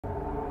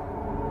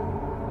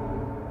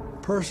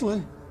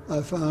Personally,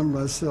 I found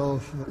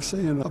myself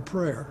saying a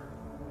prayer.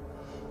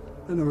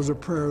 And it was a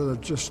prayer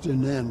that just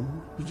didn't end.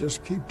 You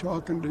just keep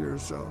talking to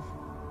yourself.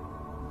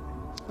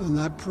 And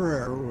that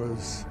prayer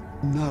was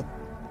not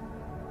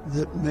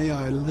that may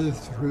I live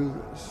through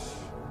this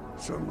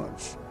so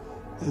much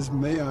as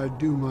may I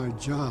do my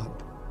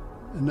job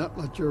and not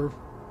let your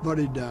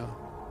buddy down.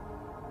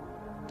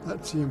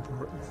 That's the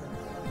important thing.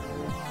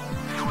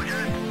 Soldiers,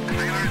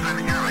 sailors, and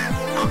airmen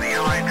of the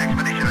Allied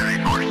Expeditionary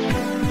Force.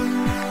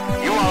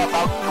 You are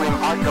about to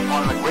embark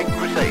upon the great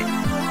crusade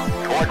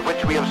toward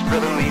which we have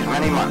striven these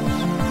many months.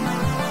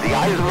 The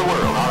eyes of the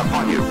world are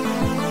upon you.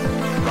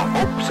 The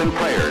hopes and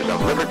prayers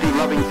of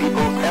liberty-loving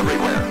people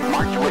everywhere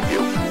march with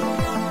you.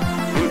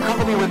 In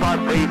company with our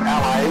brave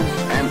allies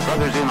and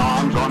brothers in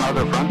arms on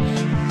other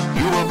fronts,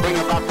 you will bring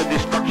about the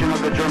destruction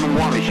of the German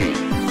war machine,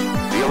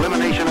 the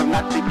elimination of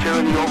Nazi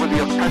tyranny over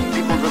the oppressed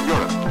peoples of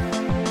Europe,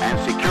 and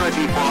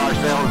security for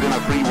ourselves in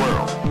a free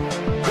world.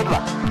 Good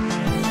luck,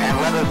 and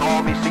let us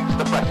all beseech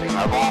the blessing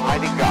of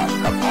Almighty God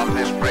upon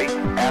this great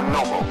and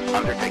noble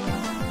undertaking.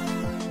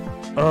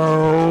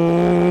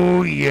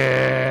 Oh,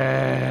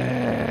 yes.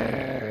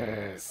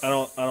 I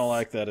don't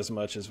like that as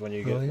much as when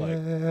you get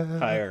like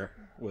higher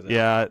with it.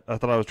 Yeah, I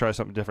thought I would try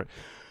something different.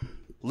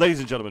 Ladies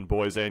and gentlemen,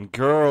 boys and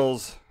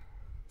girls,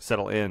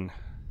 settle in.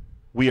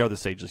 We are the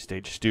Sagely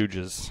Stage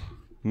Stooges.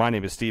 My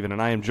name is Steven,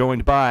 and I am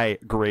joined by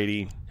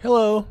Grady.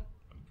 Hello.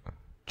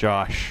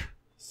 Josh.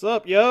 What's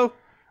up, yo?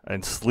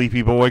 And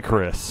Sleepy Boy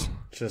Chris.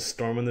 Just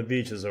storming the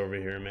beaches over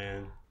here,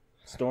 man.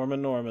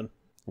 Stormin' Norman.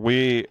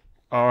 We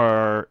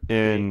are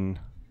in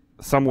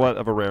somewhat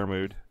of a rare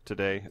mood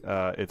today.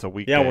 It's a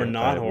weekday. Yeah, we're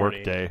not horny.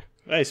 Work day.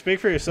 Hey, speak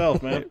for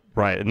yourself, man.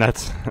 Right, and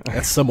that's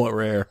somewhat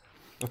rare.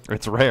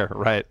 It's rare,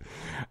 right?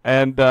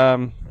 And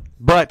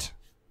but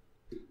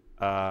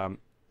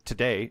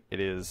today it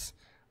is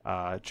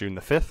June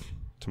the 5th.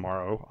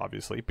 Tomorrow,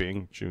 obviously,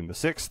 being June the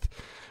 6th,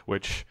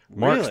 which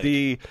marks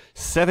the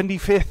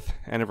 75th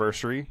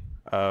anniversary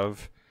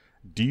of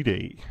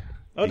D-Day.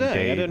 Oh, dang,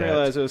 I didn't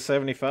realize it was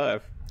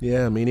 75.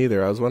 Yeah, me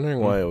neither. I was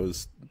wondering why it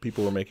was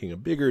people were making a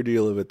bigger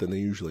deal of it than they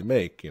usually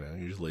make. You know,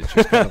 usually it's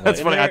just kind of like...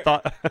 That's funny.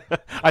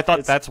 I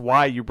thought that's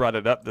why you brought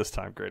it up this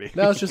time, Grady.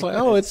 No, it's just like,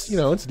 oh, it's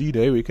it's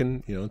D-Day. We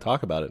can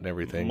talk about it and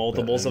everything.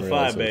 Multiples of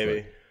 5,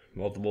 baby.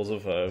 Multiples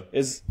of 5.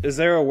 Is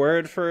there a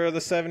word for the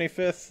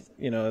 75th?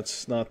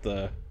 It's not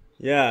the...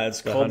 Yeah,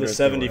 it's called the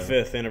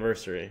 75th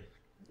anniversary.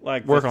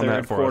 Like work the on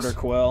third that for quarter us.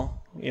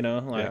 quell, in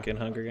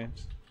Hunger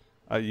Games.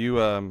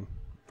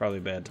 Probably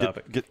a bad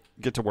topic.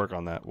 Get to work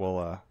on that.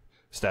 We'll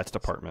stats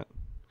department.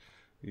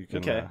 You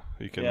can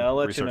I'll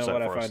let you research know that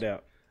what I for us. find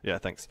out. Yeah,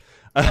 thanks.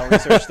 I'll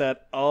research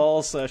that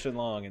all session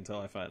long until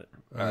I find it.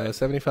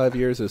 75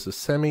 years is a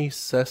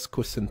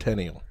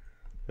semisesquicentennial.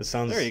 It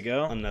sounds there you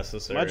go.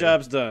 Unnecessary. My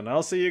job's done.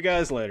 I'll see you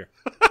guys later.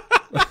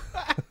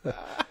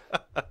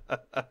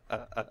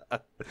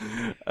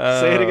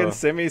 Say it again.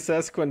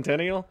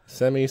 Semisesquicentennial?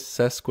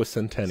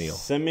 Semisesquicentennial.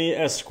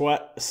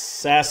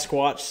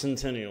 Sasquatch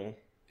centennial.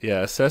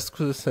 Yeah, a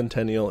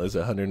sesquicentennial is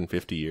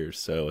 150 years,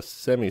 so a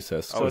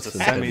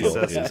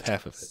semisesquicentennial is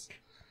half of it.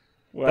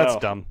 Wow. That's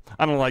dumb.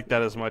 I don't like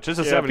that as much. It's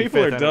a 75th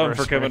people are dumb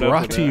for coming up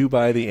Brought with to that. you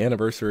by the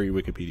anniversary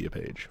Wikipedia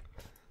page.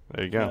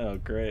 There you go. Oh,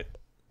 great.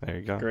 There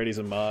you go. Grady's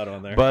a mod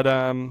on there. But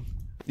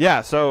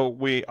yeah. So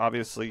we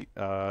obviously,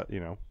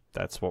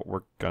 that's what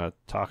we're gonna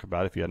talk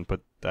about. If you hadn't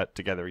put that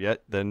together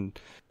yet, then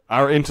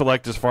our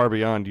intellect is far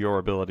beyond your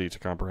ability to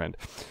comprehend.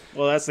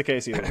 Well, that's the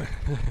case either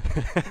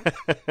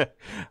way.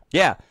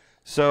 Yeah.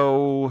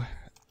 So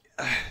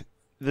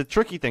the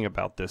tricky thing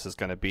about this is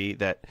going to be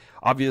that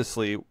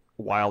obviously,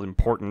 while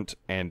important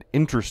and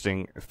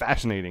interesting,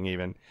 fascinating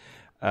even,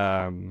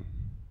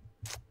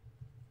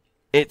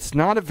 it's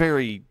not a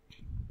very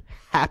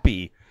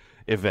happy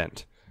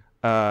event.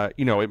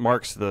 It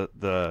marks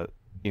the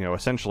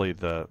essentially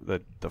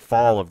the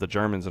fall of the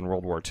Germans in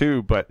World War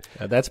II, but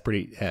That's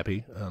pretty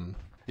happy.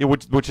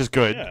 which is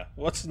good. Yeah.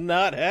 What's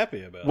not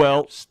happy about it?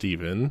 Well,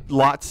 Stephen.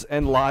 lots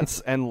and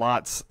lots and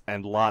lots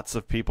and lots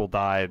of people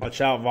died.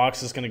 Watch out,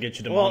 Vox is going to get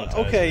you Well,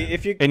 demonetized. okay, man.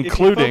 if you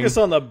Including- focus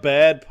on the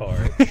bad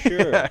part,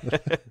 sure.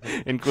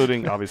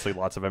 Including obviously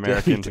lots of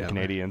Americans and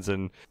Canadians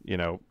and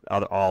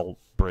all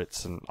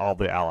Brits and all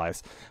the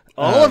allies.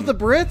 All of the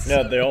Brits?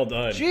 Yeah, they all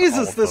died.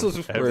 Jesus, this All of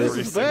was them. Every this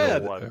is single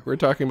bad. one. We're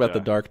talking about the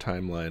dark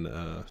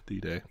timeline,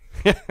 D-Day.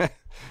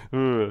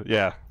 Ooh,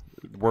 yeah,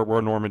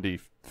 where Normandy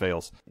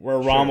fails. Where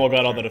Rommel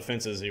got all the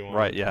defenses he wanted.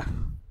 Right, yeah,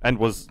 and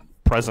was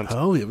present.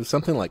 Oh, it was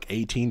something like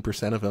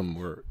 18% of them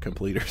were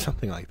complete or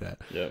something like that.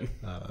 Yep.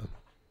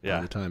 Yeah.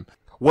 At the time.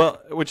 Well,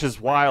 which is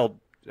wild.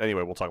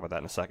 Anyway, we'll talk about that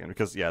in a second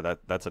because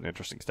that's an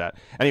interesting stat.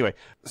 Anyway,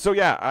 so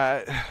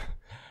yeah,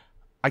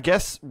 I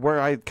guess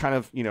where I kind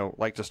of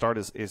like to start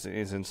is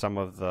in some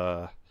of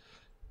the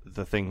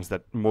things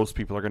that most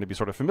people are going to be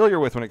sort of familiar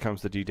with when it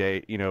comes to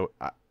D-Day.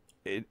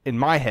 In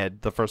my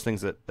head, the first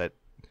things that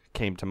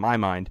came to my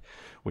mind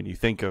when you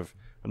think of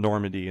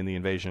Normandy and the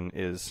invasion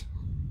is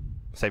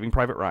Saving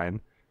Private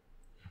Ryan.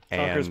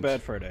 Conquer's And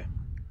bad for a day.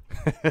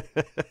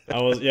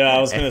 I was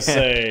going to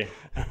say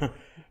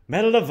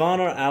Medal of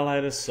Honor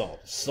Allied Assault.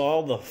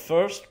 Saw the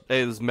first...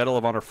 It was Medal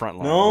of Honor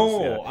Frontline.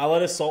 No,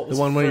 Allied Assault was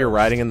The one where you're first.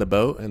 riding in the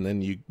boat and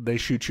then they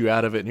shoot you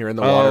out of it and you're in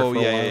the water for a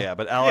while. Yeah.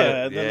 But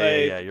Allied,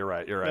 Yeah, you're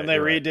right. And they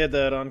redid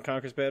that on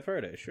Conquer's Bad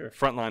Fur Day, sure.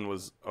 Frontline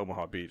was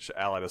Omaha Beach.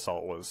 Allied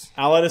Assault was...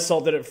 Allied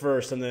Assault did it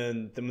first, and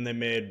then when they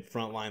made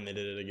Frontline, they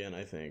did it again,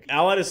 I think.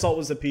 Allied Assault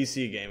was a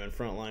PC game, and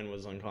Frontline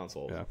was on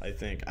console, I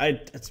think.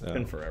 It's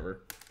been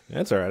forever.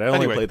 That's all right. I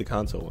only played the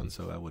console one,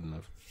 so I wouldn't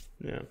have.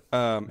 Yeah.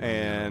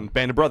 And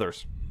Band of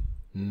Brothers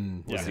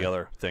was the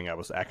other thing I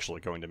was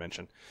actually going to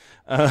mention.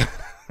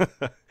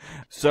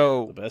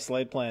 So The best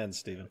laid plans,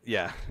 Stephen.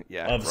 yeah,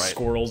 Of right.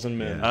 squirrels and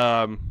men.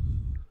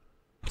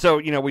 So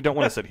we don't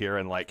want to sit here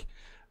and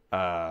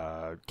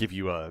give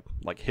you a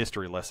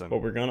history lesson.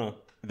 But we're gonna.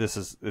 This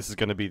is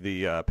going to be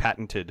the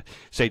patented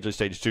Sagely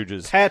Stage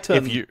Stooges.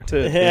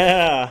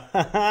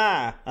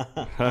 Yeah.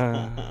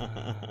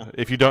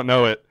 If you don't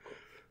know it,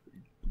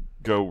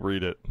 go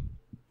read it.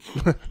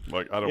 I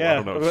don't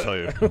know what to tell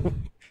you.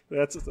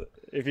 That's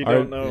if you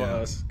don't know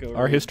us. Go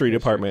Our read history history.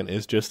 department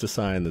is just a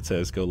sign that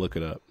says "Go look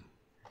it up."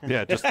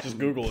 Yeah, Just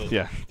Google it.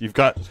 yeah. You've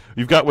got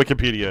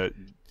Wikipedia.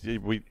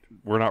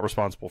 We're not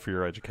responsible for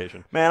your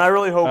education. Man, I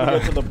really hope we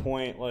get to the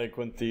point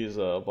when these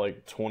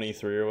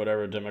 23 or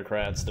whatever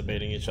Democrats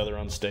debating each other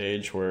on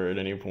stage, where at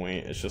any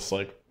point it's just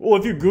well,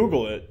 if you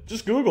Google it,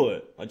 just Google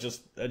it. I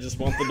just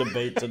want the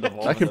debate to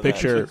devolve. I can into that.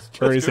 picture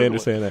Bernie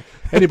Sanders saying that.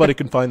 Anybody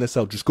can find this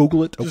out. Just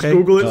Google it. Okay. Just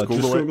Google it.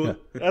 Just Google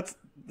it.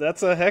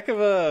 That's a heck of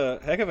a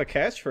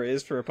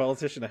catchphrase for a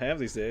politician to have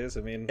these days.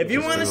 I mean, If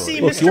you want to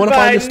see Look, Mr. if you want to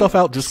find this Biden stuff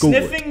out, just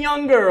Google it. sniffing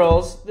young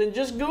girls, then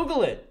just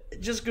Google it.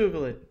 Just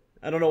Google it.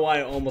 I don't know why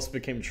it almost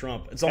became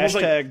Trump. It's almost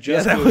hashtag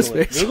just that Google was it.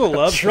 very- Google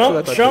loves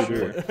Trump.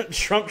 it.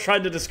 Trump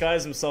tried to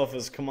disguise himself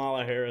as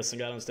Kamala Harris and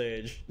got on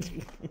stage.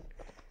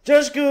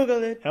 Just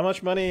Google it. How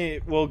much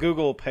money will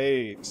Google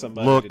pay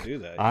somebody Look, to do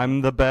that?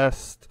 I'm the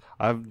best.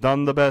 I've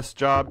done the best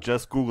job.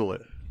 Just Google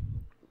it.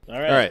 All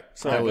right. All right.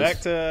 So That was- back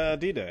to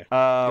D-Day.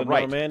 The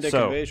Right. Normandic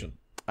So, invasion.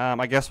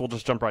 I guess we'll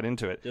just jump right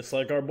into it. Just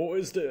like our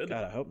boys did.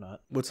 God, I hope not.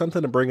 With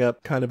something to bring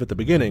up kind of at the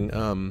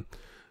beginning,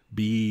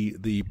 be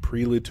the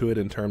prelude to it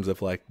in terms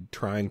of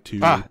trying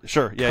to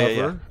Sure.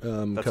 Yeah. That's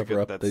a cover good-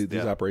 up that's-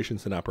 these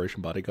operations in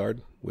Operation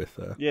Bodyguard with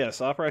Yes,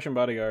 Operation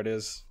Bodyguard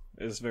is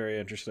very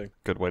interesting.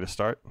 Good way to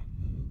start.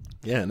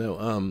 Yeah,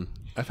 no.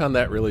 I found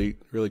that really,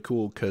 really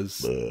cool because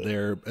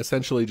they're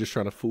essentially just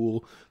trying to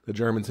fool the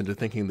Germans into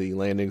thinking the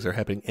landings are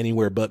happening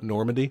anywhere but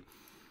Normandy.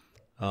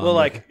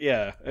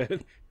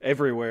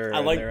 Everywhere. I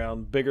like- and they're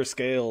on bigger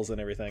scales and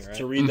everything, right?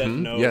 To read that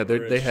note. Yeah,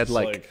 where they it's had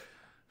just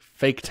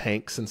fake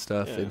tanks and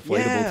stuff,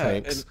 inflatable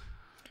tanks.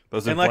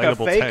 Those And like a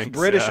inflatable fake tanks,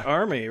 British yeah.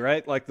 army,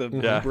 right? Like the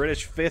Yeah.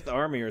 British Fifth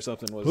Army or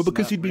something was. Well,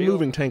 because not you'd be real.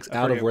 moving tanks I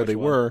out of forget where which they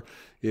one. were,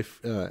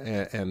 if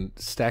and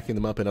stacking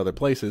them up in other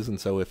places, and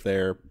so if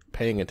they're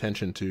paying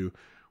attention to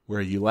where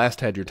you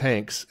last had your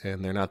tanks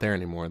and they're not there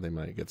anymore, they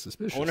might get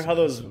suspicious. I wonder how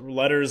those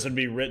letters would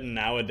be written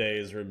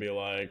nowadays, where it'd be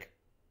like,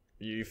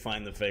 you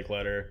find the fake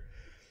letter.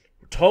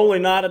 We're totally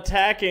not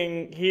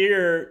attacking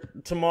here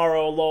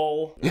tomorrow,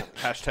 lol.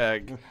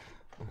 Hashtag.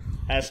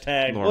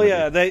 Hashtag. Well,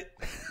 yeah,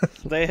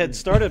 they had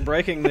started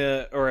breaking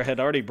or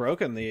had already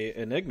broken the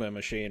Enigma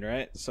machine,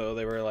 right? So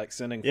they were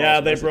sending. Yeah,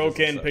 false they messages broke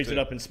and in, stuff, picked too. it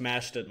up, and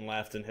smashed it, and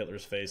laughed in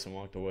Hitler's face and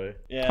walked away.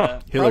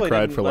 Yeah, Hitler probably cried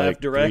didn't for, laugh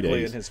 3 directly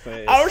days. in his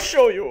face. I'll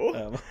show you.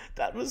 Um,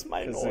 That was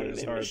my because it Normandy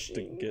was hard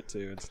machine. to get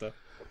to and stuff.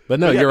 But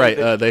no, yeah, you're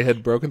right. They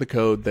had broken the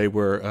code. They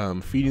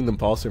were feeding them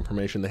false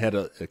information. They had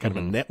a kind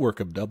of a network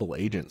of double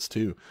agents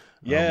too.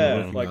 Yeah,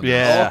 working like on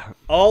Yeah.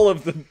 all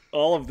of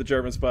the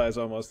German spies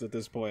almost at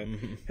this point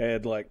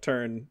had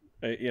turned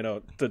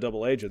to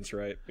double agents,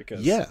 right?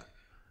 Because Yeah.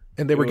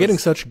 And they were getting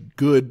such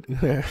good,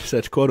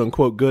 such quote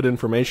unquote good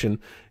information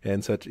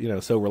and such,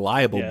 so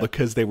reliable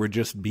because they were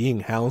just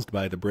being housed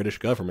by the British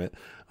government,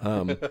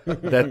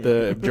 that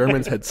the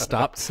Germans had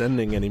stopped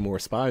sending any more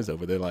spies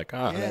over. They're like,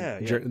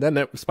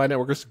 that spy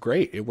network is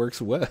great. It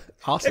works well.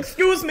 Awesome.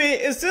 Excuse me,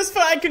 is this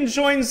where I can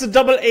join the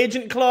double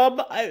agent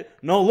club?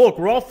 No, look,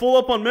 we're all full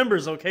up on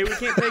members, okay? We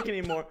can't take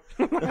any more.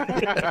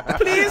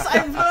 Please,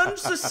 I've learned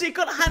the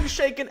secret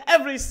handshake and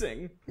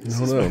everything.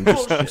 No,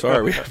 I'm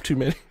sorry. We have too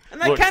many.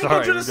 And I Look, can't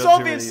sorry, go to the we've got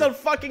too Soviets, many. they'll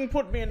fucking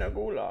put me in a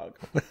gulag.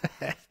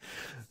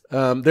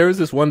 There was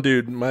this one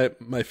dude, my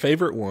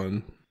favorite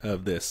one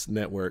of this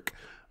network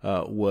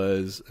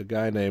was a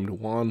guy named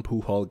Juan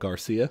Pujol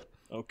Garcia.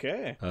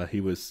 okay,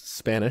 He was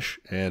Spanish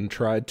and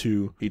tried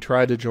to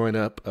join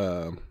up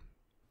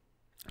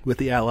with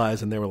the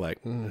Allies, and they were like,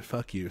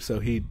 "Fuck you." So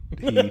he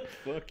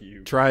fuck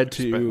you. tried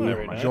to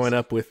Very nice. join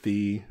up with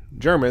the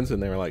Germans,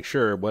 and they were like,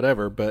 "Sure,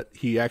 whatever." But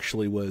he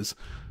actually was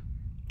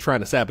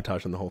trying to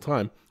sabotage them the whole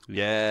time.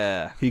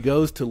 Yeah. He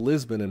goes to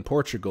Lisbon in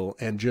Portugal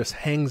and just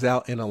hangs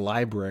out in a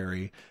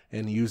library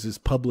and uses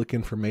public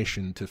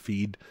information to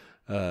feed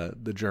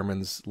the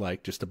Germans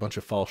just a bunch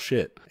of false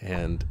shit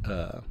and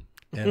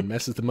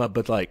messes them up.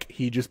 But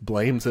he just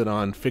blames it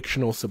on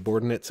fictional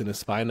subordinates in his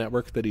spy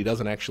network that he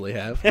doesn't actually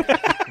have.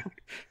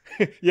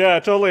 Yeah, I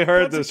totally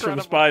heard That's this from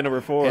incredible. Spy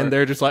Number 4. And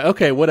they're just like,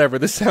 okay, whatever.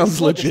 This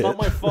sounds Look, it's legit. not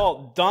my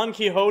fault. Don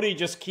Quixote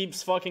just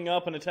keeps fucking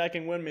up and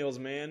attacking windmills,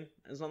 man.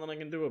 There's nothing I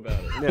can do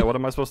about it. Yeah, what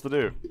am I supposed to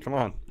do? Come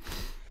on.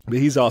 But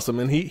he's awesome,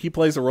 and he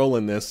plays a role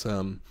in this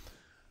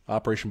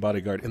Operation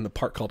Bodyguard in the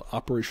part called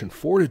Operation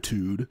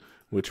Fortitude,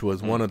 which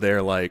was one of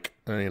their we're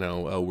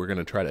going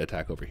to try to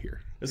attack over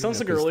here. It sounds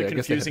like a really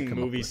confusing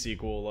movie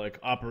sequel, like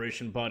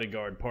Operation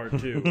Bodyguard Part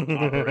 2.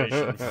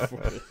 Operation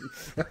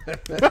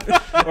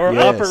Or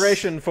Yes.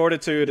 Operation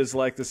Fortitude is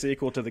like the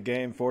sequel to the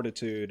game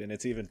Fortitude, and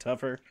it's even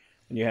tougher,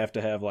 and you have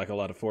to have like a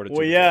lot of fortitude.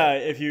 Well, yeah,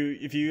 if you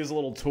use a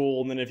little tool,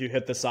 and then if you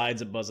hit the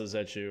sides, it buzzes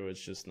at you. It's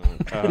just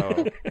not.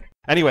 Oh.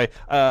 Anyway,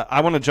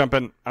 I want to jump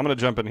in. I'm going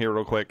to jump in here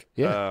real quick.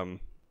 Yeah.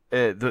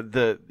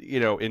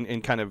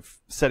 In kind of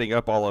setting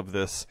up all of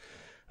this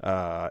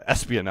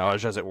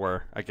espionage, as it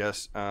were, I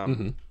guess.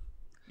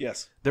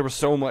 Yes. There was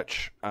so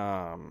much.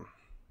 What's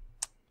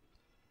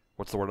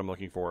the word I'm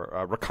looking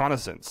for?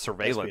 Reconnaissance,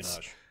 surveillance.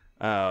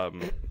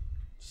 Espionage.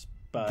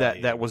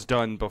 That was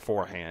done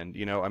beforehand.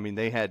 I mean,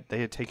 they had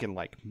taken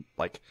like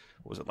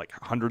was it like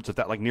hundreds of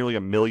nearly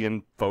 1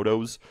 million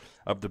photos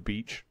of the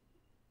beach,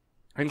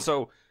 and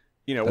so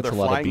That's they're a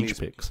lot flying of beach these.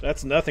 pics.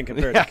 That's nothing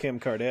compared to Kim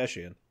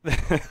Kardashian.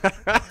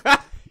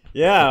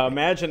 Yeah,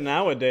 imagine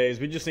nowadays.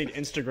 We just need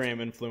Instagram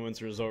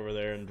influencers over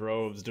there in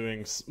droves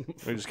doing.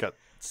 We just got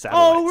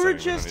satellites. Oh, we're I mean,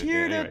 just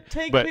here anyway. to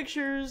take But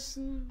pictures.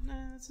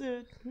 That's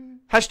it.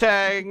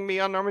 Hashtag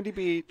me on Normandy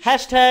Beach.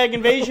 Hashtag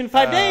invasion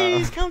 5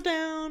 days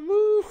countdown.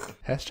 Woo.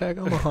 Hashtag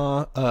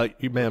Omaha.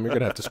 Ma'am, you're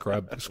gonna have to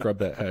scrub that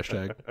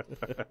hashtag.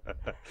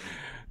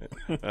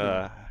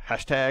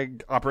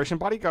 Hashtag Operation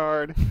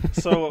Bodyguard.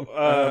 So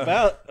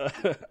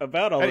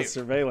about all this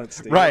surveillance,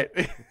 Steve. Right.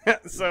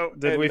 So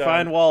Did we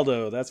find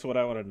Waldo? That's what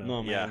I want to know.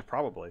 No, man. Yeah,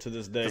 probably. To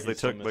this day, because they he's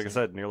still took, like I missing.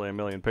 said, nearly 1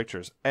 million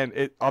pictures, and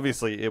it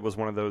was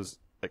one of those.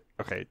 Like,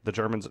 okay, the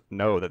Germans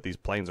know that these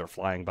planes are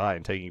flying by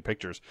and taking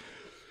pictures,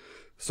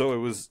 so it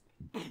was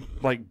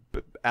like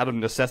out of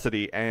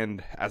necessity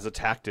and as a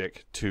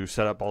tactic to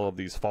set up all of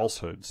these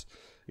falsehoods.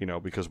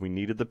 Because we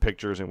needed the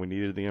pictures and we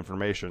needed the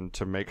information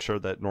to make sure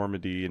that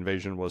Normandy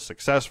invasion was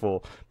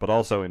successful, but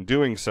also in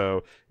doing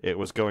so, it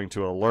was going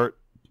to alert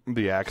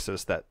the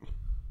Axis that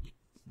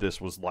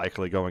this was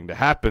likely going to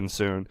happen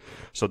soon.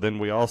 So then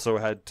we also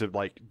had to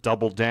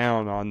double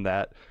down on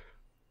that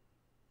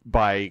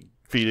by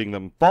feeding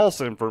them false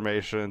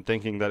information,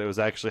 thinking that it was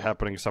actually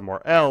happening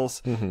somewhere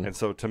else. Mm-hmm. And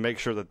so to make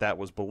sure that that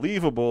was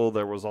believable,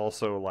 there was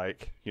also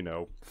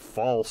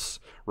false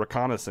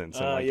reconnaissance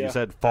and you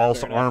said,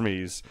 false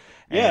armies.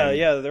 Yeah,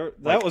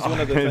 that was one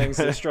of the things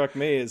that struck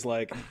me is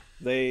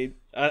they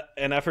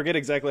and I forget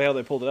exactly how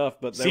they pulled it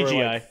off, but they were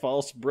CGI. like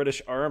false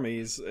British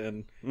armies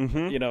and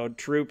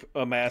troop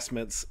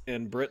amassments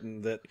in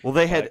Britain that Well,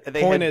 they had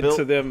pointed built...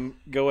 to them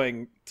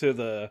going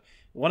to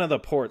one of the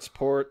ports,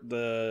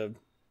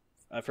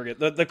 I forget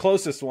the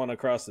closest one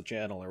across the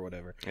channel or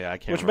whatever. Yeah, I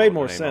can't. Which remember made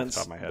more the name off the sense.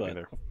 top of my head But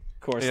either. of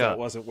course, Yeah. that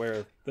wasn't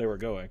where they were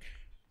going.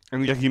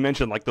 And you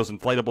mentioned those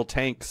inflatable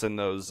tanks and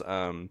those.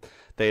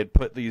 They had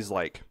put these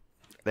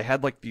they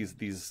had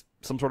these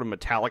some sort of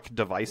metallic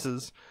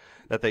devices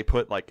that they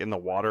put in the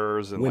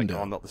waters and Window.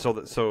 on the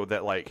so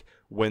that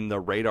when the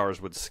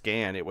radars would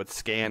scan, it would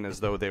scan as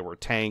though they were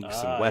tanks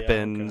and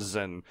weapons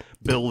and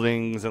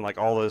buildings and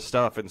all this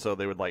stuff. And so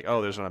they would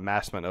oh, there's an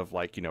amassment of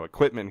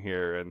equipment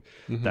here, and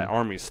that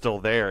army's still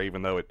there,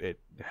 even though it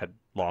had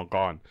long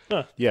gone.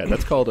 Yeah,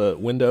 that's called a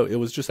window. It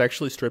was just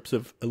actually strips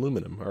of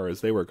aluminum, or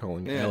as they were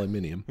calling it,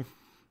 aluminium.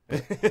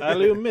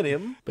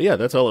 Aluminium. But yeah,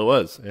 that's all it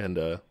was, and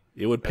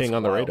it would ping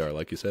on the wild. radar,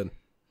 like you said.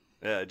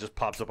 Yeah, it just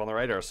pops up on the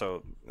radar.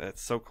 So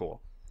that's so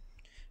cool.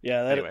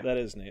 Yeah, Anyway. that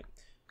is neat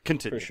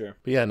Continue. for sure.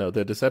 But yeah, no,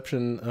 the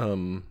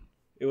deception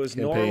It was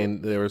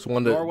campaign. There was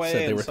one that Norway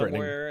said they and were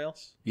threatening. somewhere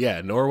else.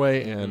 Yeah,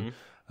 Norway and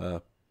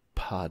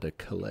Pas de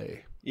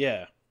Calais.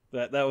 Yeah,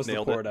 that was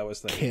Nailed the port it. I was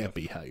thinking. Can't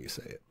be how you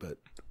say it, but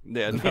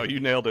Yeah, no, you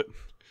nailed it.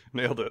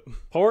 Nailed it.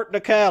 Port de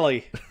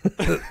Calais.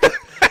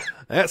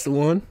 that's the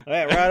one.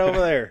 Yeah, right over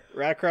there,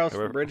 right across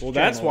the bridge. Well,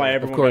 that's why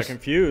everyone course. got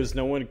confused.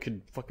 No one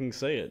could fucking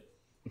say it.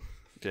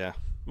 Yeah.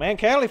 Man,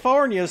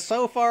 California is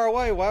so far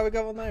away. Why are we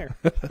going there?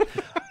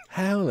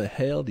 How the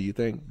hell do you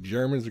think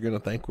Germans are going to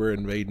think we're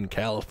invading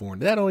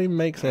California? That don't even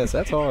make sense.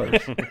 That's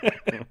ours.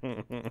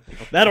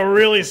 That'll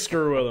really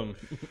screw with them.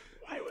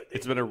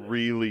 It's been a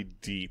really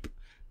deep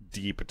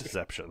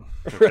deception.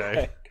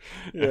 Okay.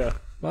 Yeah.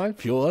 My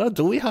Fuhrer,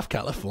 do we have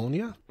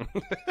California?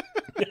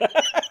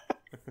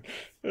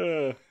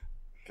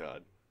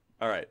 God.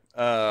 All right.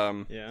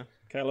 Yeah.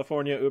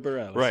 California Uber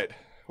Alice. Right.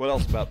 What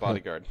else about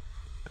Bodyguard?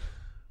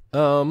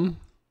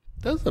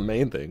 That's the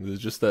main thing. It's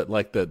just that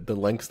the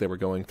lengths they were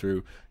going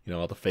through,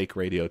 all the fake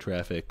radio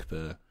traffic,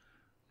 the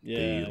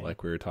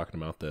like we were talking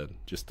about, the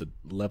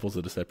levels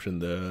of deception,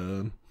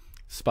 the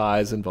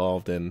spies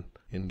involved in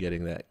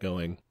getting that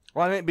going.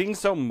 Well, I mean, being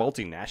so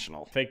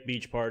multinational. Fake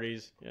beach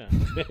parties.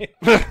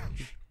 Yeah.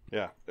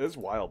 Yeah, it's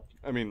wild.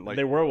 I mean,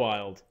 They were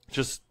wild.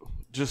 just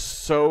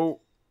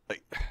so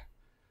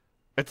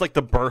It's like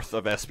the birth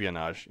of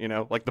espionage,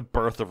 like the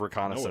birth of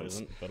reconnaissance. No, it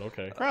isn't, but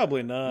okay.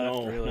 Probably not.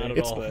 No, really. not at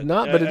It's all.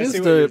 But it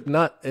is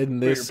not in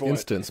this point.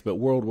 instance, but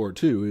World War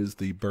II is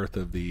the birth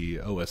of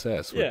the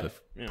OSS, with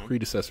the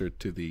predecessor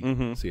to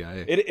the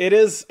CIA. It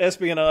is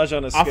espionage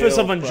on a scale Office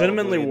of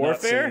Legitimately probably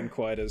Warfare? not seen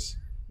quite as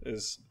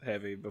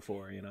heavy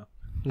before,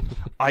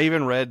 I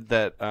even read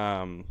that,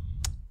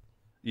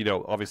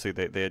 obviously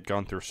they had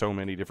gone through so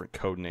many different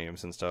code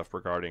names and stuff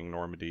regarding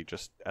Normandy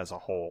just as a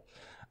whole.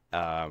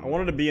 I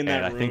wanted to be in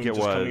that room, I think it just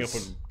was coming up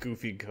with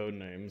goofy code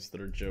names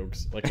that are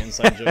jokes, like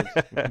inside jokes.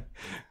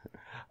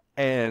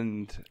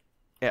 And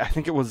I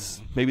think it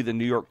was maybe the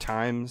New York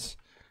Times.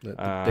 The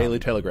Daily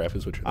Telegraph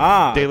is what you're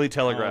Daily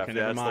Telegraph. Okay,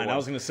 never mind. I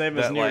was going to say if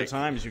it's New York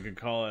Times, you could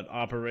call it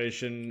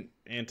Operation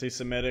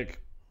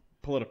Anti-Semitic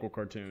Political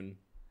Cartoon.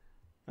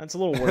 That's a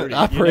little wordy.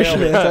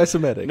 Operation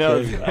Anti-Semitic.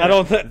 No, I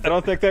don't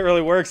think that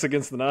really works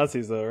against the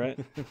Nazis, though, right?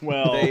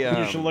 Well,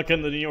 you should look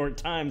in the New York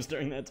Times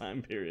during that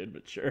time period,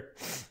 but sure.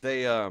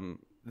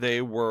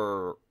 They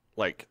were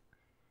like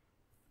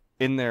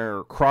in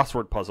their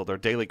crossword puzzle, their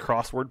daily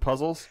crossword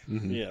puzzles.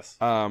 Mm-hmm. Yes.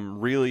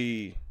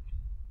 Really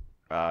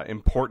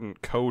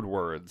important code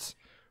words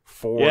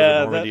for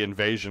the Normandy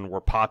invasion were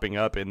popping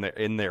up in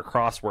their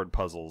crossword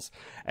puzzles,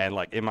 and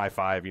like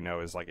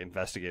MI5, is like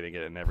investigating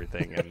it and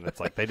everything, and it's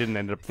like they didn't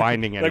end up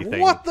finding anything.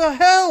 Like, what the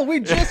hell? We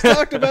just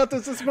talked about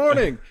this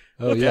morning.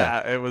 Oh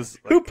yeah, it was.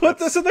 Who put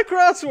this in the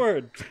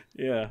crossword?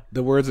 Yeah,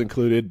 the words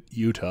included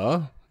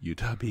Utah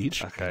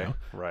Beach. Okay,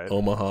 right.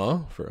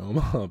 Omaha for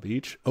Omaha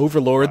Beach.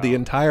 Overlord, the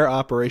entire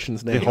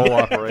operation's name. The whole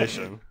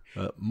operation.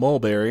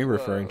 Mulberry,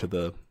 referring to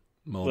the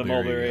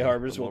Mulberry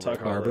harbors. We'll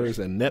talk about harbors,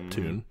 and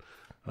Neptune.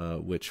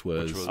 Which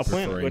was a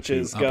planet, referring which to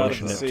is God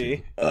of Operation the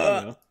Sea.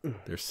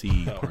 Their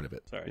sea part of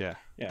it. Sorry. Yeah.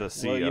 The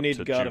sea. Well, you need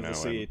God Juno of the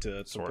Sea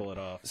to pull it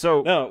off.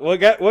 So no, what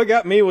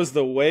got me was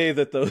the way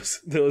that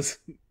those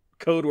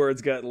code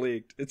words got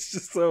leaked. It's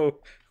just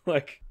so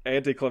like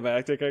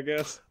anticlimactic, I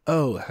guess.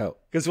 Oh, how?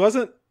 Because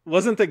wasn't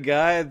the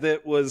guy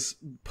that was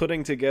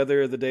putting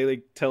together the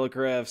Daily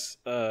Telegraph's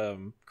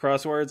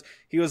crosswords?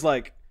 He was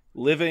like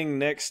living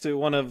next to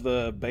one of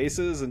the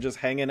bases and just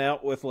hanging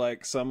out with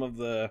like some of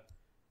the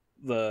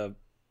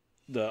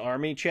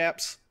army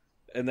chaps,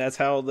 and that's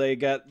how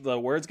the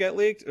words got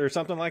leaked or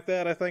something like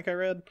that. I think I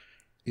read.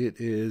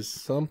 It is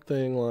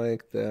something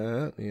like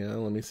that. Yeah,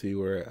 let me see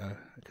where,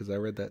 because I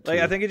read that too. Like,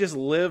 I think he just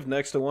lived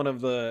next to one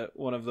of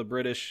the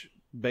British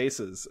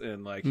bases,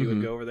 and like he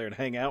would go over there and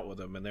hang out with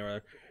them, and they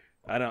were.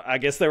 I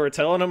guess they were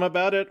telling him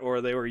about it, or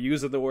they were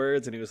using the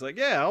words, and he was like,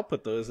 "Yeah, I'll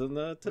put those in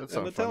the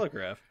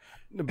Telegraph."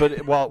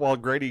 But while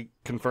Grady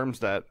confirms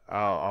that,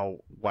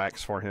 I'll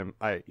wax for him.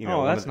 That's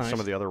nice.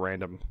 Some of the other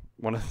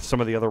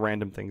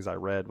random things I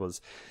read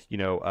was,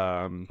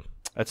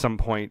 at some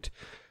point,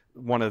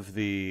 one of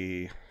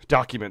the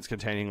documents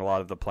containing a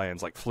lot of the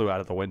plans like flew out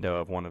of the window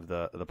of one of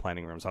the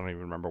planning rooms. I don't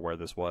even remember where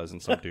this was, and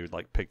some dude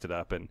like picked it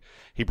up and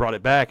he brought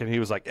it back, and he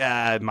was like,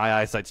 my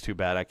eyesight's too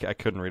bad. I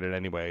couldn't read it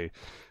anyway.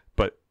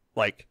 But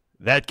like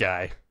that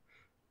guy.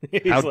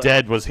 How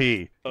dead was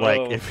he?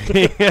 Like, if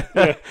he...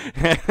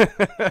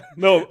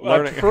 No,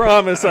 I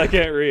promise I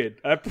can't read.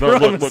 I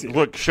promise.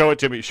 Look, show it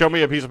to me. Show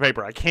me a piece of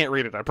paper. I can't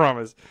read it. I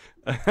promise.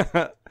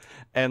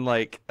 And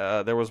like,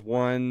 there was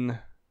one.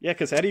 Yeah,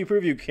 because how do you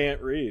prove you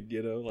can't read?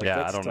 Like, yeah,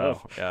 that's I don't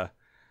tough. know. Yeah,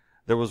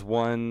 there was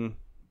one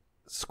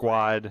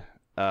squad.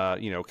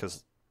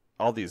 Because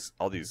all these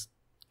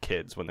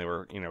kids when they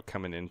were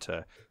coming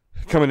into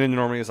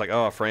Normandy, it's like,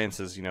 oh, France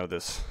is,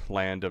 this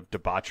land of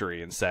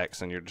debauchery and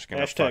sex, and you're just going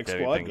to fuck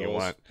anything you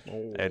want.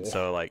 Oh. And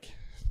so, like,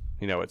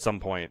 at some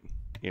point,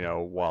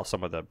 while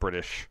some of the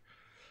British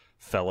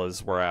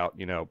fellas were out,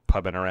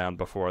 pubbing around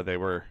before they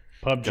were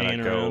going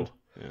to go,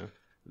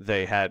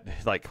 they had,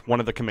 like,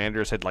 one of the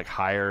commanders had, like,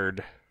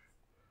 hired,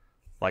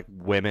 like,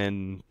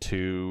 women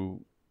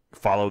to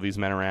follow these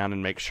men around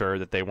and make sure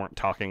that they weren't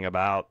talking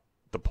about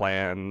the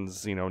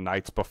plans,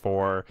 nights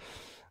before.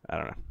 I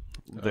don't know.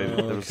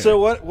 Okay.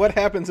 So what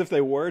happens if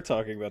they were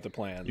talking about the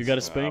plans? You got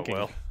a spanking.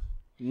 Well,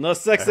 no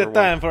sexy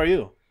time for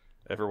you.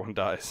 Everyone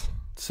dies.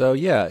 So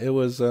yeah, it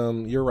was.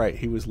 You're right.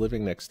 He was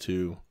living next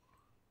to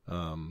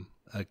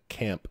a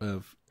camp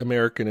of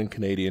American and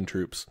Canadian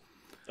troops.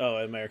 Oh,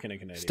 American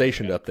and Canadian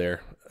stationed up there,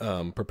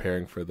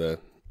 preparing for the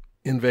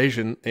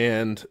invasion.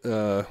 And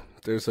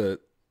there's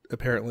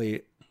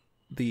apparently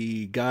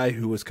the guy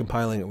who was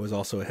compiling it was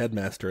also a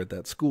headmaster at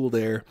that school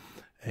there,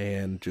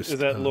 and just is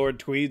that Lord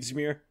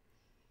Tweedsmuir?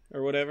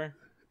 Or whatever?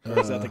 Or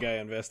is that the guy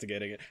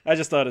investigating it? I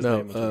just thought his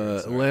name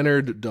was weird,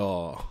 Leonard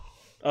Daw.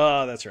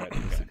 Oh, that's right.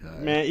 Okay.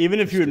 Man,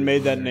 even if you had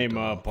made that name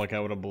up, like, I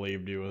would have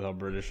believed you with how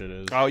British it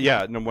is. Oh,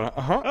 yeah. No,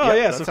 oh,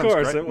 yes, of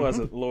course. Great. It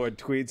wasn't Lord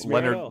Tweedsmuir.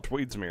 Leonard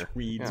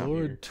Tweedsmuir.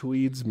 Lord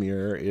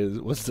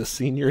Tweedsmuir was the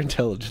senior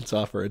intelligence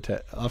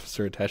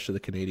officer attached to the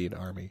Canadian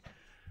Army.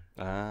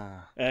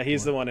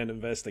 He's the one that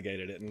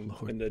investigated it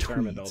and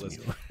determined all this.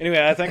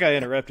 Anyway, I think I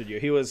interrupted you.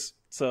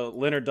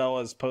 Leonard Daw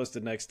was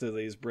posted next to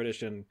these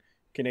British and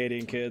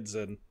Canadian kids,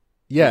 and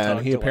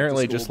and he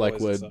apparently just like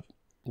would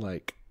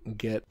like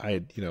get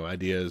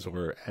ideas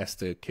or ask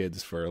the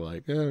kids for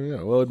like,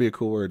 well, it'd be a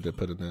cool word to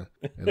put in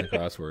the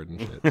crossword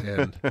and shit.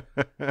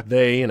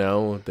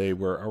 And they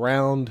were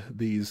around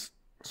these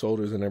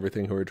soldiers and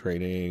everything who were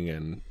training,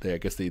 and I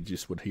guess they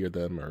just would hear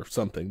them or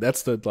something.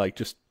 That's the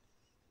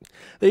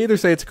they either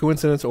say it's a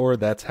coincidence or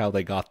that's how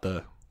they got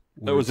the.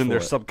 That was in their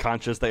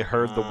subconscious. They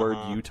heard the word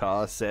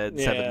Utah said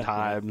 7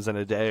 times in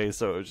a day,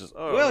 so it was just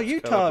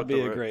Utah would be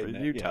a great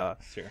name. Utah,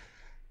 sure.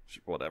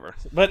 Whatever.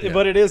 But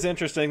it is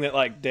interesting that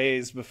like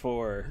days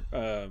before,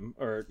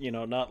 or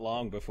not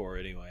long before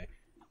anyway,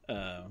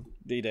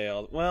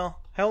 D-Day. Well,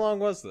 how long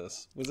was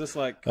this? Was this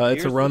like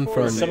it's a run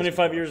before, from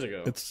 75 years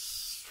ago?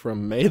 It's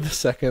from May the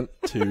 2nd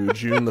to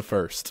June the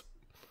 1st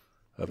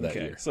of that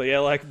year. So yeah,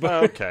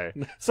 okay.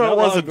 So it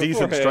was a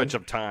decent stretch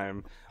of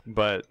time,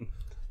 but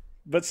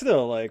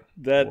still, like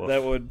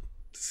that would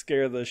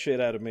scare the shit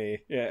out of me.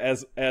 Yeah,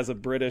 as a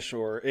British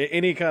or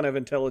any kind of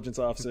intelligence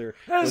officer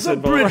was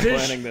involved in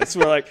planning this.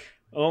 We're like,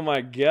 oh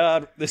my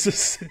god, this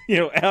is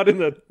out in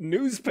the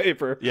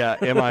newspaper. Yeah,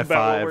 MI5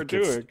 about what we're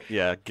doing.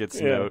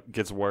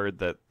 Gets word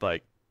that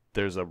like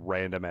there's a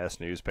random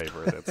ass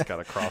newspaper that's got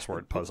a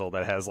crossword puzzle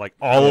that has like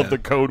all of the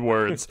code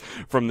words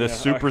from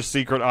this super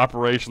secret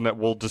operation that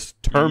will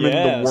determine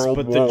the world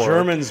war. But the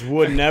Germans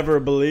would never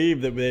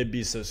believe that they'd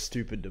be so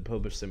stupid to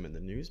publish them in the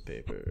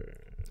newspaper.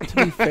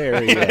 To be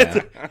fair,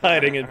 yeah.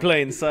 Hiding in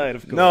plain sight,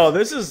 of course. No,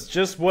 this is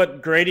just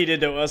what Grady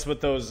did to us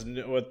with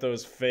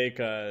those fake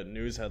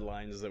news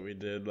headlines that we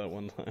did that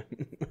one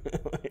time.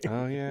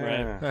 Oh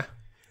yeah. Right.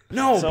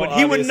 No, So but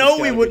he would know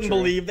we wouldn't true.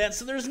 believe that,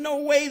 so there's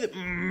no way that.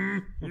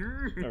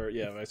 Or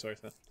vice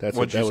versa. That's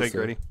What'd you say, was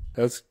Grady?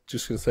 I was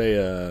just gonna say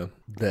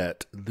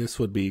that this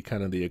would be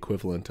kind of the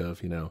equivalent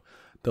of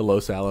the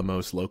Los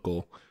Alamos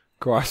local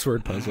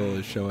crossword puzzle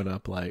is showing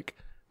up like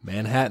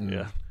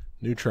Manhattan,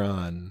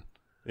 Neutron,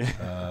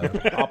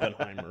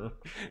 Oppenheimer.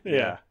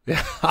 Yeah.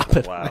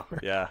 Oppenheimer. Wow.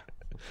 Yeah.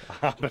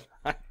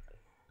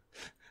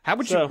 How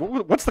would you?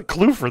 What's the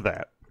clue for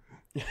that?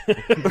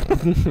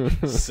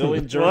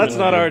 Silly German. Well, that's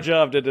not our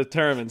job to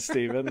determine,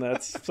 Stephen.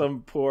 That's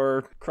some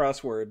poor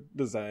crossword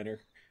designer.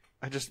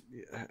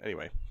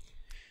 Anyway.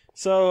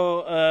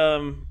 So,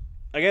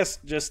 I guess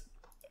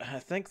I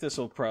think this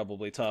will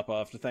probably top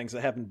off the things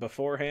that happened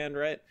beforehand,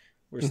 right?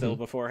 We're still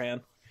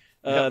beforehand.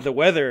 The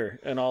weather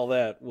and all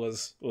that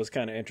was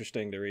kind of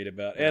interesting to read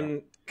about. Yeah.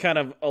 And kind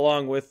of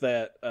along with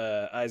that,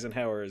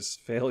 Eisenhower's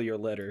failure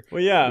letter.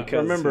 Well, yeah,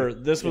 remember,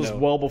 this was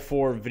well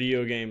before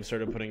video games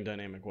started putting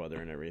dynamic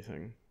weather and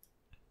everything.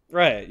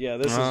 Right, yeah,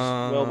 this is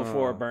well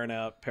before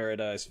Burnout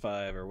Paradise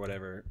 5 or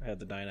whatever had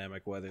the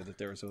dynamic weather that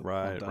there was.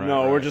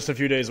 No, we're just a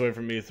few days away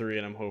from E3,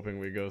 and I'm hoping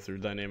we go through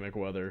dynamic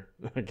weather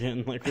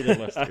again like we did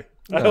last year.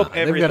 I hope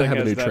everything have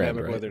has a new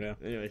dynamic trend, weather now.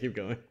 Anyway, keep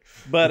going.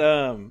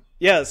 But,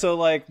 yeah, so,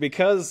 like,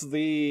 because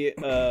the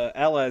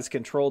Allies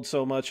controlled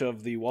so much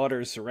of the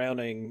waters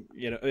surrounding,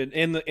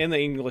 in the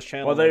English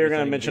Channel. Well, you're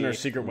going to mention our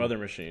secret weather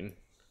machine.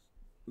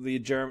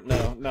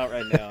 No, not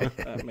right now.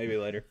 Maybe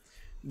later.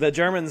 The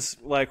Germans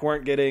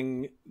weren't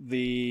getting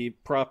the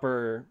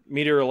proper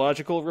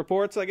meteorological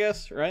reports, I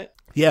guess, right?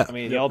 Yeah. I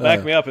mean, y'all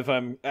back me up if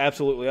I'm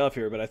absolutely off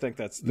here, but I think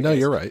that's the No, case.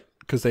 you're right.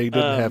 Because they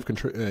didn't have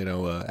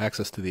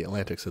access to the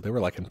Atlantic, so they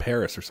were in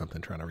Paris or something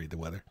trying to read the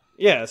weather.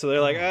 Yeah, so they're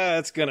like,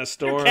 it's gonna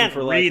storm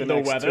for the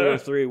next 2 or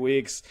 3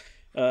 weeks.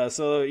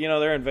 So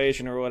their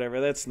invasion or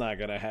whatever, that's not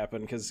gonna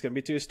happen because it's gonna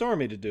be too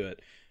stormy to do it.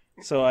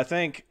 So I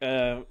think,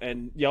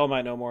 and y'all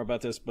might know more about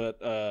this,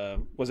 but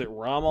was it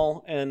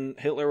Rommel and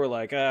Hitler were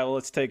like,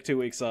 let's take 2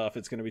 weeks off.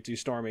 It's going to be too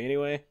stormy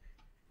anyway.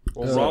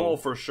 Well, Rommel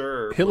for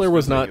sure. Hitler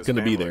was not going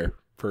to be there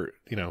for,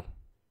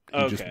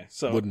 Okay,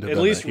 so at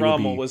least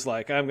Rommel was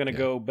like, I'm going to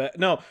go back.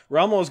 No,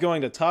 Rommel was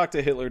going to talk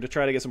to Hitler to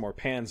try to get some more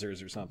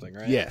panzers or something,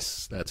 right?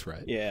 Yes, that's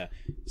right. Yeah.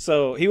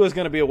 So he was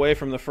going to be away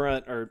from the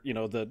front or,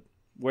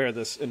 where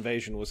this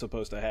invasion was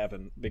supposed to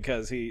happen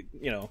because the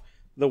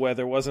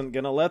weather wasn't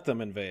going to let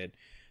them invade.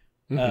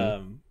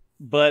 Mm-hmm.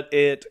 But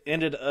it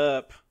ended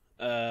up,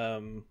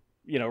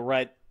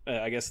 right,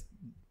 I guess,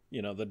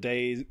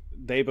 the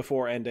day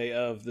before and day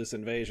of this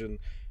invasion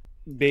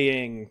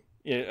being,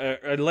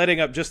 letting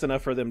up just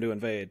enough for them to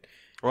invade.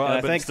 Well, but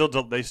I think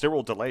they still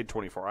were delayed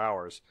 24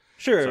 hours.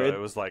 Sure. So it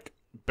was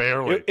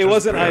barely. It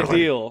wasn't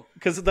ideal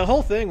because the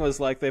whole thing was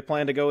they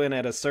planned to go in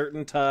at a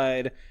certain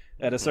tide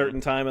at a certain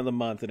time of the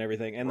month and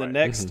everything. And the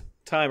next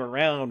time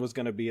around was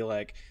going to be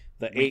the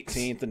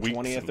 18th and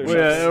 20th or something.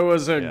 Yeah, it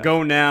was a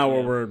go now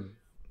or we're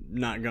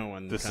not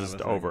going. This is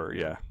over,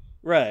 yeah.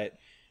 Right.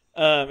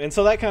 And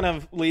so that kind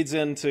of leads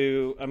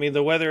into,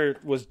 the weather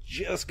was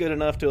just good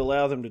enough to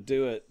allow them to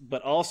do it,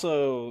 but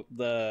also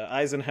the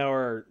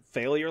Eisenhower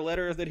failure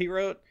letter that he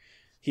wrote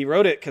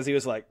it because he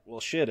was like, well,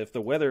 shit, if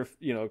the weather,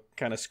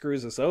 kind of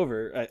screws us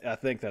over, I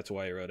think that's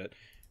why he wrote it.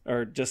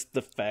 Or just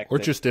the fact or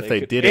that just if they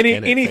did it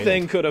and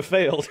anything failed. could have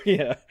failed,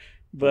 yeah.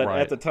 But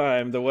at the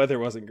time, the weather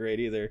wasn't great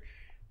either.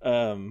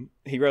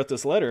 He wrote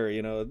this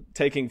letter,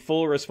 taking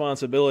full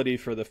responsibility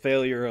for the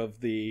failure of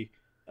the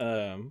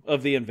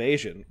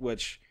invasion,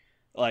 which,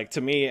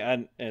 to me,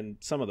 and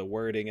some of the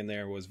wording in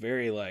there was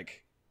very I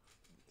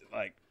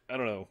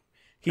don't know,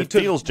 It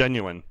feels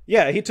genuine.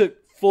 Yeah, he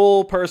took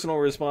full personal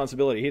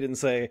responsibility. He didn't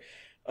say,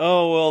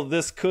 "Oh, well,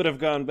 this could have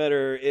gone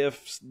better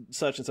if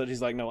such and such."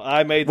 He's like, "No,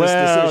 I made this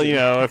decision." You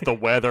know, if the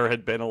weather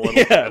had been a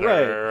little better.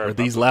 Right. Or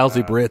these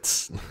lousy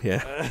Brits.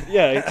 Yeah.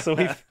 Yeah, so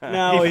he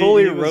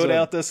fully wrote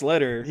out this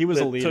letter. He was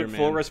a leader, took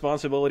full man.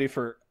 responsibility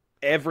for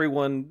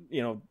everyone,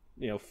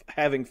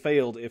 having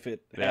failed if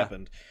it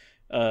happened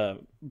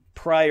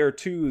prior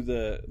to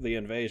the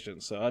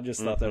invasion. So I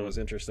just thought that was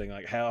interesting,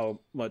 like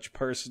how much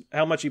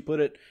he put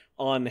it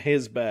on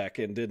his back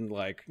and didn't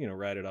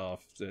write it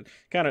off. It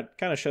kind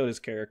of showed his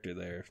character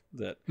there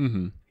that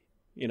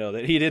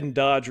that he didn't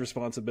dodge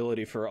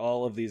responsibility for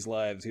all of these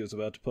lives he was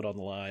about to put on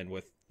the line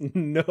with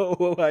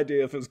no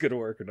idea if it was going to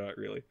work or not,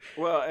 really.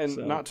 Well, and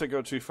not to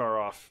go too far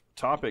off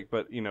topic,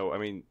 but I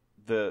mean,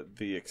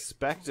 the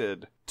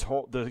expected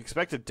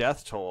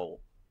death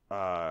toll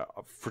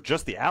for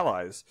just the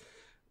Allies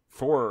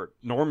for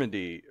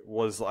Normandy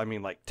was, I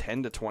mean, like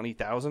 10 to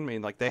 20,000. I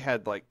mean, like they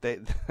had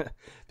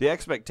the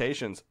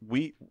expectations.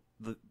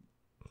 The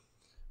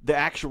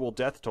actual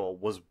death toll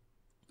was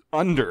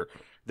under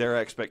their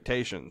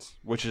expectations,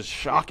 which is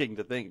shocking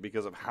to think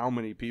because of how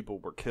many people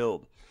were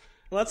killed.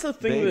 Well, that's the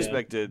thing. They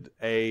expected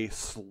a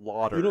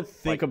slaughter. You don't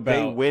think about.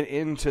 They went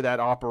into that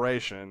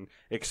operation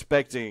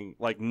expecting,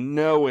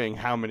 knowing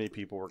how many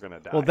people were going to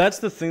die. Well, that's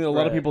the thing that a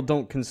lot of people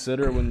don't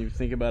consider when you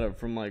think about it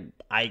from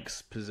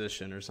Ike's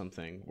position or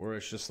something, where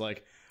it's just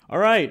like, all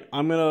right,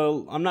 I'm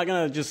not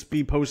gonna just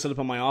be posted up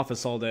in my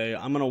office all day.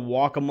 I'm gonna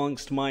walk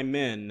amongst my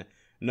men,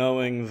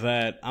 knowing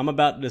that I'm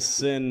about to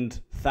send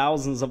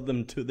thousands of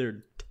them to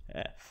their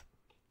death.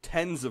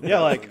 Tens of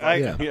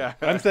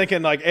I'm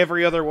thinking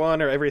every other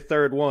one or every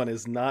third one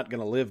is not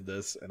going to live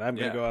this, and I'm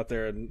going to go out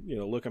there and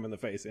look them in the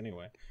face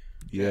anyway.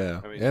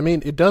 Yeah, I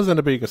mean it does end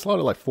up being a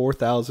slaughter,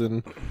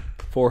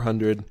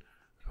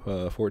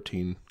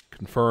 4,414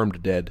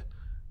 confirmed dead,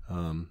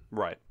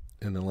 right,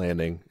 in the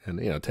landing,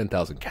 and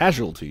 10,000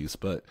 casualties,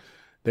 but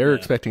they're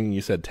expecting,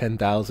 you said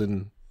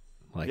 10,000.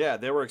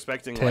 They were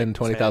expecting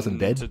 20,000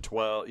 dead to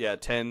 12,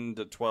 10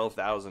 to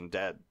 12,000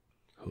 dead.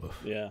 Oof.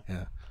 Yeah.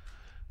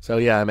 So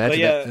I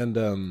imagine it.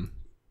 And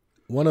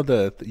one of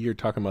you're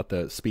talking about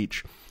the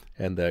speech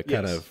and the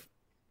kind of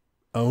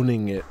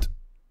owning it.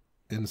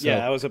 And so,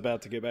 I was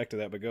about to get back to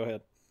that, but go ahead.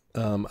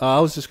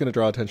 I was just going to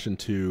draw attention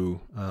to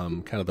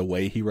kind of the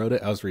way he wrote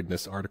it. I was reading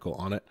this article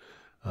on it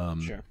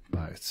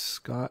by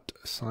Scott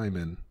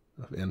Simon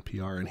of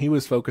NPR, and he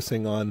was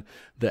focusing on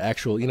the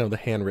actual, the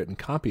handwritten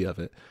copy of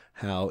it,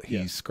 how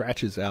he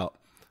scratches out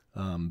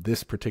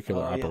this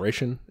particular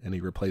operation, and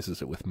he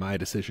replaces it with "my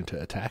decision to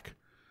attack."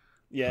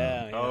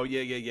 Yeah. Oh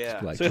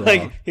yeah. So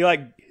he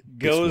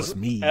goes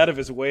out of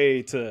his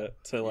way to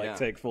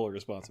take full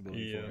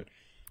responsibility for it.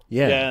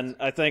 Yeah. And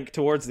I think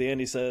towards the end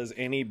he says,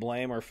 "Any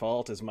blame or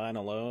fault is mine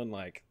alone."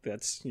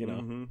 That's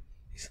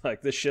he's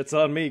like, "This shit's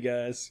on me,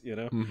 guys."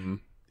 Yeah,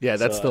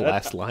 that's the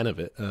last line of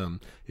it.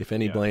 If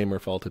any blame or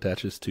fault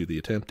attaches to the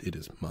attempt, it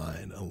is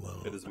mine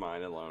alone. It is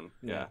mine alone.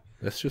 Yeah.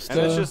 That's just. And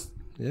it's just.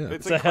 Yeah.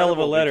 It's a hell of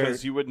a letter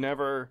because you would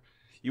never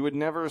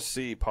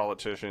see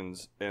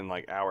politicians in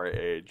our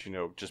age,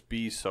 just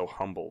be so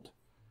humbled,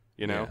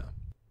 Yeah.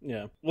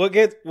 What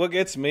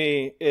gets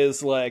me is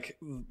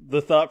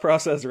the thought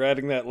process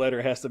writing that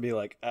letter has to be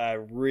I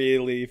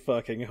really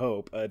fucking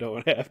hope I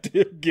don't have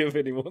to give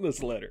anyone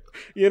this letter,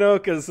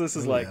 because this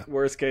is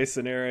worst case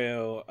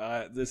scenario.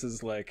 This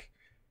is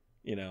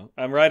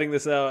I'm writing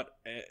this out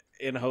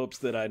in hopes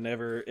that it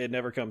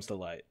never comes to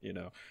light,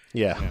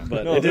 Yeah.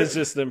 But it is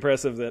just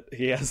impressive that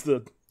he has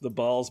the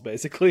balls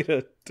basically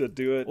to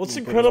do it. Well, it's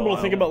incredible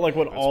to think about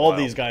what all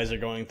these guys are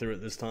going through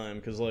at this time,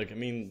 because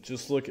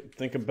just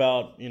think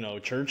about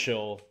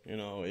Churchill.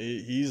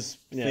 He's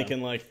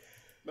thinking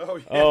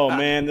oh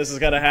man, this has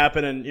got to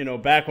happen.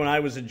 And back when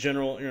I was a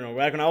general,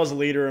 back when I was a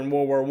leader in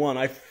World War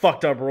I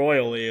fucked up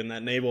royally in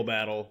that naval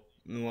battle.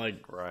 And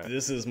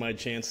this is my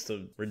chance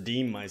to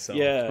redeem myself.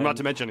 Yeah, not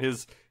to mention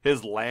his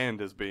land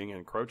is being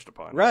encroached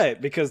upon.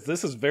 Right, because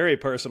this is very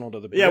personal to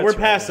the Brits. Yeah, we're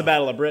past the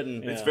Battle of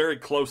Britain. It's very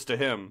close to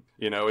him.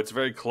 It's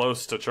very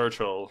close to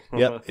Churchill.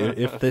 Yep.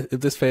 if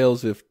this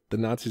fails, if the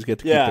Nazis get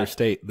to keep their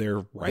state,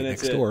 they're right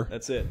next door.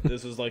 That's it.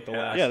 This is the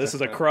last. Yeah, this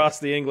is across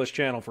the English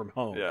Channel from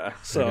home. Yeah,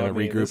 so they're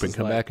going to regroup and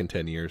come back in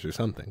 10 years or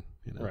something.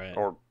 Right,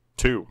 or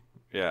 2.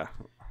 Yeah.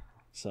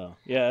 So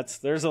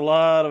there's a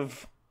lot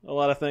of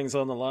things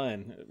on the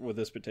line with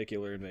this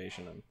particular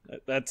invasion, and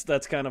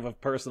that's kind of a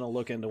personal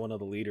look into one of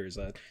the leaders.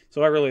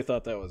 So I really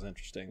thought that was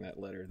interesting, that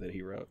letter that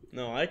he wrote.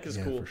 No, Ike is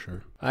cool for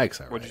sure. Ike's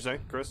all right. What'd you say,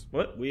 Chris?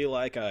 What? We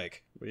like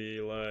Ike.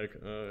 We like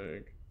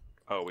Ike.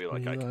 Oh, we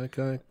like Ike. We like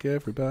Ike.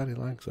 Everybody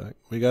likes Ike.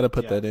 We got to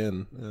put that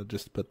in.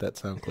 Just put that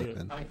sound clip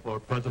in. Ike for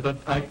president.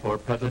 Ike for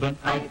president.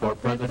 Ike for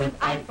president.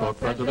 Ike for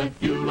president.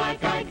 You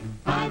like Ike.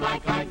 I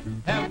like Ike.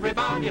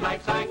 Everybody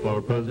likes Ike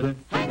for president.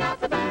 Hang out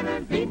the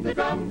banner, beat the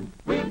drum.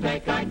 We'll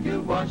take Ike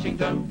to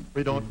Washington.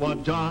 We don't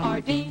want John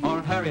or Dean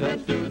or Harry.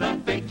 Let's do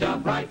that big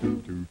job right.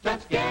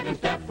 Just get in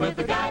step with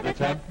the guy that's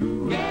hep.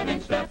 Get in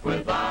step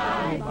with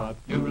Ike.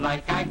 You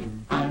like Ike.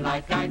 I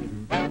like Ike.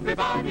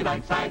 Everybody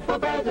likes Ike for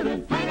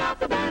president. Hang out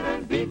the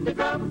banner, beat the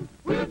drum.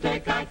 We'll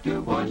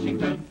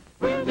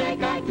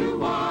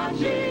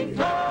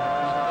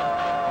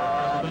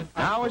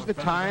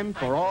the time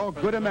for all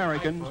good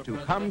Americans to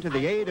come to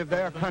the aid of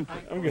their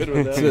country. I'm good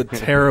with It's that. a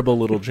terrible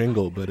little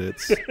jingle, but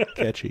it's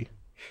catchy.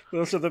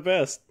 Those are the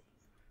best.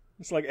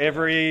 It's like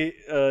every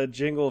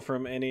jingle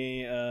from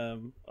any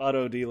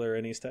auto dealer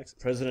in East Texas.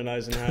 President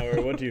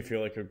Eisenhower, what do you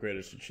feel like your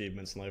greatest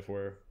achievements in life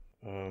were?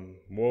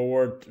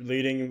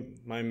 Leading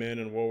my men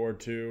in World War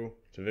II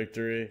to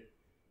victory,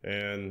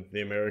 and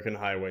the American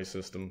highway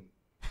system.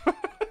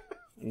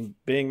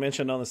 Being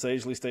mentioned on the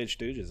Sagely Stage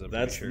Stooges, I'm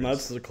pretty sure.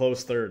 That's the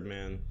close third,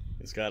 man.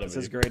 It's got to be. That's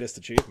his greatest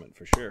achievement,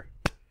 for sure.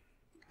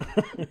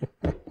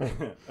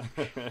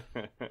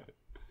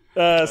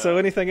 So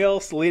anything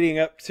else leading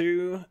up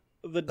to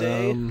the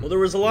day? Well, there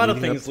was a lot of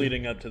things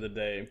leading up to the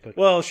day. But...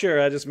 Well,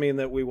 sure. I just mean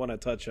that we want to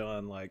touch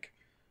on, like,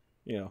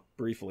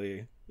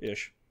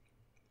 briefly-ish.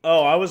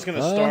 Oh, I was going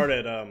to start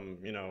at,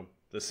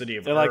 the city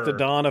of like the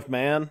dawn of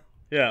man?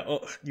 Yeah.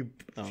 Oh, you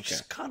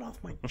just cut off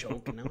my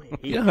joke. Now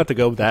you don't have to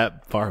go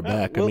that far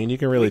back. I mean, you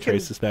can really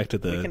trace this back to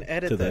the... We can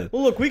edit that.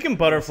 Well, look, we can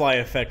butterfly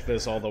effect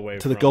this all the way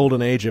to the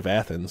golden age of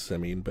Athens. I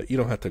mean, but you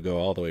don't have to go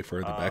all the way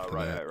further back than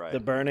that. Right. The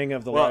burning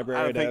of the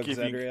library at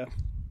Alexandria.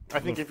 I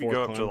think if you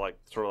go up to like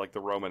sort of like the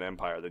Roman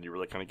Empire, then you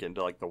really kind of get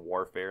into like the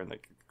warfare and the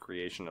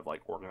creation of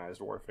like organized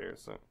warfare.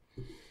 So,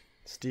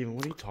 Steven,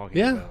 what are you talking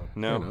about?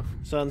 No,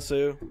 Sun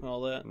Tzu,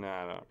 all that.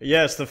 No.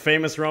 Yes, the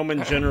famous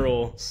Roman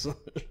general.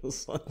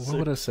 What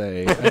would I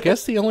say? I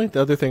guess the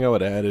other thing I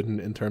would add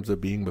in terms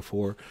of being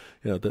before,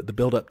 the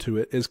build up to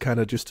it is kind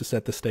of just to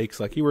set the stakes.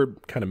 Like you were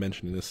kind of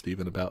mentioning this,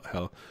 Steven, about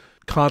how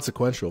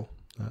consequential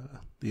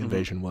the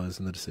invasion was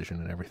and the decision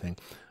and everything.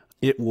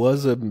 It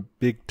was a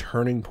big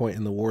turning point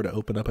in the war to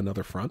open up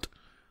another front.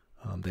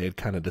 They had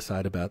kind of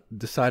decided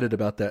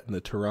about that in the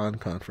Tehran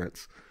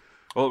conference.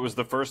 Well, it was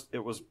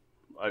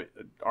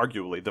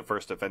arguably the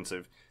first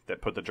offensive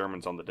that put the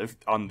Germans on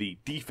the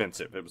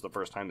defensive. It was the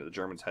first time that the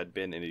Germans had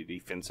been in a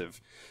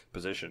defensive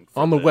position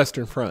on the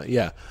Western Front.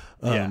 Yeah.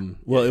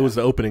 It was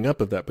the opening up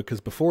of that, because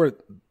before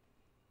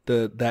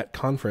that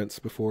conference,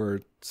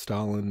 before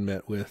Stalin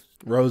met with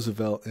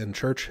Roosevelt and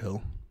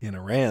Churchill in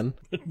Iran,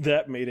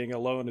 that meeting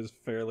alone is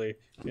fairly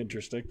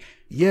interesting.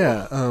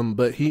 Yeah,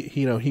 but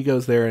he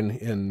goes there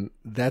and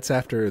that's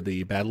after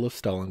the Battle of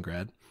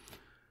Stalingrad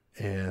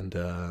and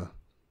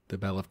the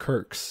Battle of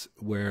Kirk's,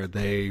 where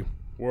they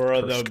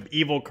the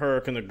evil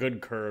Kirk and the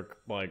good Kirk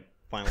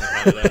finally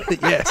had it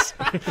out. Yes,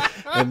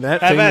 and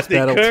that famous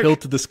battle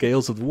tilted the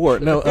scales of the war.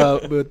 No,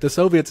 but the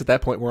Soviets at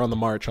that point were on the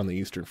march on the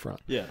Eastern Front.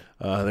 Yeah,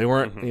 they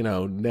weren't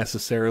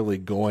necessarily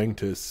going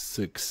to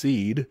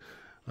succeed.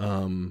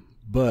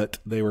 But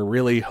they were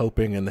really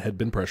hoping and had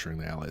been pressuring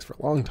the Allies for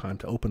a long time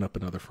to open up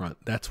another front.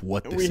 That's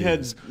what this is.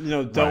 We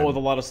had, dealt with a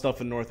lot of stuff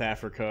in North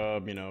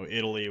Africa.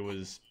 Italy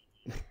was...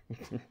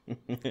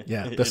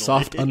 the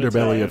soft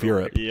underbelly of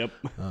Europe. Yep.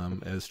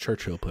 As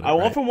Churchill put it. I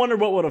often wondered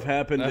what would have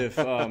happened if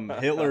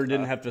Hitler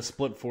didn't have to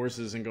split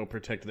forces and go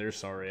protect their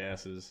sorry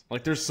asses.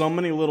 There's so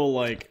many little,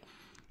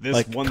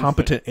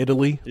 Competent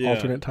Italy,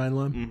 alternate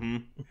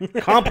timeline. Mm-hmm.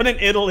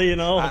 Competent Italy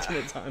and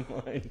alternate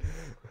timeline.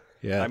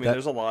 Yeah. I mean,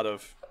 there's a lot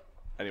of...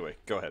 Anyway,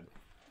 go ahead.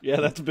 Yeah,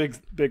 that's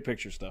big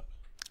picture stuff.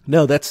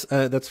 No, that's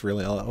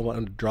really all I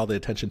want to draw the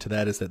attention to.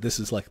 That is that this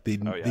is like the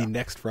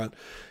next front.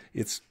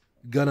 It's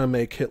gonna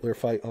make Hitler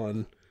fight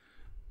on,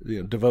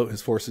 devote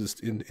his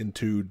forces in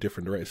two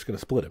different directions. It's gonna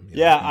split him.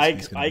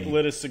 Ike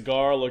lit a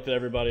cigar, looked at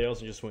everybody else,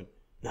 and just went,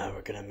 "Now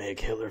we're gonna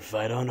make Hitler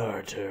fight on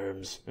our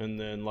terms." And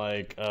then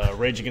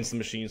Rage Against the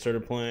Machine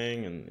started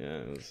playing,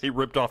 and he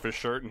ripped off his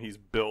shirt and he's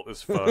built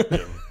as fuck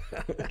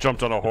and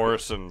jumped on a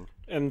horse and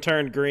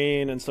turned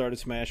green and started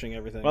smashing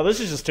everything. Well, this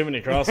is just too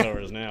many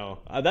crossovers now.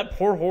 That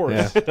poor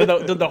horse. Yeah.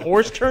 Did the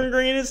horse turn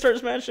green and start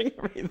smashing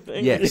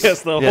everything?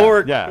 Yes, the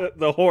hork. Yeah.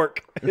 The hork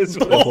is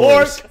the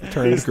horse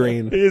turned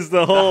green. He's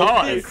the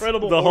Hulk. The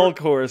incredible the Hulk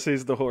horse.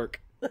 He's the hork.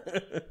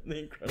 The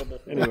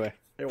incredible. Anyway,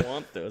 I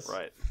want this.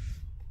 Right.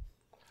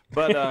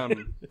 But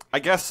I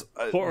guess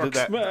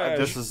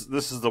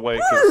this is the way,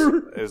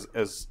 'cause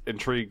as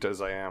intrigued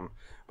as I am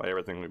by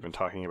everything we've been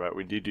talking about,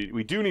 we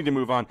do need to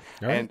move on,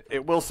 and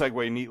it will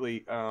segue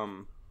neatly.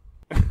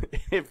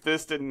 If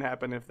this didn't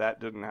happen, if that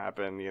didn't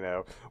happen,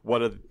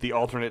 what are the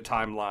alternate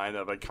timeline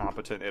of a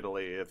competent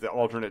Italy? If the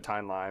alternate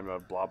timeline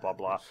of blah blah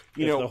blah,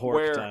 the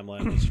Hork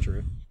timeline is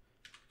true,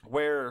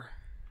 where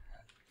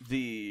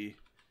the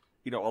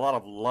a lot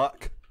of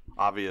luck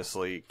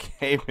obviously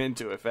came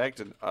into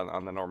effect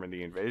on the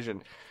Normandy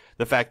invasion.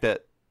 The fact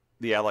that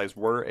the Allies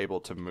were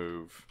able to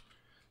move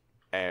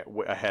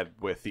ahead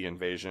with the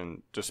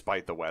invasion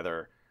despite the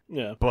weather.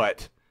 Yeah.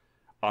 But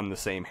on the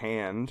same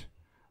hand,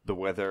 the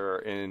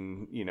weather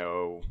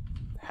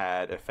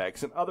had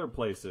effects in other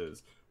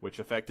places, which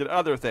affected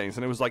other things.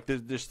 And it was like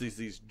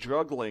these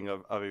juggling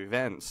of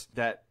events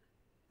that,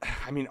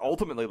 I mean,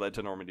 ultimately led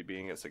to Normandy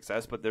being a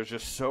success, but there's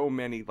just so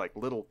many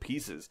little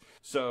pieces.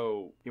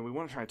 So we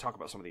want to try and talk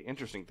about some of the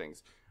interesting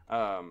things.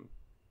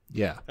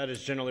 Yeah, that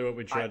is generally what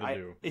we try to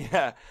do.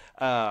 Yeah,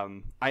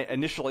 I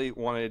initially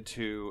wanted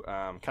to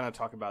kind of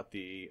talk about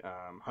the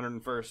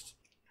 101st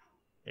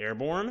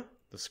Airborne,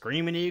 the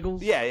Screaming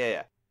Eagles.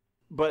 Yeah.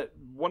 But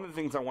one of the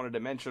things I wanted to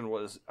mention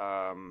was,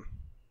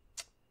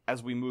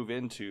 as we move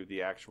into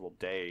the actual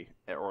day,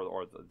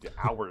 or the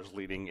hours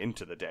leading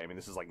into the day, I mean,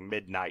 this is like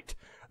midnight,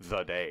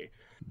 the day.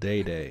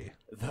 Day.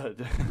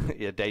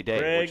 Yeah, day.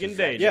 Greg and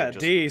day. Yeah,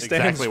 D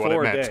stands exactly what it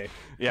for meant. day.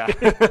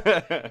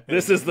 Yeah.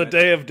 This is the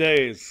day of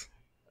days.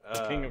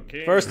 King of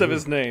Kings. First of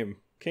his name.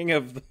 King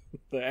of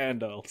the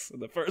Andals.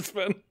 The first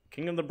one.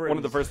 King of the Brits. One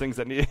of the first things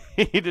that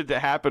needed to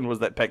happen was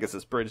that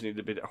Pegasus Bridge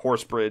needed to be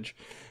Horse Bridge,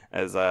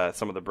 as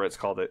some of the Brits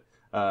called it,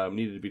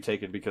 needed to be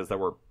taken because there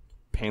were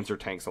Panzer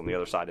tanks on the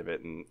other side of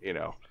it, and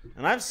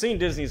And I've seen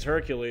Disney's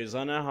Hercules.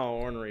 I know how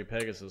ornery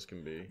Pegasus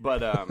can be.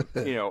 But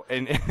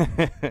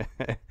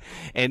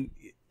and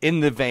in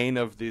the vein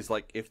of these,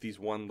 like, if these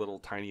one little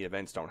tiny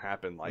events don't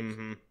happen, like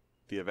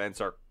the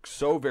events are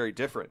so very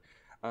different.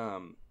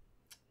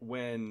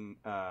 When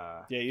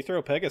you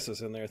throw Pegasus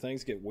in there,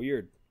 things get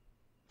weird.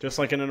 Just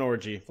like in an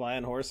orgy.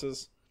 Flying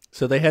horses.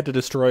 So they had to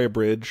destroy a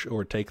bridge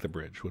or take the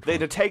bridge. They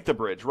had to take the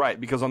bridge, right?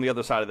 Because on the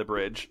other side of the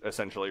bridge,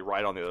 essentially,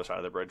 right on the other side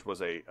of the bridge,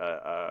 was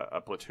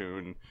a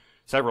platoon,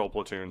 several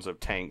platoons of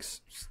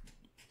tanks.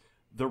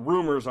 The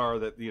rumors are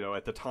that,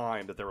 at the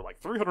time, that there were like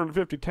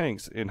 350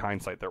 tanks. In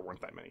hindsight, there weren't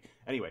that many.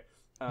 Anyway.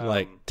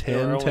 Like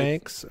 10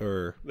 tanks?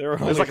 Or there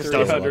were only like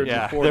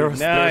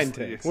 349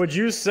 tanks. Would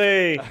you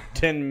say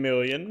 10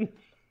 million?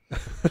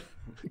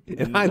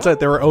 In hindsight,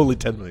 there were only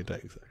 10 million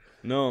tanks.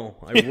 No,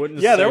 I wouldn't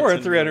say Yeah, there weren't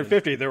 10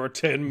 350. There were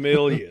 10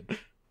 million.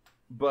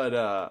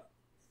 But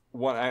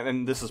one,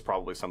 and this is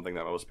probably something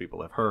that most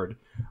people have heard.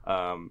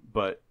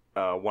 But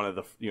one of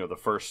the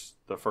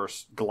the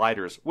first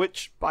gliders,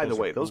 which by the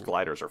way, those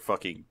gliders are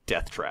fucking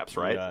death traps,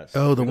 right? Yes.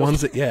 Oh, the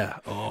ones that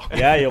Oh,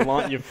 Yeah,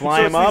 you fly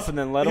So them up these- and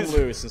then let them these-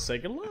 loose and say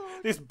hello.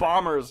 These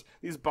bombers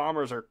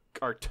are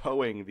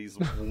towing these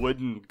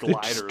wooden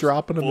gliders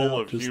dropping them full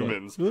out, of just like,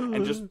 humans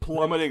and just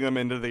plummeting them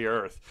into the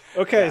earth.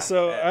 Okay,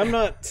 so I'm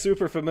not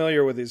super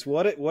familiar with these.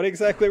 What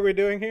exactly are we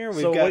doing here?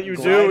 We've So got what you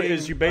do gliding,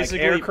 is you like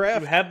basically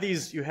aircraft.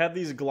 you have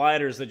these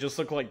gliders that just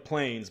look like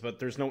planes, but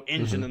there's no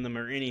engine in them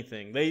or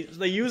anything. They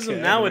use them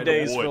Okay.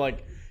 nowadays Made of for, wood.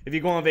 like, if you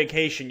go on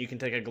vacation, you can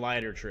take a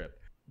glider trip.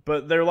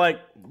 But they're like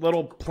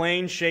little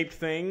plane-shaped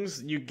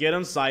things. You get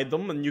inside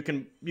them, and you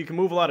can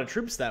move a lot of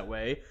troops that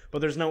way.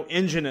 But there's no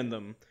engine in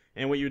them.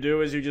 And what you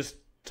do is you just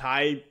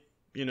tie,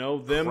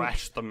 them.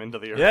 Crash them into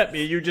the earth. Yep,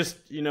 you just,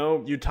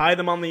 you tie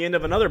them on the end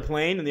of another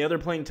plane, and the other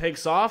plane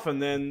takes off,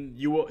 and then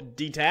you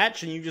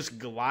detach, and you just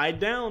glide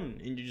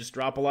down, and you just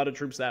drop a lot of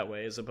troops that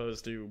way, as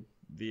opposed to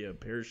via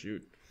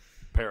parachute.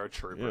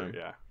 Paratrooper,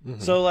 yeah.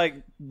 So, like,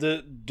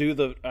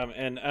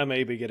 and I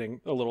may be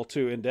getting a little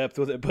too in depth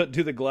with it, but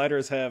do the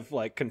gliders have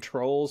like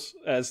controls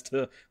as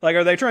to, like,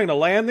 are they trying to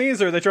land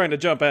these or are they trying to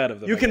jump out of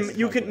them? You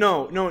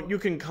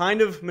can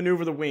kind of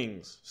maneuver the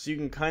wings, so you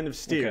can kind of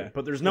steer, Okay.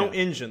 but there's no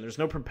engine, there's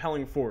no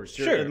propelling force.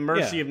 You're Sure, at the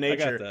mercy of I got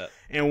nature. that.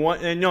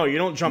 And no, you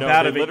don't jump No,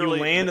 out they of it. You literally-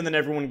 land, and then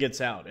everyone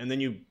gets out, and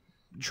then you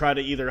try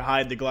to either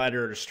hide the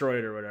glider or destroy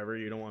it or whatever.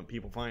 You don't want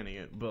people finding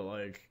it, but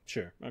like,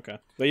 Sure, okay.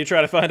 But you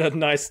try to find a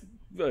nice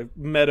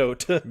meadow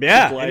to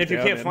yeah. glide And if you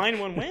down can't in. find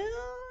one,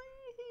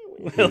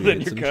 well, then hit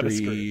you're some kind of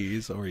screwed.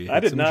 trees, or you I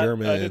hit did some not- I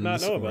Germans, did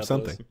not know or about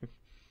something. those.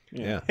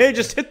 Yeah. hey,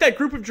 just hit that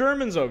group of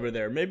Germans over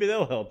there. Maybe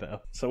they'll help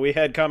out. So we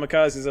had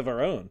kamikazes of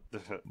our own.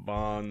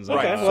 Bonds.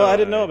 Okay, Right, well, I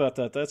didn't know about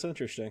that. That's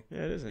interesting.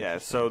 Yeah, it is. Yeah,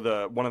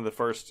 so one of the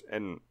first,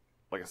 and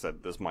like I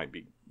said, this might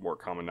be more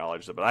common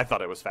knowledge, but I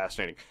thought it was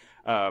fascinating.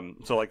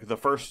 So like the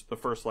first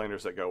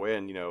landers that go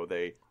in,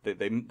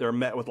 they're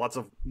met with lots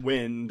of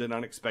wind and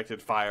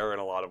unexpected fire in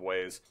a lot of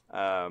ways,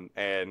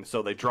 and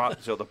so they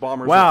drop. So the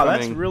bombers. Wow, are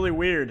that's coming. really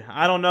weird.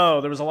 I don't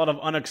know. There was a lot of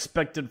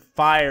unexpected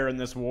fire in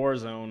this war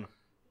zone.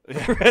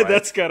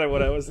 That's kind of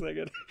what I was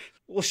thinking.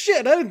 Well,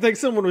 shit, I didn't think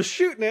someone was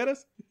shooting at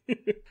us.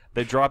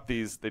 They drop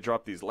these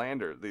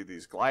landers,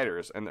 these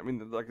gliders, and I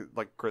mean,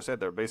 like Chris said,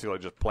 they're basically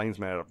just planes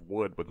made out of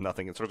wood with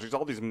nothing. And so there's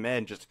all these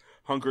men just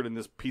hunkered in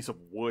this piece of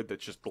wood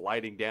that's just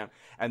gliding down.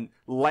 And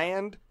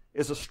land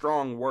is a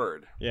strong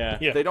word. Yeah.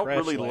 They don't crash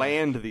really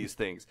land. land these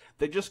things.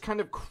 They just kind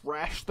of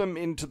crash them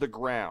into the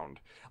ground.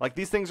 Like,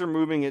 these things are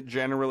moving at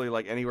generally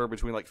like anywhere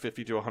between like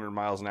 50 to 100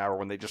 miles an hour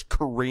when they just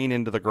careen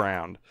into the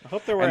ground. I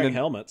hope they're wearing then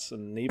helmets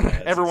and knee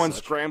pads. Everyone and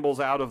such, scrambles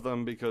out of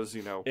them because,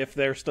 if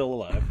they're still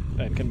alive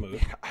and can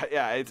move.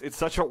 yeah, it's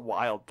such a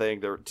wild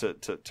thing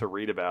to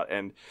read about.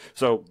 And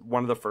so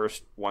one of the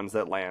first ones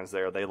that lands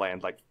there, they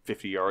land like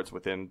 50 yards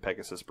within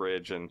Pegasus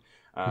Bridge, and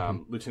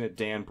Lieutenant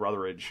Dan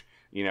Brotheridge,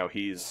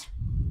 he's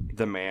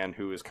the man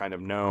who is kind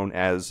of known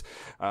as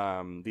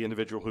the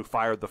individual who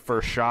fired the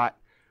first shot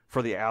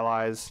for the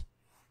Allies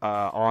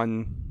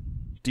on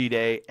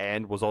D-Day,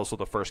 and was also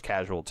the first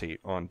casualty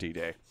on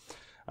D-Day.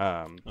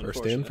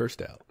 First in,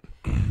 first out.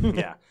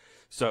 Yeah.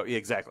 So yeah,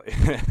 exactly.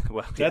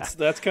 Well,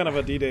 That's kind of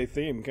a D-Day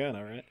theme, kind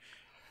of, right?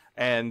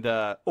 And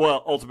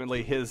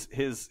ultimately his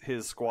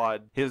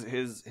squad, his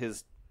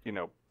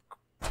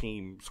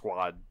team,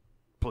 squad,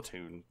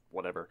 platoon,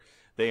 whatever,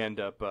 they end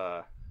up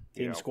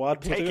Team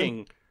squad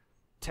platoon?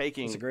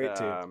 taking It's a great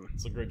team.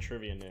 It's a great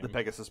trivia name. the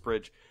Pegasus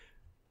Bridge.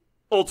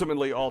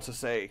 Ultimately, all to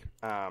say,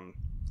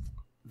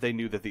 they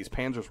knew that these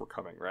panzers were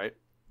coming, right?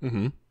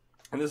 Mm-hmm.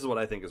 And this is what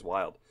I think is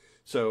wild.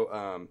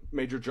 So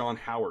Major John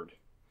Howard,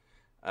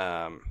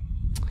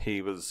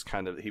 he was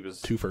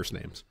two first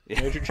names.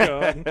 Major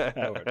John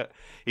Howard.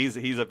 He's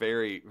a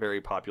very,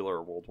 very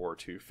popular World War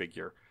II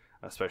figure,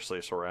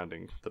 especially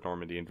surrounding the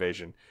Normandy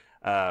invasion.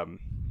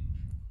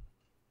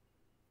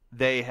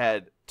 They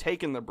had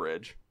taken the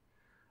bridge,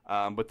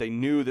 but they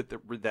knew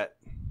that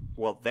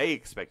they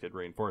expected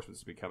reinforcements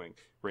to be coming.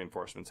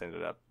 Reinforcements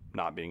ended up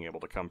not being able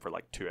to come for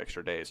like 2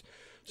 extra days.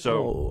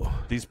 So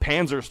these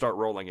panzers start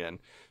rolling in.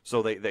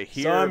 So they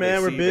hear, sorry,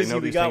 man, we're busy. They know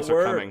we these got things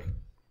work. are coming.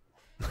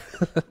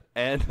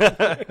 And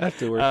I have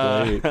to work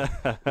late.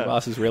 The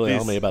boss is really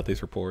on me about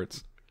these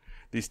reports.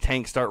 These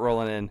tanks start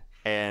rolling in,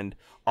 and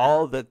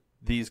all that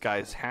these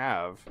guys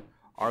have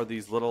are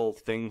these little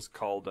things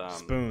called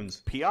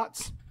spoons,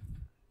 piots.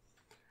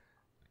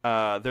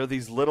 They're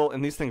these little,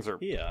 and these things are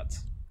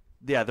Piots.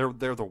 Yeah,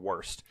 they're the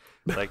worst.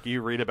 Like,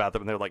 you read about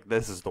them, and they're like,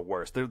 this is the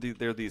worst.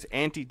 They're these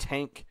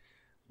anti-tank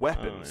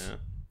weapons. Oh, yeah.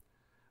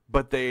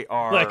 But they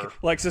are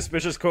like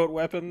suspicious quote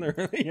weapon,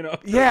 or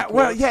Yeah,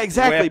 well, yeah,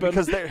 exactly,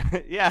 weapon.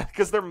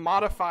 because they're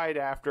modified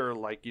after,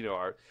 like,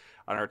 an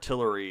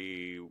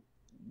artillery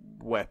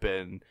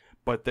weapon,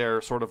 but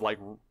they're sort of like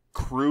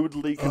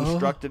crudely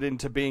constructed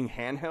into being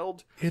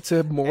handheld. It's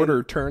a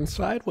mortar turned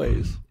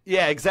sideways.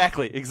 Yeah,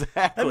 exactly.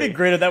 That'd be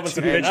great if that was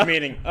the pitch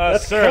meeting.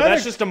 Sir,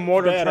 that's just a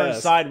mortar turned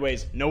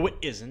sideways. No, it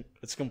isn't.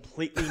 It's a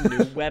completely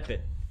new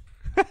weapon.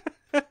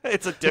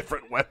 It's a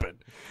different weapon.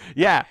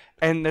 Yeah,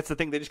 and that's the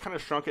thing. They just kind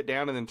of shrunk it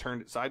down and then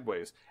turned it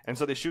sideways. And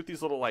so they shoot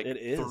these little, like,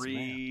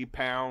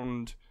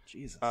 3-pound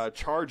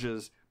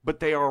charges,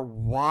 but they are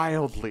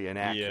wildly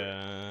inaccurate.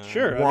 Yeah.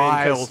 Sure.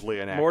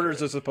 Wildly inaccurate.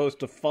 Mortars are supposed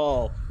to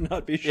fall,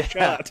 not be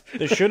shot.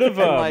 They should have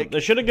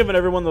given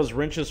everyone those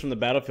wrenches from the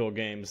Battlefield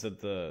games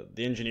that the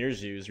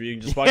engineers use, where you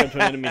can just walk up to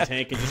an enemy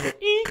tank and just go,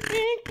 eek,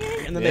 eek,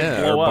 eek, and then they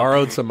blow or up.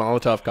 borrowed some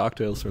Molotov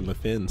cocktails from the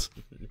Finns.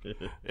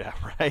 Yeah,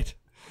 right.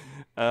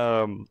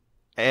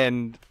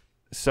 And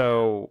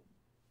so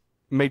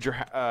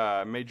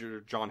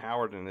Major John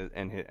Howard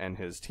and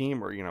his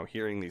team are,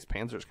 hearing these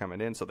panzers coming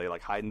in, so they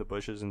like hide in the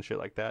bushes and shit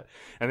like that.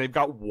 And they've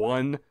got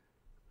one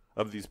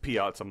of these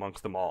piots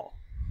amongst them all.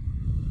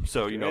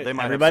 So they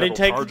might everybody have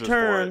take a charges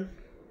turn, for it,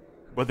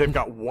 but they've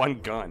got one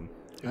gun.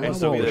 And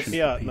so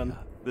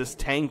this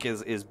tank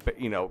is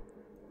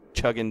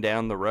chugging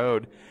down the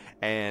road,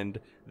 and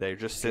they're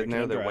just sitting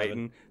there. They're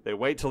waiting. They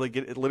wait till they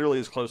get it literally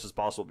as close as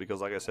possible because,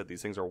 like I said,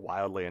 these things are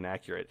wildly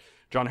inaccurate.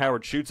 John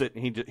Howard shoots it,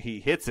 and he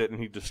hits it, and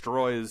he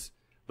destroys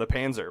the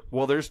Panzer.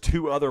 Well, there's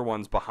 2 other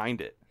ones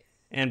behind it.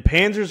 And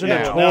Panzers are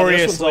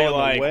notoriously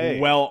like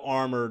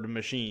well-armored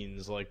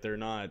machines. Like, they're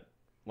not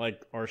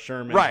like our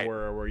Shermans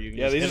were, where you can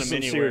just hit them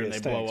anywhere and they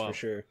blow up. For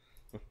sure.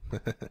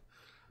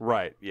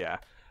 Right, yeah.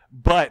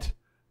 But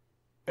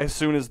as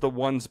soon as the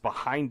ones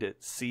behind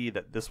it see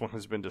that this one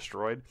has been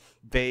destroyed,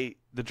 the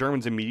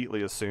Germans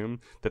immediately assume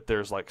that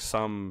there's like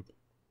some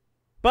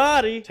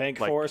tank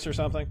force or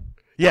something.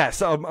 Yeah,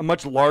 so a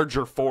much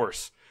larger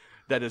force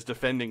that is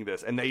defending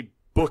this, and they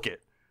book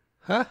it.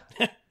 Huh?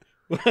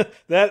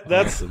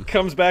 That's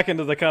comes back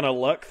into the kind of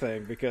luck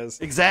thing, because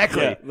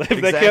exactly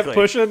they kept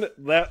pushing.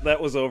 That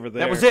was over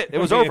there. That was it. It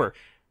was over.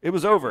 It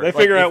was over. They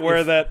figure out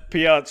where that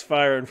Piot's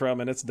firing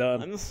from, and it's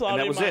done. And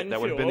that was it. That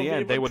would have been the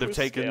end. They would have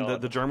taken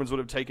the Germans would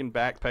have taken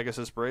back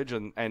Pegasus Bridge,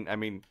 and I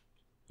mean,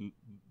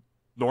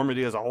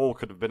 Normandy as a whole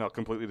could have been a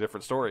completely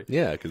different story.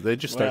 Yeah, because they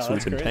just start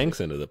sweeping tanks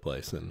into the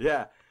place, and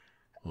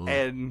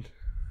and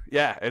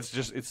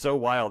it's so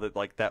wild that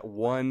like that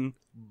one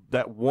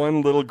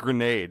little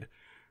grenade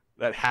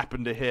that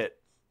happened to hit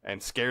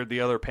and scared the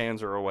other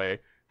Panzer away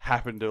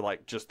happened to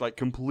just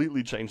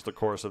completely change the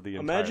course of the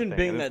entire Imagine thing.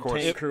 being that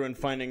tank crew and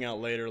finding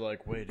out later,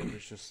 like, wait, it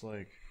was just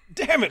like,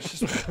 damn it,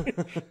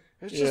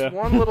 it's just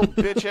one little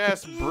bitch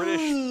ass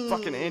British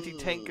fucking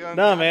anti-tank gun.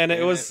 No, man,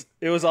 it was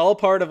all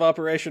part of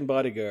Operation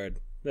Bodyguard.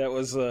 That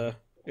was it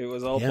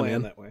was all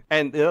planned that way.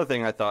 And the other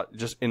thing I thought,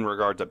 just in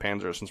regard to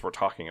Panzer, since we're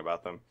talking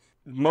about them,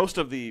 most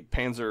of the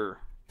Panzer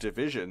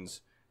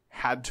divisions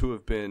had to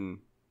have been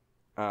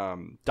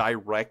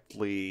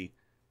directly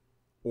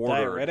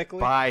ordered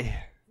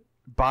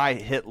by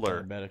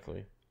Hitler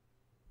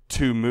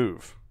to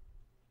move.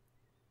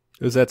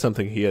 Is that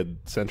something he had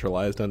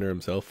centralized under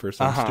himself for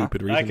some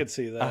stupid reason? I could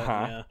see that.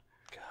 Yeah.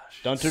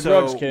 Gosh, don't do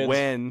drugs, kids.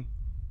 When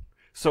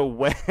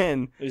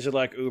these are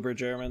like Uber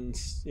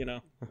Germans,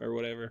 or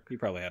whatever. You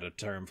probably had a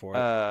term for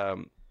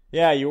it.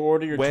 Yeah, you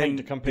order your tank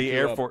to come pick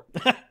you up.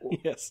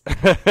 Yes.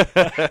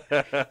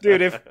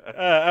 Dude, if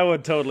I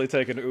would totally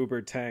take an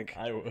Uber tank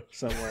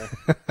somewhere.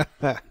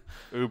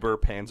 Uber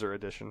Panzer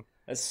Edition.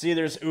 Let's see,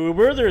 there's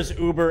Uber, there's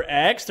Uber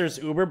X, there's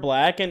Uber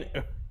Black, and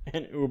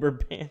Uber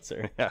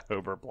Panzer. Yeah,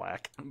 Uber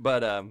Black.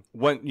 But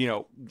when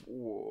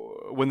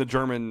the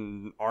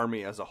German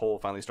army as a whole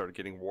finally started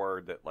getting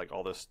word that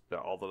all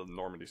the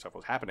Normandy stuff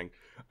was happening,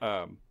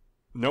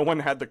 no one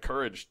had the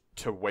courage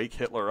to wake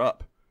Hitler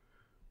up.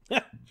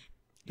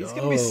 He's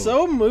gonna be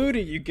so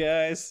moody, you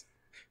guys.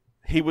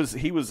 He was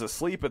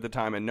asleep at the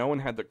time, and no one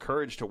had the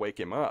courage to wake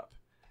him up.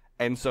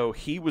 And so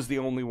he was the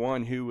only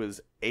one who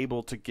was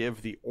able to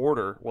give the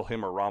order. Well,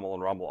 him or Rommel,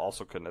 and Rommel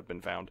also couldn't have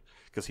been found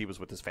because he was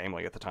with his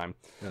family at the time.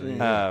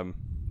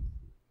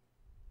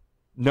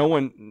 No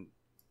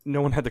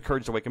one had the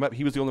courage to wake him up.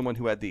 He was the only one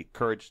who had the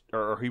courage,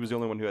 or he was the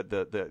only one who had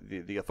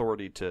the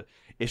authority to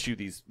issue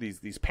these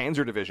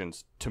panzer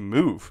divisions to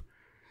move.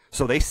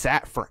 So they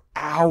sat for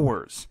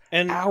hours,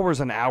 hours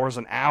and hours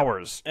and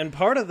hours. And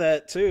part of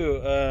that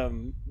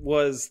too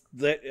was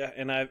that,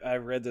 and I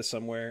read this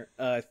somewhere,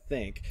 I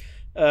think,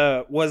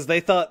 was they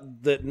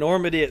thought that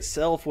Normandy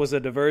itself was a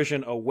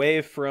diversion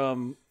away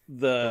from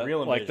the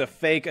real like the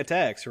fake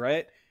attacks,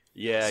 right?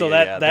 Yeah. So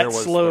that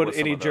slowed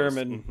any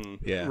German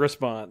Mm-hmm.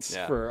 response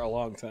for a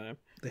long time.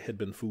 They had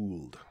been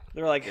fooled.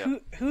 They're like,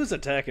 who's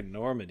attacking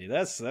Normandy?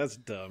 That's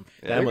dumb.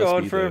 That They're must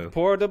going be for the-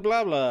 Port de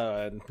blah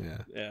blah. And,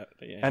 Yeah.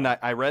 And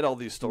I read all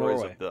these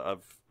stories Norway.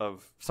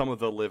 of some of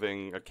the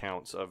living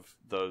accounts of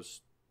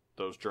those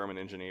German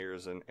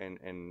engineers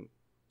and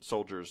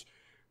soldiers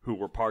who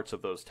were parts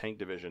of those tank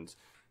divisions,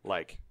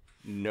 like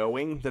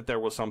knowing that there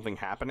was something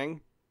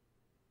happening.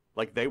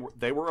 Like they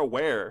were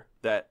aware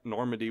that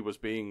Normandy was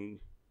being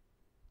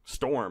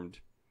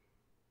stormed,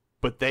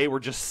 but they were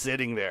just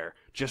sitting there,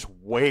 just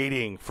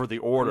waiting for the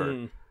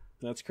order.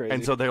 That's crazy.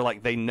 And so they're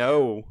like, they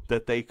know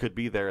that they could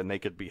be there and they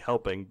could be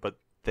helping, but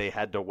they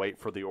had to wait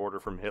for the order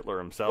from Hitler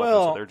himself.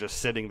 Well, and so they're just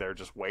sitting there,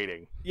 just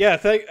waiting. Yeah,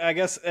 I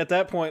guess at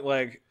that point,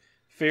 like,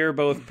 fear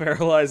both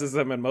paralyzes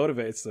them and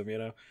motivates them, you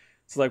know?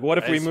 It's like, what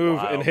if we It's move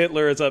wild. and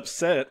Hitler is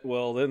upset?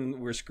 Well, then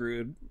we're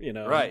screwed, you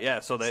know? Right, yeah.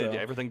 So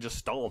everything just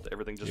stalled.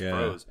 Everything just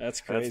froze. That's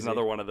crazy. That's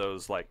another one of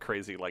those, like,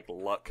 crazy, like,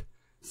 luck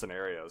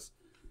scenarios.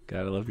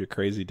 Gotta love your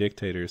crazy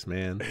dictators,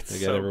 man. They got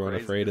so everyone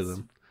crazy. afraid of It's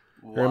them.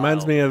 It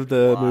reminds me of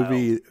the wild.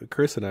 movie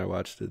Chris and I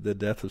watched, The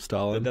Death of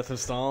Stalin. The Death of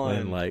Stalin.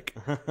 And like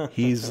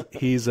he's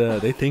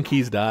they think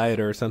he's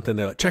died or something.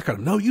 They're like, check on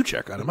him. No, you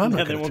check on him. I'm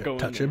not they going won't to go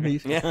touch in him.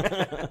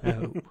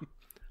 there.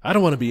 I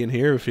don't want to be in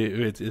here if he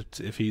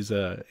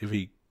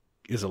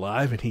is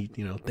alive and he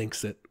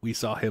thinks that we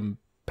saw him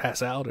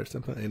pass out or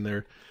something. And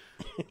they're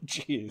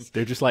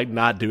just like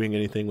not doing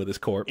anything with his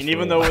corpse. And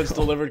even though it's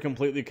delivered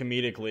completely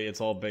comedically, it's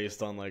all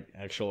based on like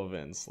actual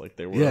events. Like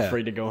they were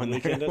afraid to go in there.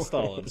 Weekend at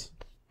Stalin's.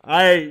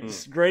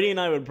 Grady and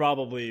I would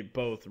probably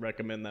both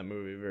recommend that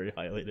movie very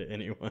highly to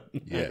anyone.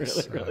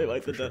 Yes, I really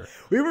liked for it. sure.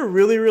 We were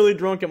really, really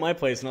drunk at my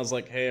place, and I was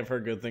like, "Hey, I've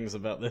heard good things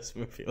about this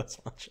movie. Let's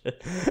watch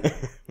it."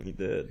 We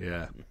did.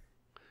 Yeah.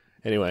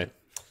 Anyway,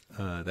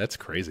 that's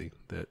crazy.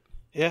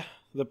 Yeah,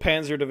 the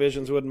Panzer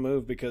divisions wouldn't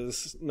move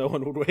because no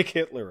one would wake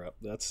Hitler up.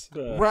 That's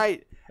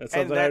Right. That's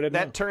And something I didn't know.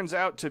 that turns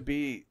out to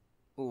be,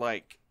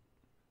 like,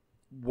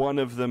 one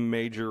of the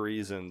major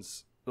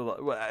reasons.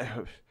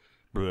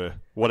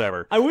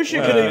 Whatever. I wish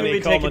it could have many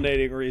even taken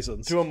culminating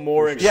reasons. to a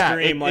more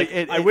extreme.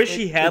 I wish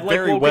he had like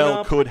very woken well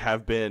up. could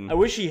have been. I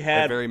wish he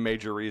had. A very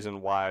major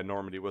reason why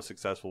Normandy was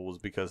successful was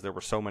because there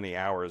were so many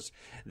hours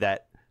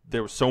that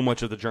there was so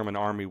much of the German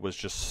army was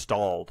just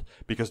stalled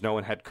because no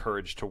one had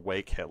courage to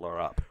wake Hitler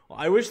up.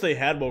 I wish they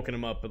had woken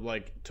him up, but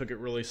like took it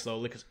really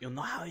slowly because you'll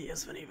know how he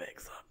is when he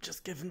wakes up.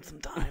 Just give him some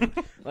time.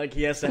 Like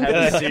he has to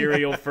have the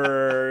cereal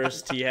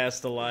first. He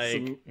has to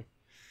like.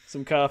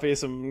 Some coffee,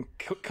 some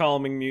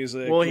calming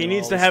music. Well, he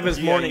needs to have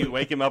his morning. You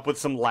wake him up with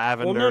some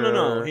lavender. Well,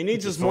 no. He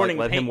needs his morning.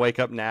 Let him wake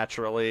up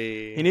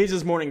naturally. He needs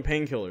his morning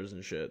painkillers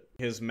and shit.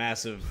 His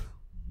massive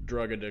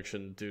drug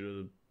addiction due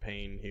to the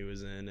pain he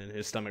was in and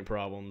his stomach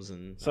problems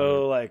and.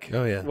 So, like,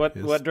 Oh, yeah.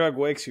 what drug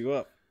wakes you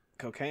up?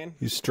 Cocaine?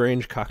 His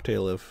strange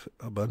cocktail of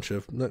a bunch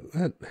of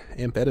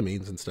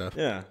amphetamines and stuff.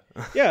 Yeah.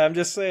 Yeah, I'm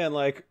just saying,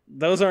 like,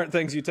 those aren't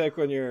things you take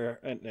when you're.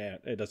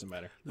 It doesn't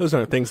matter. Those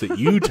aren't things that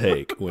you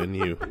take when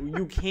you.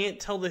 You can't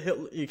tell the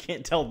Hitler. You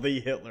can't tell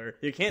the Hitler.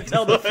 You can't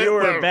tell the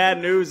Fuhrer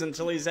bad news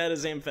until he's had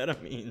his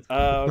amphetamines.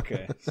 Oh,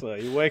 okay. So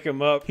you wake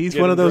him up. He's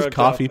get one him of those drugged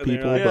coffee up, and then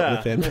people, you're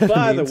like, but with "Well,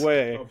 by the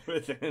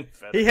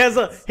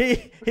amphetamines."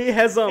 way, He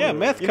has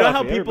meth you know how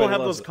coffee, people everybody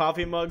have loves those it.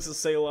 coffee mugs that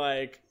say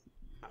like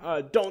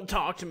don't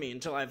talk to me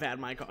until I've had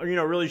my coffee. You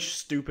know, really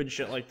stupid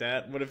shit like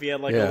that. What if he had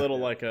like a little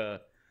like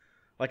a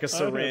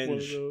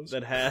syringe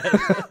that had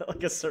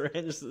like a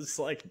syringe that's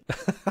like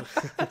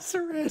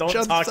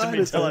don't talk to me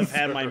until I've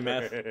had my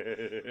meth.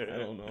 I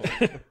don't know.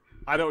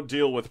 I don't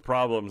deal with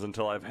problems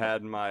until I've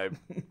had my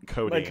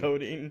codeine. My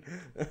codeine.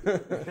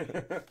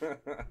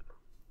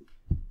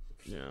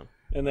 Yeah.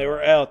 and they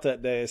were out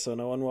that day, so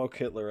no one woke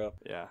Hitler up.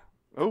 Yeah.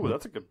 Oh,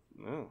 that's a good.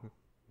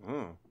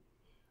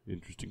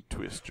 Interesting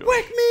twist, Joe.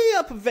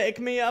 Wake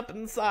me up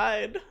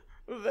inside.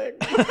 Wake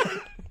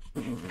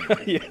me.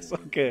 Yes.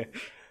 Okay.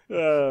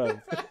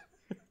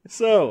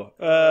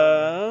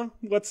 So,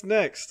 what's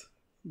next?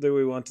 Do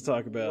we want to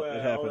talk about?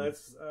 It happened.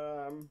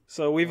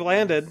 So we've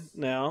landed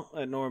now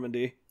at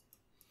Normandy,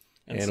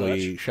 And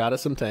we shot at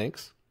some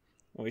tanks.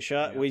 we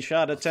shot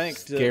a tank.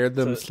 Scared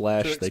them to /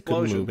 they couldn't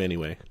explosion. move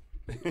anyway.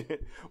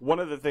 One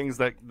of the things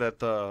that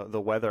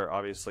the weather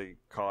obviously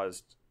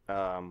caused,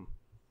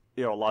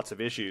 lots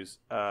of issues.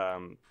 So Are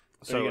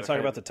you going to talk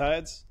about the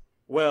tides?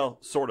 Well,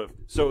 sort of.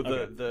 So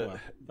Okay, the well,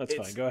 that's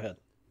fine. Go ahead.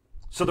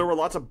 So there were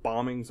lots of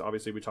bombings.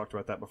 Obviously, we talked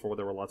about that before.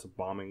 There were lots of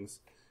bombings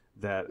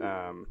that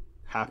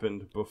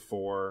happened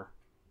before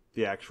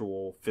the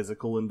actual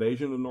physical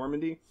invasion of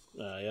Normandy.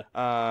 Yeah.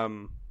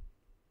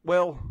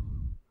 Well,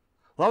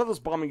 a lot of those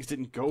bombings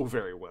didn't go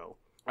very well.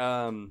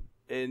 One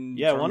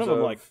of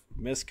them like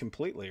missed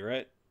completely,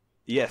 right?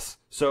 Yes.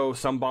 So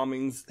some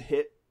bombings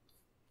hit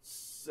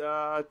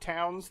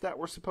towns that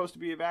were supposed to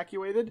be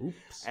evacuated.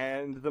 Oops.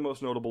 And the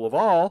most notable of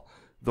all,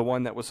 the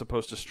one that was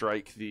supposed to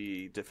strike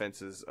the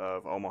defenses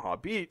of Omaha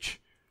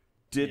Beach,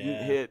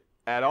 didn't hit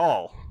at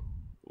all,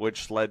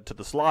 which led to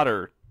the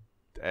slaughter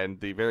and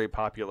the very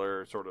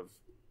popular sort of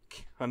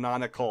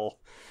canonical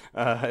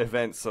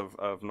events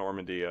of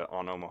Normandy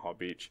on Omaha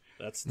Beach.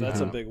 That's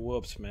a big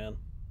whoops, man.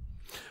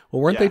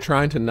 Well, weren't they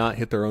trying to not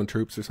hit their own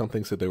troops or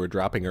something, so they were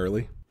dropping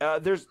early?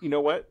 There's, you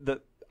know what?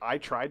 I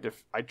tried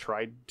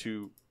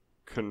to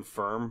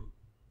confirm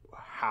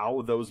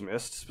how those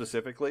missed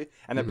specifically,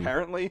 and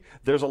apparently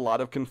there's a lot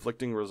of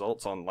conflicting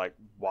results on like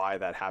why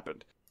that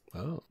happened.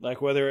 Oh,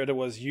 like whether it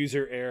was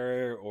user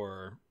error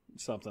or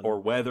something, or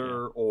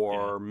weather,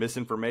 or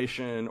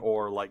misinformation,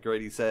 or like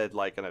Grady said,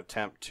 like an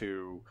attempt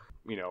to,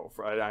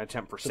 an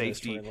attempt for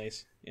safety.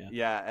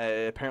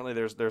 Apparently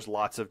there's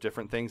lots of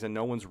different things, and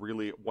no one's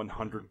really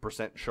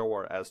 100%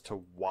 sure as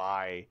to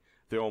why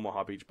the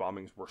Omaha Beach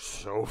bombings were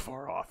so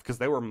far off, because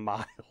they were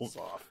miles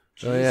off.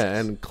 Jesus. Oh yeah,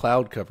 and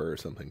cloud cover or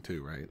something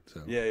too, right?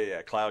 So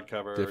yeah, cloud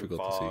cover, difficult and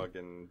fog, to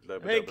see. and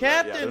hey,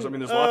 Captain. Yeah,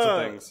 there's lots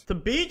of things. The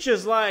beach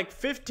is like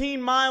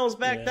 15 miles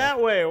back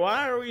that way.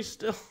 Why are we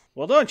still?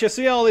 Well, don't you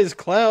see all these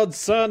clouds,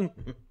 son?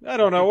 I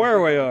don't know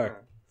where we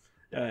are.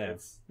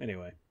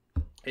 Anyway,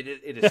 it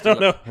is.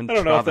 Still I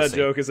don't know if that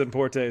joke is in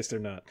poor taste or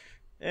not.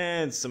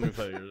 And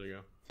 75 years ago.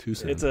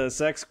 It's a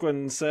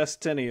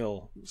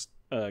sesquicentennial,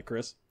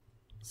 Chris.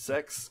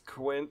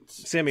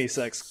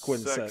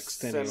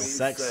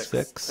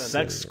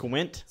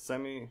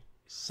 Semisesquicentennial.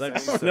 I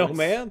don't know,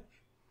 man.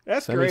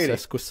 That's great.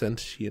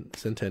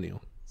 Semisesquicentennial.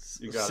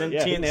 You got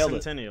Sentient it.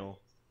 Centennial.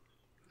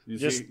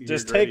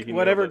 Just take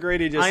whatever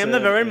Grady just said. I am the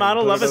very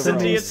model of a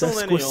sentient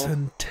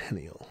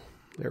Semisesquicentennial.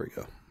 There we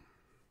go.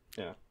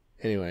 Yeah.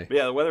 Anyway. But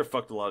yeah, the weather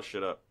fucked a lot of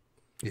shit up.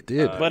 It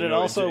did. But it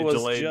also was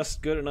delayed.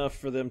 Just good enough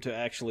for them to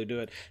actually do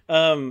it.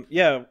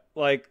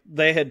 Like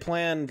they had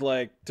planned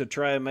like to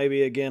try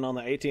maybe again on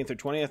the 18th or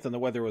 20th, and the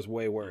weather was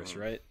way worse,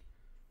 right?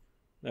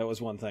 That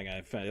was one thing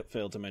I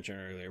failed to mention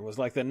earlier. Was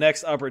like the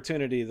next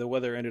opportunity, the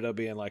weather ended up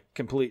being like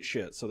complete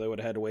shit, so they would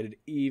have had to wait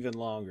even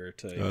longer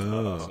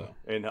to.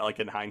 And like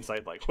in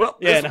hindsight,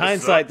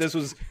 this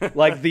was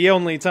like the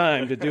only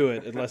time to do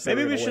it. Unless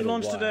maybe we should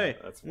launch today.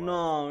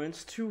 No,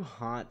 it's too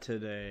hot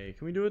today.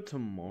 Can we do it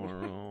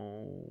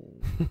tomorrow?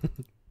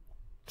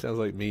 Sounds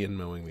like me and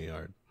mowing the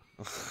yard.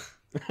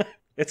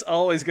 It's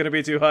always going to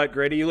be too hot,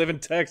 Grady. You live in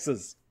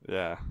Texas.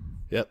 Yeah.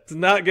 Yep. It's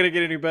not going to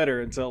get any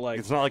better until like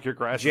it's not like your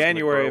grass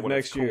January of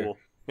next year.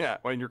 Yeah,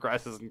 when your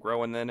grass isn't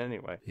growing then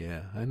anyway.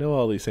 Yeah, I know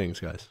all these things,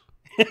 guys.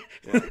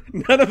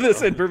 None of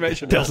this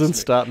information doesn't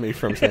stop me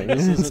from saying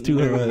it's too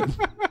hot.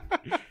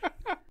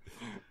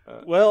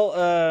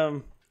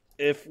 Well,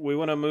 if we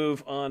want to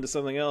move on to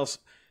something else,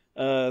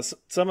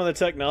 some of the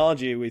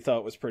technology we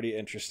thought was pretty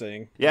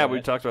interesting. Yeah,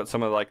 we talked about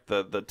some of like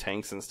the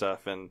tanks and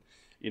stuff, and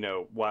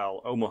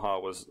while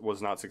Omaha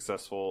was not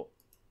successful,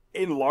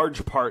 in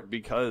large part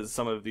because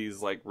some of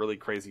these like really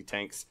crazy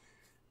tanks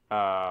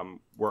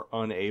were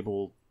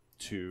unable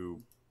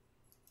to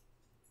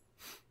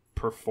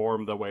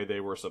perform the way they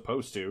were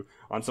supposed to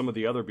on some of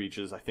the other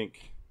beaches. I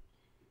think,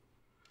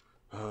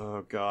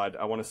 oh god,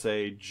 I want to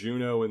say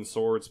Juneau and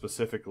Sword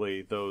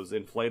specifically, those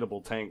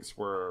inflatable tanks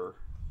were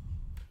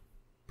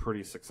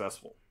pretty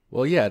successful.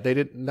 Well, yeah, they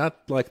did not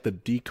like the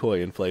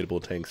decoy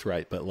inflatable tanks,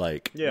 right? But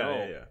like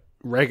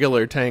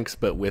regular tanks,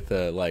 but with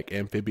a like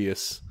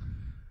amphibious,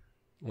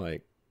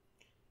 like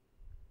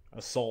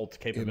assault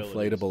capabilities,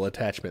 inflatable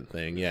attachment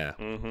thing. Yeah.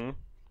 Mm-hmm.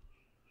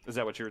 Is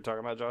that what you were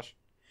talking about, Josh?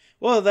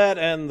 Well, that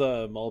and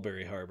the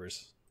Mulberry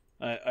Harbors.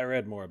 I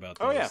read more about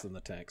those than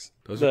the tanks.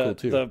 Those are cool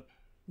too.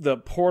 The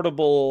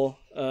portable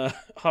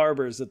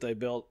harbors that they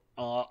built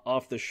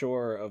off the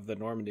shore of the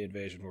Normandy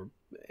invasion were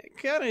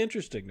kind of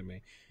interesting to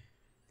me.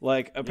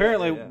 Like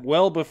apparently,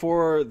 well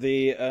before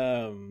the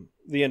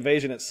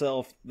invasion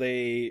itself,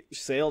 they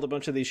sailed a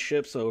bunch of these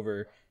ships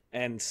over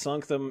and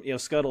sunk them,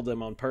 scuttled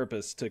them on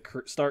purpose to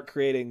start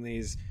creating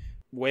these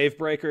wave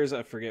breakers.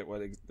 I forget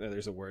what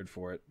there's a word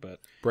for it, but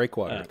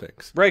breakwater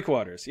things.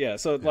 Breakwaters, yeah.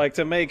 So like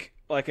to make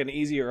like an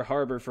easier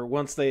harbor for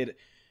once they'd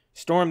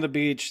stormed the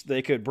beach,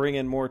 they could bring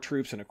in more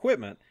troops and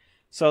equipment.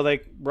 So they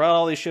brought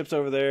all these ships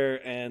over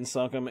there and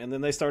sunk them, and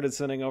then they started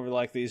sending over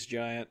like these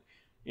giant,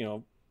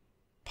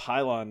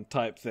 pylon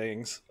type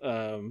things,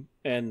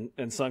 and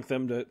sunk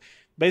them to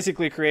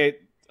basically create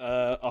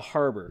a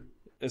harbor,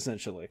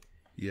 essentially.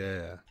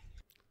 Yeah.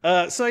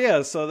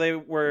 So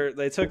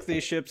they took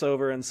these ships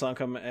over and sunk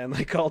them, and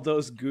they called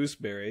those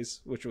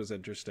gooseberries, which was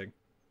interesting.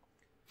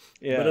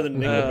 Yeah, better than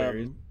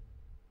dingleberries.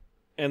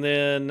 And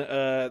then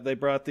they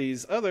brought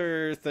these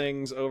other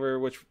things over,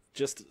 which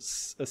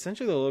just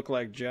essentially look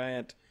like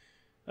giant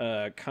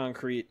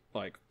concrete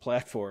like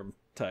platform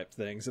type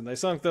things, and they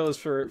sunk those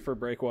for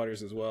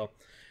breakwaters as well.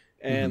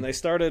 and they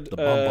started the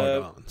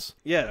bombardons.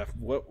 Yeah,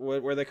 what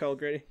were they called,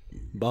 Grady?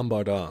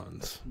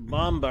 Bombardons.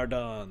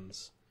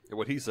 Bombardons.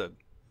 What he said.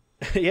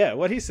 Yeah,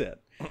 what he said.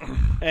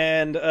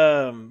 And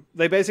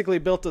they basically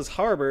built this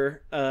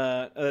harbor.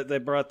 They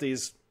brought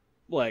these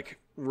like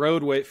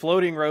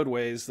floating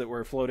roadways that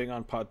were floating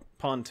on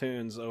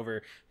pontoons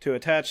over to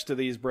attach to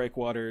these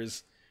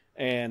breakwaters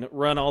and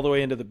run all the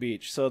way into the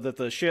beach, so that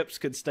the ships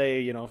could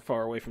stay,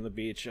 far away from the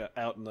beach,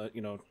 out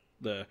in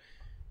the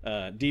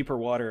deeper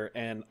water,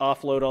 and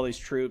offload all these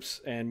troops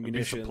and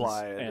munitions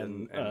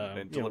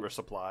and deliver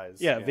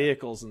supplies. Yeah,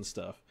 vehicles and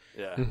stuff.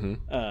 Yeah.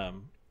 Mm-hmm.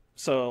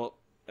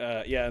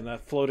 And the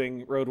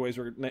floating roadways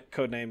were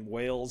codenamed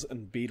Whales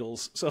and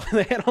Beetles. So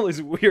they had all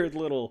these weird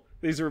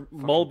these are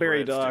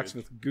mulberry docks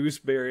with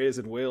gooseberries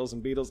and whales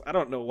and beetles. I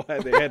don't know why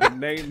they had to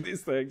name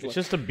these things. It's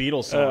just a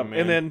Beatles song,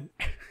 man.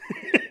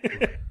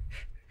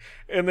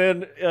 And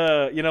then,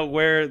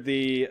 where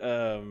the...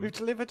 We've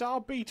delivered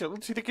our beetle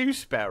to the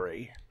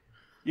gooseberry.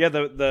 Yeah,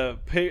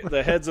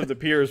 the heads of the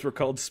piers were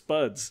called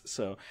spuds,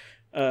 so...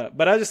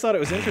 but I just thought it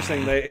was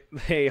interesting.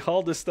 They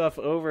hauled this stuff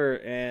over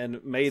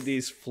and made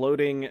these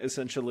floating,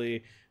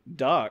 essentially,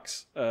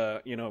 docks,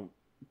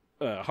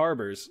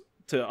 harbors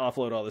to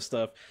offload all this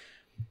stuff.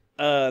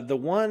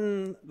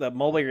 The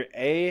Mulberry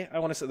A, I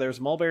want to say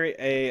there's Mulberry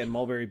A and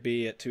Mulberry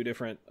B at two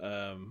different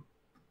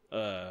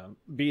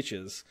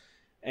beaches.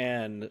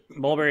 And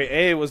Mulberry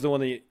A was the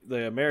one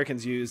the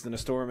Americans used, and a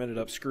storm ended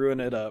up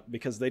screwing it up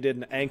because they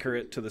didn't anchor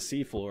it to the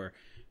seafloor.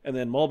 And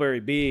then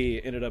Mulberry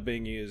B ended up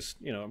being used,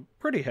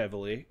 pretty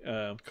heavily.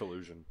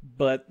 Collusion.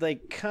 But they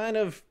kind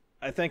of,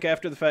 I think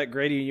after the fact,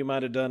 Grady, you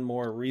might have done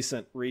more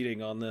recent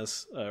reading on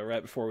this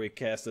right before we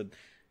casted,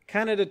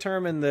 kind of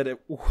determined that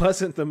it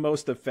wasn't the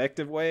most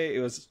effective way. It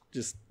was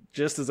just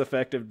as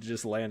effective to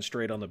just land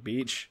straight on the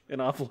beach and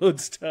offload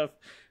stuff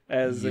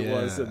as it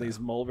was in these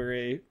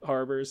Mulberry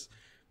harbors.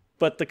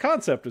 But the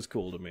concept was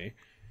cool to me.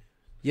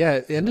 Yeah,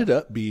 it ended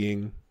up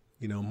being...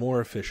 more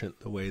efficient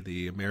the way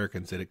the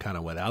Americans did it kind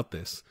of without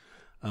this.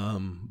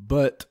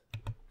 But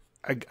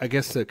I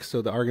guess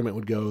so the argument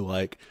would go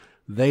like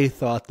they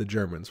thought the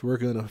Germans were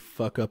going to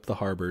fuck up the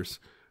harbors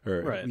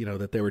or, right.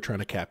 That they were trying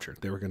to capture.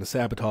 They were going to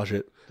sabotage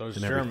it. Those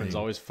Germans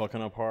always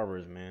fucking up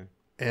harbors, man.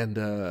 And,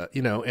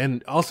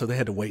 and also they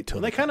had to wait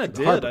till they kind of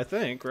did, harbor. I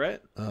think,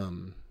 right?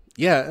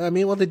 Yeah,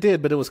 they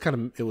did, but it was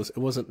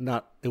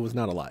not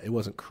a lot. It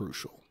wasn't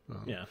crucial.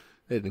 Yeah.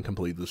 They didn't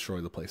completely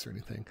destroy the place or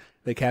anything.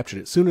 They captured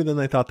it sooner than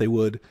they thought they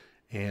would,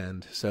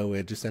 and so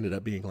it just ended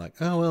up being like,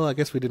 oh, well, I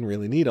guess we didn't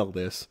really need all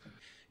this.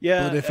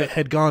 Yeah. But if it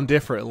had gone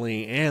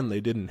differently and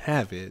they didn't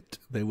have it,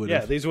 they would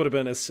have... Yeah, these would have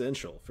been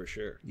essential, for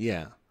sure.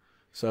 Yeah.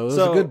 So it was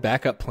a good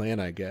backup plan,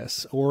 I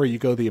guess. Or you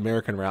go the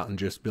American route and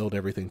just build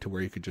everything to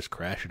where you could just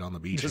crash it on the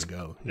beach and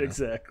go.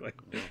 Exactly.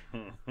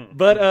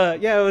 But,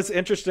 it was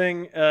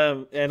interesting.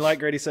 And like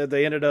Grady said,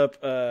 they ended up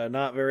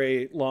not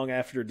very long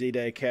after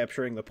D-Day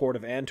capturing the port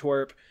of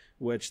Antwerp,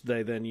 which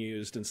they then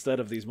used instead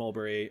of these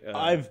Mulberry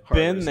I've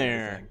been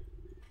there.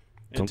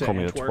 Don't call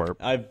me Antwerp.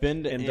 I've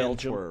been to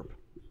Belgium. Antwerp.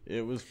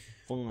 It was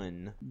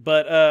fun.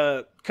 But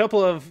a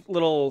couple of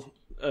little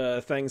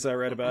things I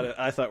read about it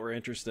I thought were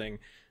interesting.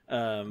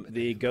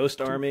 The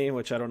Ghost Army,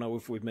 which I don't know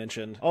if we've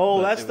mentioned.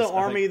 Oh, that's the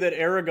army that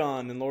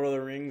Aragorn in Lord of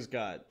the Rings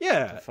got.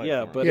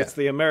 But it's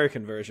the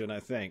American version, I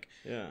think.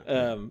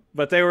 Yeah.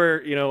 But they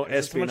were,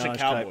 espionage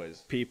type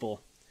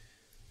people.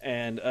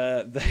 And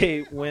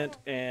they went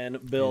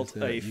and built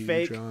a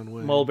fake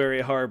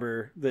Mulberry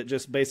Harbor that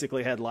just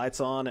basically had lights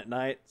on at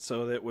night,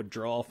 so that it would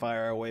draw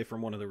fire away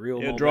from one of the real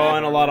Mulberry draw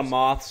in harbors. a lot of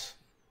moths.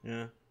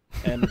 Yeah.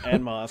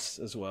 And moths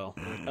as well.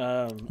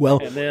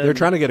 They're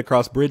trying to get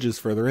across bridges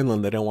further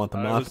inland. They don't want the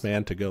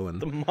Mothman to go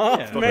and... The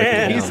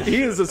Mothman!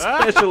 He is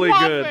especially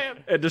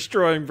good at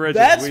destroying bridges.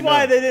 That's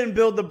why they didn't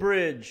build the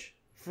bridge.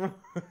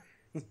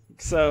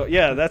 So,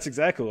 yeah, that's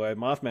exactly why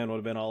Mothman would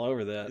have been all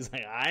over that. He's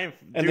like,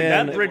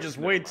 that bridge is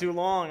way too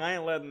long. I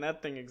ain't letting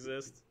that thing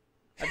exist.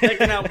 I'm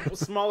taking out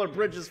smaller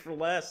bridges for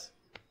less.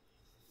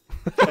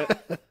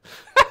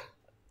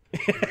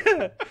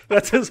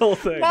 That's his whole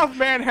thing.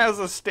 Mothman has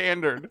a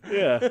standard.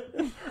 Yeah.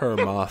 Her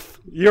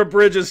moth. Your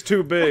bridge is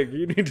too big.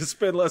 You need to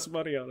spend less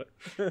money on it.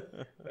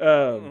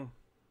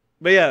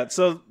 But yeah,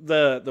 so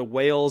the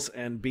whales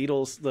and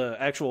beetles, the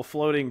actual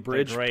floating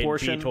bridge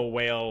portion beetle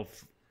whale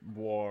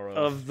war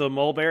of the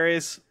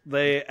mulberries,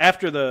 they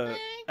after the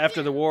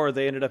war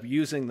they ended up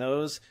using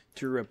those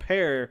to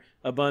repair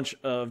a bunch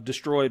of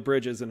destroyed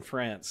bridges in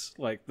France,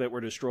 like that were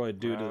destroyed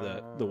due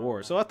to the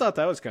war. So I thought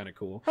that was kind of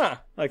cool.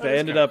 Like they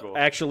ended up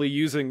actually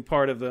using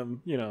part of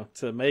them,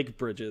 to make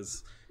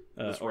bridges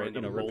or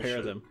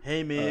repair them.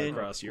 Hey man,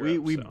 across Europe,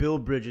 we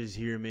build bridges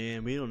here,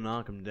 man. We don't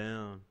knock them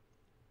down.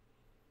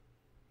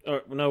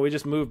 No, we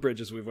just move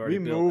bridges we've already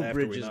built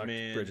after bridges, we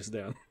knock bridges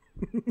down.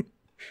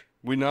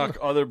 We knock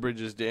other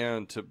bridges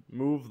down to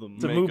move them.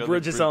 To move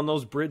bridges on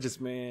those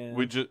bridges, man.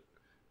 You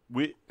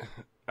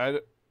got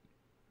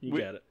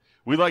it.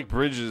 We like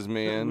bridges,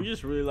 man. We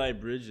just really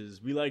like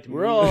bridges. We like to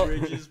move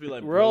bridges. We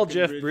like we're all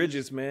Jeff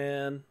Bridges,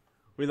 man.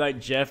 We like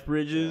Jeff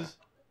Bridges.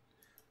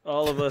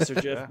 All of us are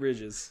Jeff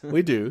Bridges.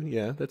 We do.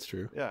 Yeah, that's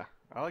true. Yeah,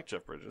 I like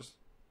Jeff Bridges.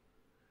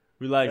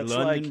 We like That's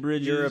London like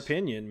Bridges. your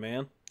opinion,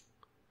 man.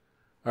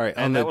 All right,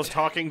 And that was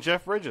talking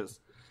Jeff Bridges.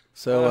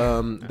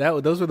 So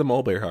those were the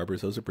Mulberry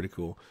Harbors. Those are pretty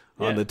cool.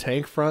 Yeah. On the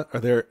tank front,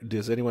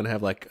 does anyone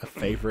have like a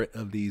favorite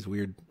of these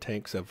weird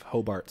tanks of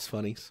Hobart's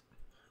funnies?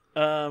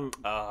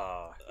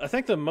 I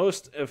think the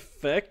most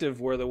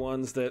effective were the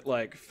ones that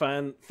like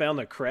found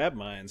the crab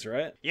mines,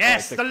 right?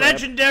 Yes, Like the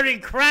legendary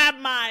crab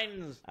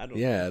mines.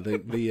 Yeah,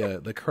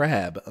 the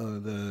crab,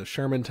 the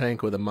Sherman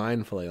tank with a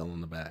mine flail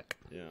on the back.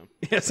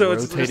 Yeah, so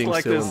it's just Rotating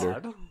like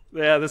cylinder.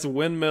 this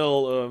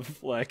windmill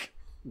of like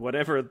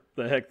whatever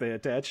the heck they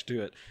attach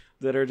to it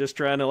that are just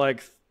trying to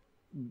like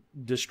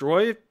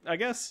destroy, I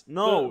guess.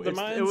 No, the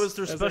mines it was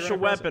their as they special run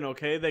across it. weapon,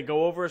 okay? They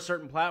go over a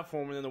certain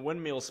platform and then the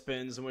windmill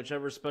spins, and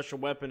whichever special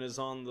weapon is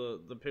on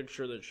the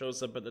picture that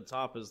shows up at the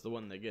top is the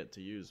one they get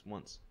to use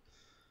once.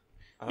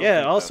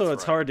 Yeah, also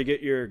it's hard to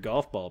get your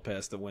golf ball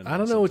past the windmill. I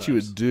don't know what you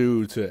sometimes. would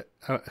do to.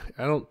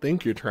 I don't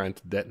think you're trying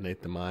to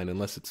detonate the mine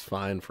unless it's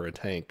fine for a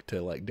tank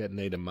to like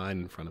detonate a mine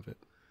in front of it.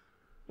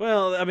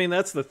 Well, I mean,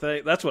 that's the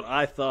thing. That's what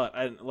I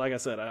thought. Like I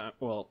said,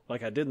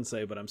 like I didn't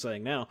say, but I'm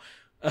saying now.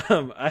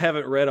 I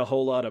haven't read a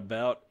whole lot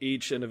about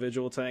each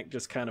individual tank,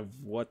 just kind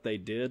of what they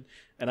did.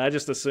 And I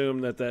just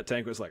assumed that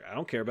tank was like, I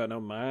don't care about no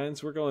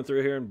mines. We're going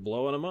through here and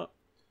blowing them up.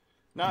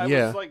 No,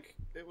 it was like,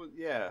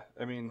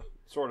 I mean,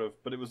 sort of,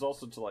 but it was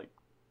also to like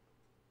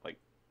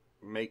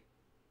make,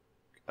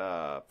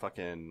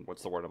 fucking,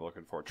 what's the word I'm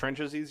looking for?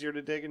 Trenches easier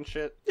to dig and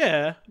shit.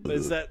 Yeah, but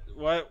is that,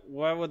 why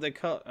would they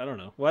call it, I don't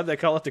know. Why'd they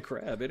call it the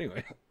crab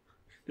anyway?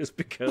 Just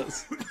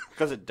because.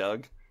 Because it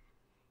dug.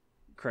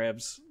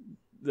 Crabs.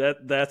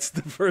 That's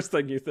the first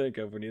thing you think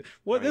of when you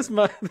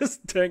this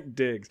tank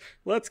digs.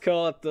 Let's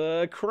call it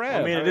the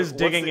crab. I mean, it is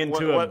digging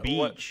into a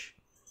beach.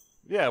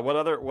 What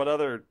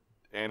other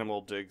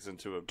animal digs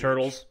into a beach?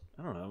 Turtles.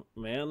 I don't know,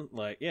 man.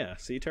 Like, yeah,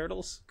 sea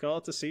turtles. Call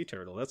it the sea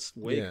turtle. That's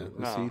way cool.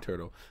 The sea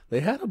turtle. They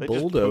had a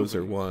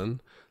bulldozer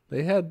one.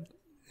 They had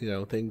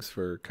things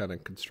for kind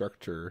of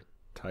constructor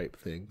type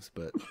things,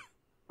 but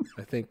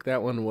I think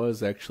that one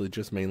was actually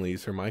just mainly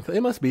used for mine.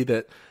 It must be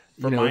that.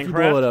 If you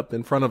blow it up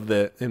in front of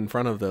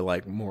the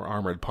like more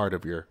armored part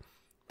of your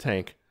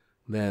tank,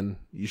 then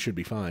you should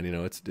be fine.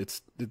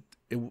 It's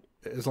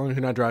as long as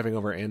you're not driving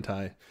over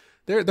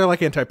they're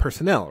like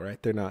anti-personnel,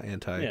 right? They're not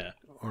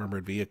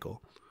anti-armored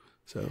vehicle.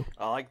 So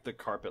I like the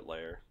carpet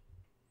layer.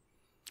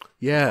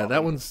 Yeah,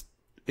 that one's.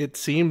 It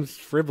seems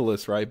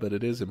frivolous, right? But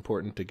it is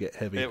important to get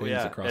heavy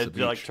things across the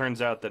beach. It like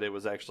turns out that it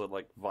was actually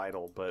like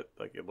vital, but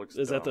like it looks.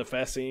 Is that the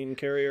fascine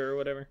carrier or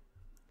whatever?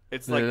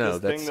 It's like this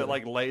thing that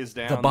like lays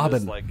down the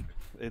bobbin. The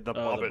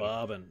bobbin. The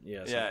bobbin.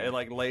 Yes. Yeah, it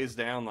like lays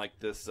down like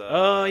this.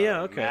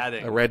 A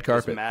Matting, red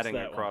carpet. this matting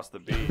across the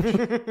beach,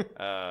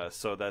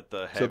 so that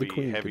the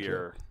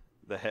heavier.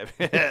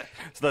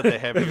 So that the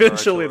heavier.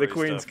 Eventually, the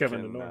queen's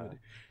coming to Normandy.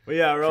 But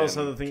yeah, or else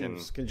other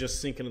things can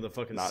just sink into the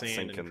fucking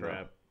sand and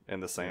crap. In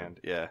the sand,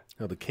 yeah.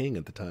 Oh, the king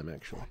at the time,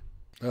 actually.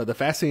 The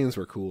fascines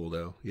were cool,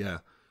 though. Yeah.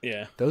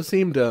 Yeah. Those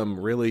seemed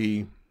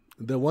really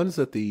the ones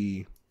that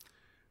the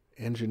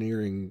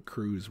engineering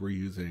crews were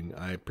using.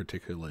 I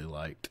particularly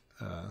liked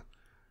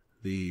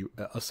the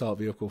assault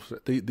vehicles.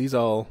 These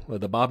all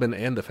the bobbin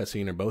and the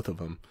fascine are both of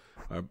them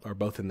are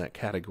both in that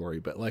category.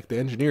 But like the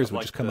engineers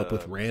would just come up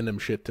with random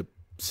shit to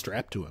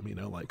strap to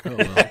them. Like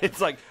it's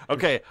like,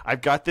 okay,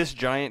 I've got this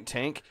giant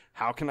tank.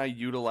 How can I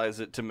utilize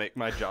it to make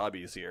my job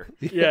easier?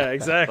 Yeah,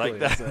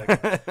 exactly.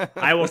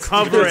 I will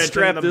cover it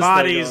in the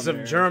bodies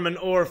of German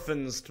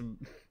orphans to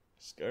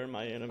scare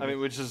my enemies. I mean,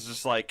 which is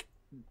just like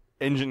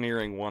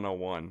engineering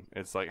 101.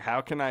 It's like,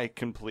 how can I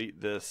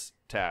complete this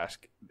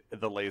task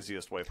the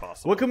laziest way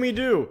possible? What can we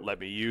do? Let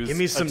me use Give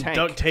me some tank.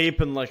 duct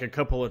tape and like a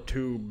couple of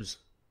tubes.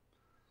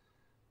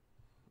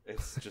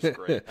 It's just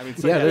great. I mean,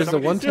 there's the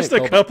one tank just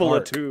a couple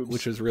of tubes,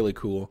 which is really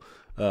cool.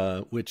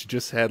 Which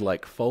just had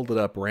like folded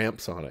up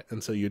ramps on it,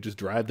 and so you just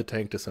drive the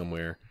tank to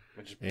somewhere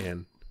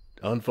and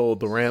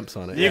unfold the ramps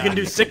on it. You can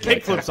do sick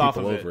kickflips off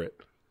of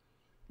it.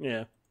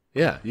 Yeah.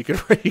 Yeah, you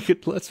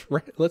could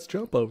let's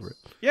jump over it.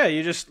 Yeah,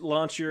 you just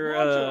launch your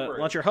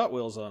Hot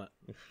Wheels on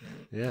it.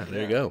 Yeah,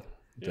 there you go.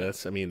 Yeah.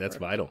 That's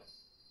vital.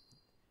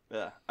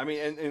 Yeah, I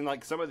mean, and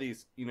like some of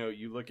these,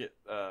 you look at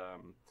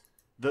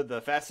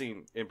the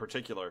fascine in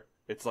particular.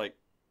 It's like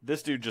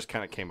this dude just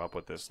kind of came up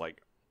with this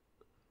like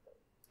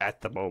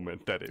at the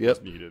moment that it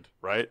was needed,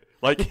 right?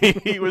 Like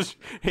he was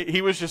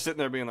just sitting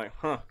there being like,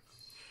 huh,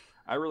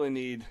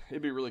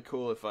 it'd be really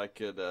cool if I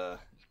could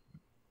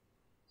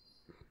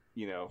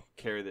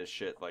carry this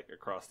shit like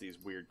across these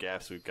weird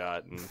gaps we've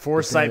got. And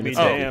foresight be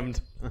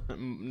damned.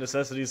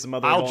 Necessity some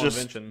other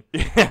invention.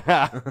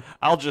 Yeah,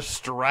 I'll just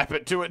strap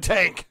it to a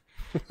tank.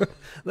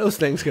 Those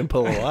things can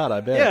pull a lot,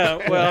 I bet.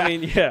 Yeah, well, I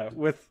mean, yeah,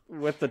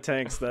 with the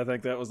tanks, I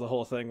think that was the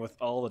whole thing with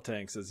all the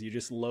tanks is you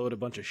just load a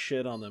bunch of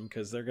shit on them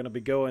because they're going to be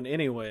going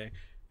anyway,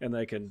 and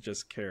they can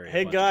just carry.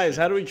 Hey guys,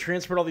 how do we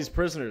transport all these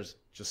prisoners?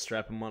 Just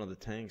strap them onto the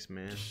tanks,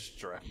 man. Just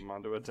strap them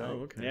onto a tank.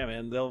 Oh, okay. Yeah,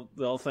 man,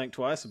 they'll think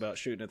twice about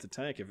shooting at the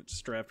tank if it's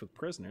strapped with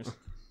prisoners.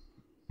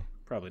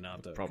 Probably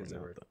not, though, Probably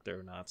because not, they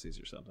were Nazis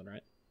or something,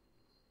 right?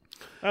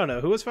 I don't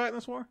know. Who was fighting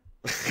this war?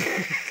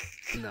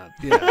 Not,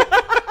 yeah.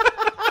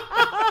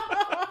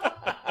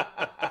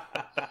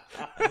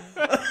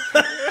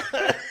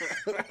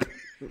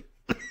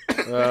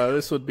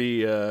 This would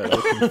be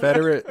the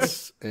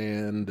Confederates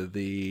and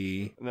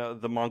the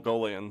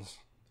Mongolians.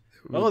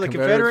 Oh, the Confederates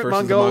Confederate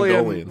versus the Mongolian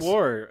Mongolians.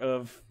 War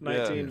of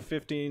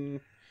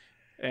 1915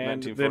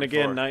 and then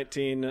again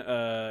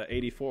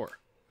 1984.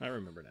 I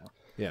remember now.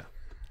 Yeah,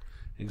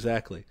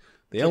 exactly.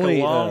 They Took only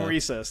a long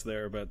recess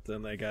there, but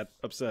then they got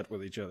upset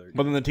with each other.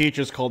 But then the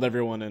teachers called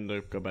everyone in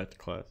to go back to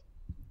class.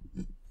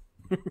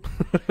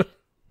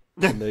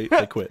 and they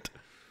quit.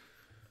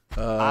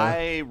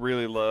 I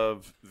really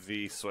love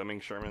the swimming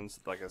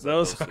Shermans. Like I said,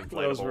 Those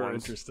inflatable were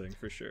ones. interesting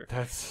for sure.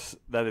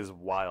 That is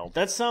wild.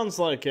 That sounds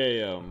like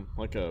a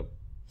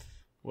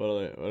what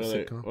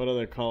are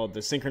they called?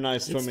 The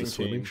synchronized swimming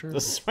team. The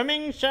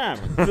swimming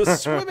Sherman. The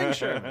swimming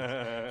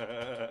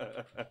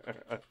Sherman.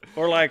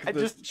 Or like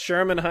the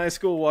Sherman High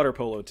School water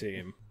polo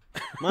team.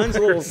 Mine's a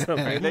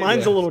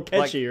little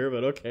catchier,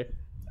 but okay.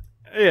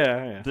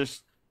 Yeah.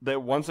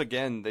 Once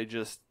again,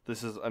 this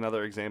is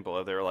another example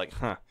of they were like,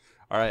 all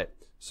right,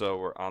 so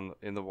we're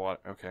in the water.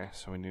 Okay,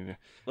 so we need to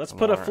let's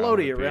put a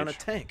floaty around a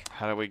tank.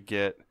 How do we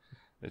get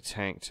the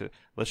tank to?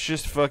 Let's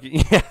just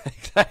fucking yeah,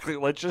 exactly.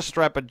 Let's just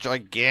strap a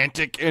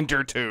gigantic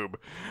inner-tube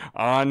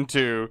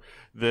onto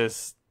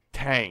this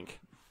tank.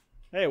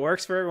 Hey, it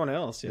works for everyone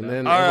else, you know.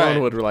 And then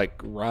everyone would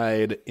like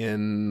ride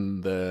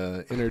in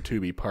the inner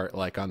tubey part,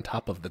 like on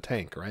top of the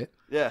tank, right?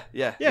 Yeah.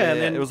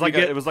 And then it was like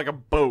a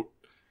boat.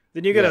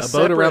 Then you get a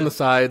boat around the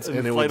sides,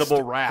 and it would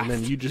inflatable raft, and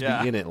then you just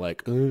be in it,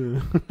 like.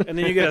 And then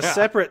you get a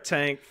separate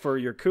tank for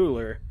your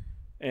cooler,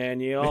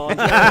 and you all.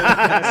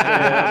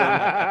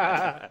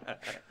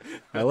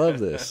 I love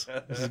this.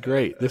 This is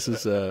great. This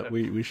is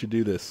we should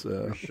do this.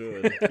 We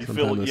should.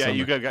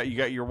 You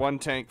got your one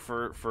tank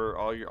for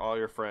all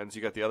your friends.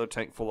 You got the other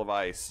tank full of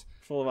ice.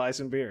 Full of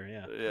ice and beer.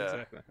 Yeah.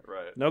 Exactly.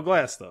 Right. No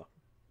glass though.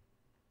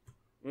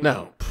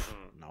 No.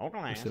 No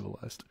glass.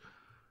 Civilized.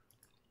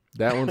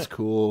 That one's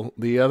cool.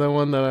 The other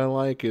one that I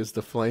like is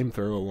the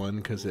flamethrower one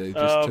because they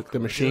just took the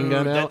machine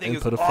gun out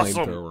and put a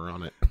flamethrower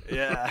on it.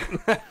 Yeah,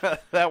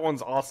 that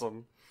one's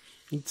awesome.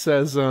 It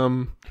says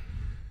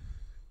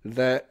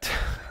that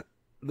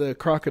the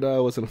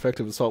crocodile was an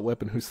effective assault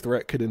weapon whose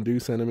threat could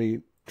induce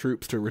enemy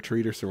troops to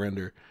retreat or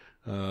surrender.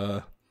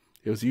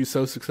 It was used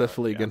so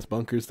successfully against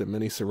bunkers that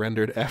many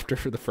surrendered after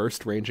the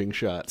first ranging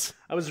shots.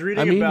 I was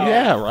reading about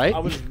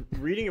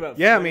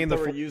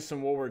flamethrowers used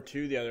in World War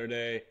II the other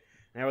day.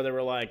 And where they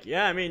were like,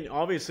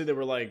 obviously they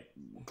were like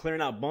clearing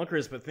out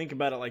bunkers, but think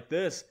about it like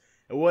this.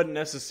 It wasn't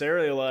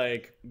necessarily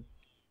like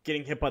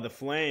getting hit by the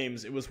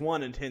flames. It was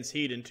one, intense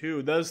heat, and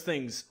two, those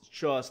things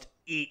just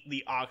eat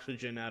the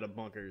oxygen out of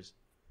bunkers.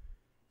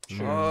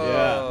 Sure.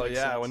 Oh,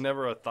 yeah, I would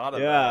never have thought of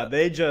that. Yeah,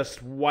 they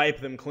just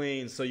wipe them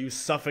clean, so you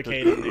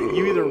suffocate in there.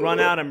 You either run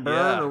out and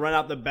burn or run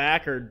out the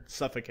back or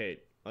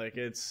suffocate. Like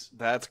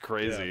That's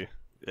crazy.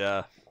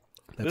 Yeah.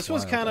 This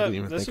was kind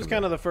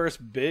of the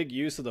first big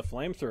use of the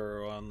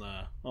flamethrower on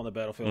the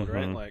battlefield,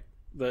 right? Like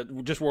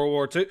just World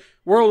War II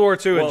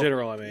in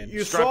general. I mean,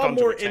 you saw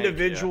more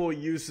individual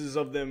uses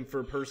of them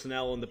for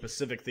personnel in the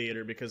Pacific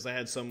Theater because they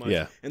had so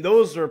much, and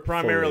those are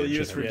primarily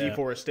used for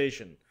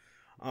deforestation.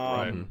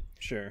 Right.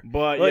 Sure,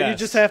 but you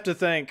just have to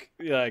think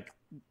like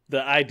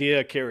the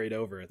idea carried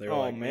over. They were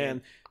like,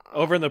 man.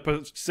 Over in the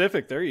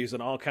Pacific, they're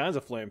using all kinds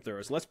of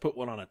flamethrowers. Let's put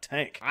one on a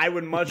tank. I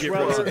would much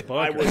rather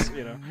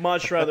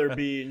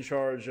be in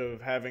charge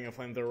of having a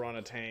flamethrower on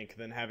a tank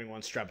than having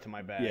one strapped to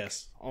my back.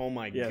 Yes. Oh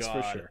my god. Yes,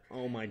 for sure.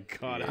 Oh my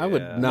god. I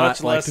would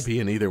not like to be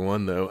in either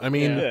one, though. I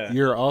mean,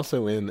 you're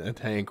also in a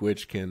tank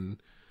which can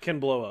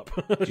blow up.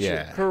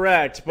 Yeah,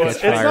 correct. But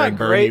it's not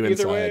great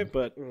either way.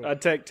 But I'd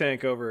take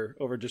tank over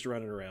just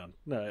running around.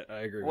 No, I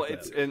agree.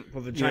 With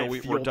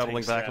that. We're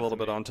doubling back a little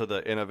bit onto the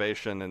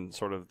innovation and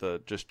sort of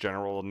the just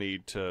general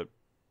need to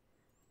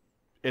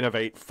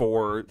innovate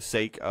for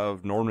sake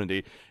of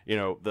Normandy. You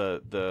know,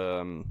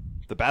 the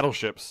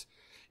battleships.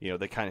 You know,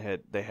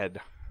 they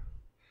had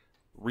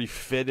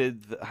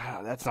refitted.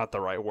 That's not the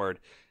right word.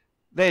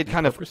 They had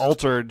kind of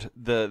altered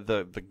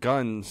the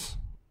guns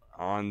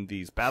on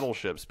these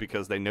battleships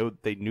because they knew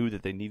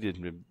that they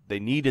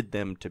needed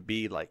them to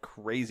be like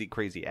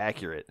crazy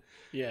accurate.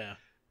 Yeah.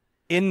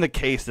 In the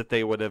case that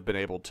they would have been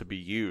able to be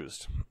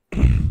used.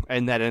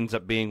 And that ends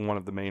up being one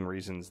of the main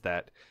reasons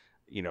that,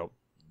 you know,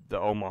 the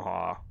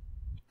Omaha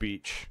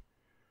Beach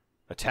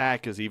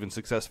attack is even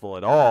successful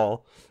at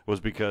all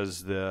was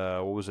because the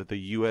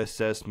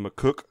USS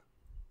McCook?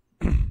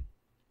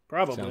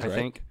 Probably. I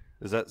think.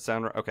 Does that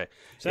sound right? Okay.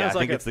 Sounds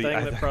like it's a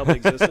thing that probably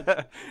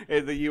existed.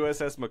 The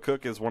USS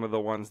McCook is one of the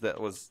ones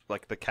that was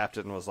like the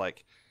captain was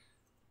like,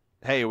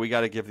 hey, we got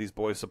to give these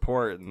boys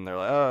support. And they're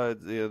like, oh,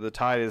 the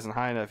tide isn't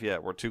high enough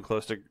yet. We're too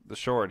close to the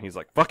shore. And he's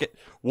like, fuck it.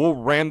 We'll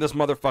ram this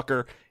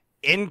motherfucker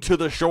into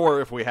the shore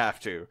if we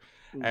have to.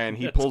 And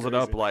he pulls it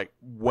up like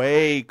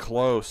way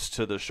close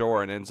to the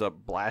shore and ends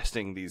up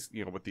blasting these,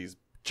 you know, with these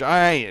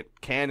giant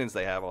cannons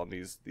they have on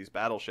these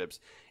battleships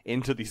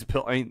into these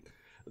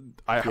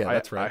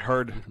that's right. I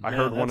heard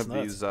one of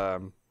nuts. these.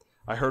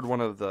 I heard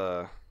one of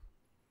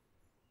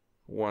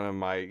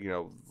my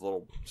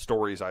little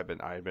stories I've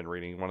been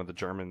reading. One of the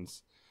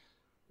Germans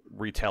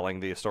retelling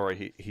the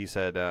story. He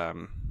said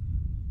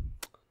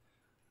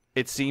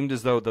it seemed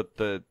as though that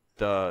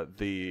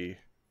the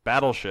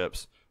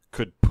battleships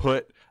could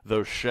put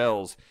those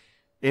shells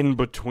in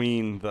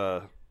between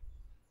the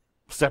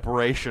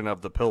separation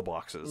of the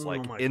pillboxes,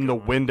 like in the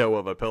window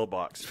of a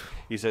pillbox.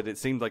 He said it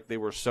seemed like they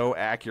were so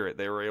accurate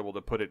they were able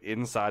to put it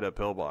inside a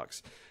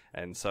pillbox.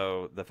 And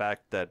so the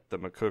fact that the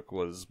McCook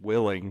was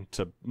willing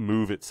to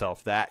move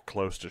itself that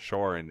close to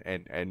shore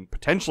and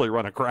potentially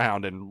run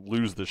aground and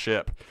lose the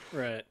ship,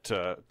 right,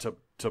 to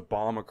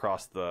bomb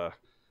across the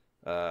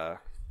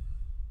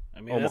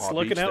that's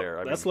looking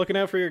out. That's looking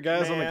out for your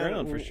guys on the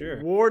ground for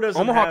sure. War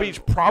doesn't. Omaha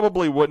Beach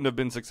probably wouldn't have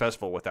been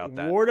successful without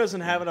that. War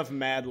doesn't have enough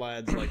mad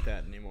lads like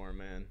that anymore,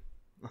 man.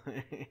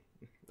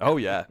 Oh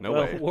yeah, no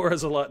way. War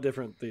is a lot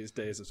different these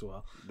days as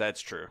well.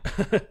 That's true.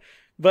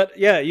 But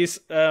yeah, you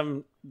just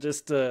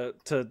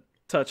to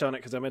touch on it,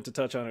 because I meant to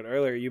touch on it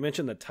earlier. You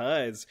mentioned the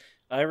tides.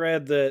 I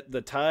read that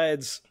the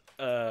tides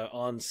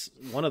on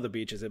one of the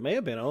beaches, it may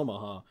have been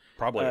Omaha,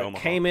 probably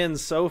Omaha, came in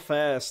so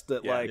fast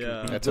that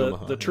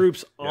the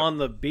troops on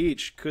the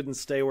beach couldn't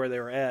stay where they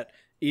were at,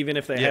 even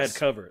if they had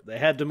cover. They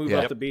had to move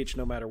off the beach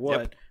no matter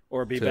what,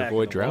 or be back in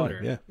the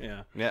water.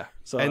 Yeah.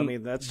 So I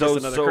mean, that's just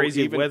another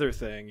crazy weather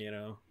thing,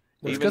 Well,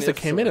 it's because they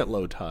came in at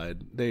low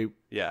tide. Well,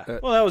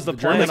 that was the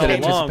plan Germans all had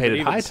along,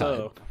 anticipated but high even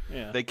so,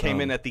 tide. They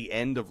came in at the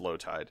end of low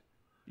tide.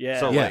 Yeah,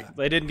 so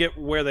they didn't get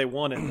where they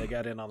wanted. They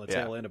got in on the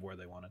tail end of where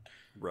they wanted.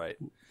 Right.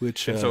 And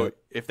so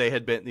if they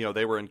had been,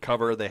 they were in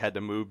cover, they had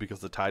to move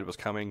because the tide was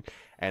coming.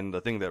 And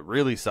the thing that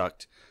really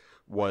sucked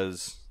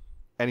was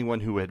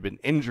anyone who had been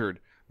injured.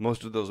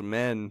 Most of those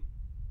men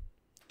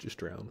just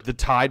drowned. The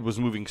tide was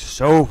moving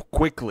so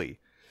quickly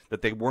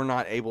that they were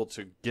not able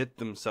to get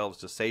themselves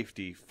to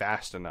safety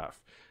fast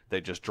enough.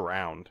 They just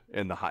drowned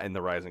in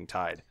the rising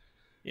tide.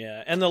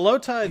 Yeah, and the low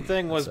tide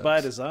thing was by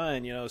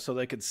design, so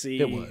they could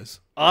see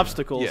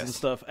obstacles and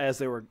stuff as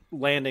they were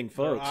landing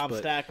folks.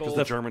 Obstacles.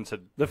 The Germans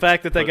had the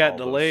fact that they got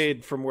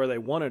delayed from where they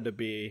wanted to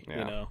be,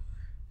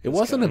 It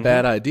wasn't a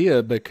bad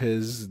idea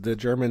because the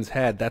Germans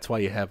had. That's why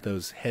you have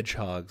those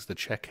hedgehogs, the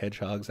Czech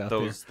hedgehogs out there.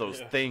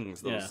 Those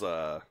things. Those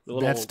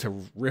that's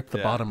to rip the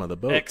bottom of the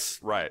boat.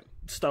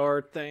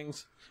 X-star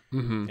things.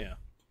 Mm-hmm. Yeah.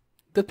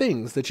 The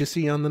things that you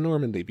see on the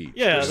Normandy beach.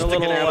 Yeah, the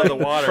little out of the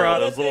water.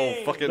 Those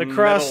little fucking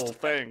metal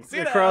things.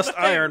 The crossed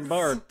iron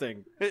bar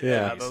thing.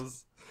 Yeah.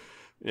 Those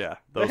the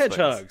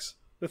hedgehogs.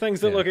 The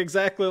things that look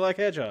exactly like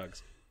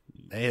hedgehogs.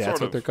 Hey, that's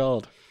what they're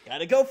called.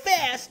 Gotta go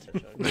fast.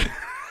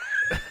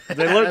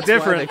 They look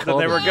different than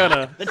they were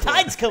gonna. The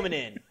tide's coming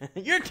in.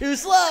 You're too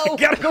slow.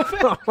 Gotta go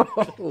fast.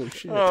 Oh,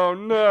 shit. Oh,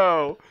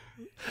 no.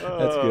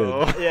 That's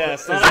good. Yeah,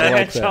 Sonic the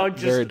Hedgehog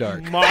just very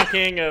dark.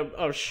 mocking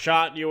a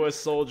shot U.S.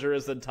 soldier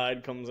as the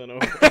tide comes in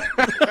over.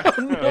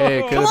 Hey,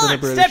 it could have been a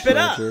British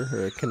soldier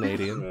or a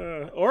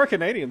Canadian. Or a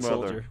Canadian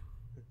soldier.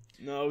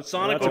 No,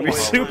 Sonic would would be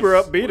super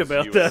upbeat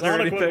about that or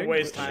Sonic anything. wouldn't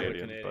waste time with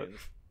Canadians.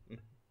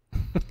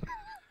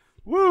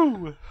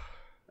 Woo!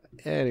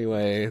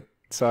 Anyway,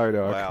 sorry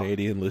to our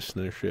Canadian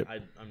listenership.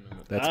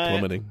 That's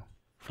plummeting.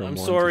 I'm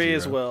sorry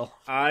as well.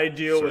 I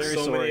deal with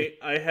so many.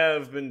 I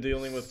have been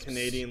dealing with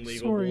Canadian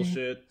legal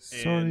bullshit,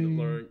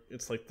 and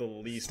it's like the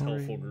least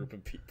helpful group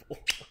of people.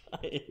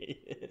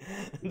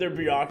 Their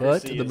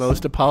bureaucracy, but the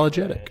most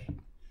apologetic.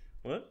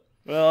 What?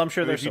 Well, I'm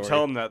sure they're if you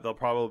tell them that, they'll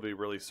probably be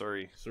really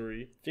sorry.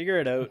 Figure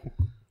it out.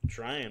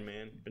 Trying,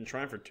 man. Been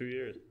trying for 2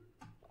 years.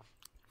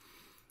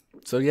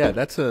 So yeah,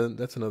 that's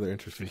another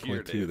interesting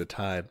point too. The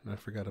tide, I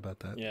forgot about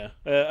that. Yeah,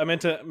 I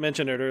meant to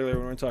mention it earlier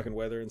when we were talking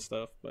weather and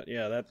stuff. But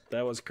yeah,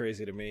 that was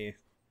crazy to me.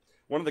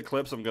 One of the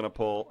clips I'm gonna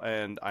pull,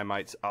 and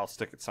I'll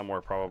stick it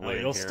somewhere probably.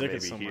 You'll stick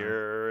it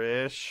somewhere.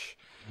 Here-ish.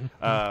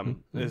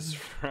 Is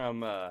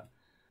from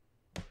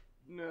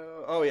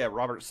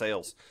Robert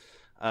Sales.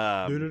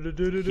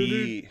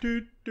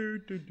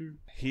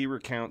 He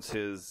recounts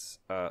his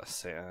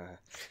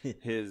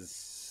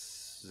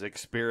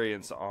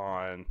experience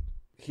on.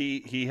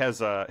 He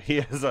has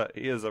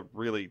a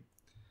really,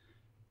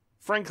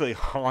 frankly,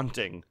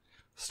 haunting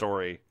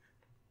story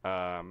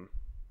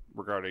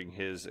regarding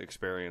his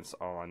experience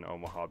on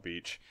Omaha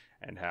Beach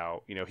and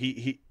how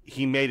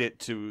he made it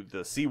to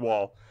the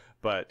seawall,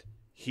 but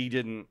he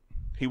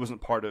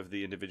wasn't part of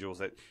the individuals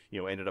that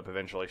ended up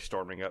eventually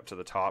storming up to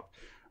the top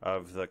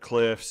of the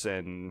cliffs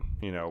and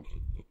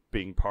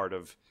being part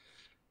of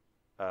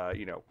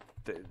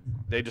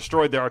they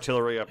destroyed their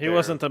artillery up there. He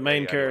wasn't the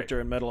main character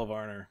in Medal of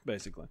Honor,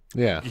 basically.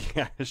 Yeah.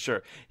 Yeah,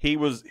 sure. He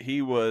was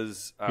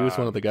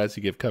one of the guys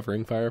you give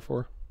covering fire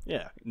for?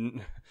 Yeah.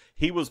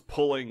 He was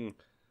pulling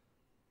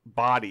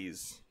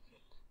bodies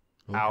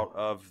out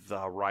of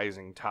the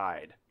rising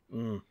tide.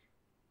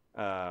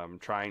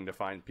 Trying to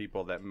find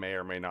people that may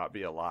or may not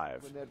be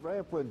alive. When that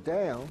ramp went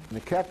down, and the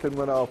captain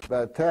went off.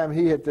 By the time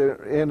he hit the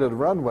end of the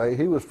runway,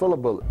 he was full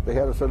of bullets. They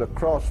had a sort of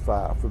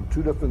crossfire from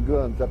 2 different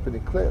guns up in the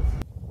cliff.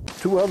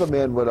 2 other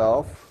men went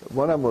off.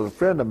 One of them was a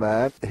friend of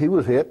mine. He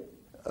was hit.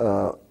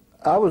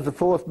 I was the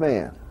fourth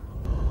man.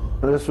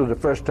 And this was the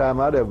first time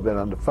I'd ever been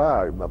under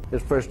fire.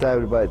 It's the first time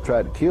anybody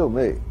tried to kill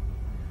me.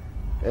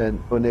 And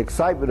when the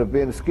excitement of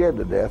being scared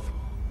to death,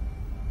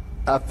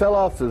 I fell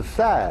off to the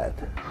side,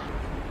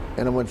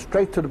 and I went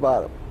straight to the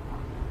bottom.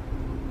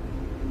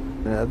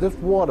 Now, this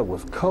water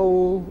was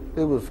cold.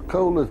 It was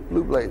cold as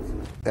blue blazes.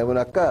 And when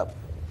I got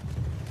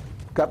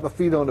my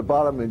feet on the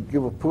bottom and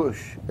give a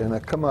push, and I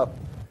come up,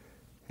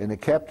 and the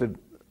captain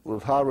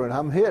was hollering,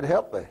 "I'm here to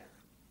help me."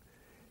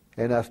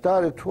 And I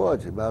started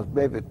towards him. I was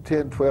maybe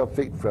 10, 12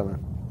 feet from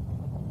him.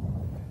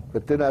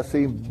 But then I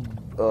seen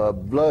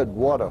blood,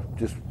 water,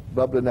 just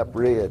bubbling up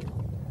red.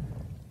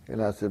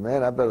 And I said,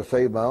 man, I better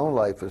save my own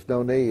life. There's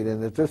no need.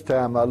 And at this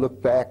time, I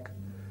looked back,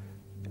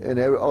 and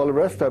all the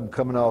rest of them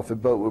coming off the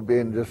boat were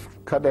being just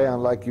cut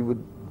down like you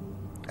would.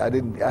 I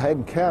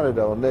hadn't counted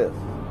on this.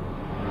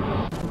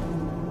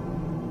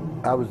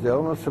 I was the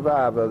only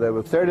survivor. There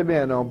were 30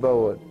 men on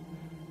board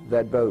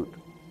that boat,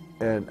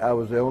 and I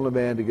was the only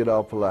man to get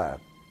off alive.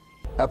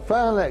 I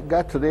finally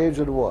got to the edge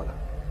of the water,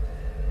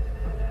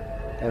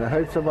 and I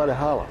heard somebody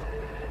holler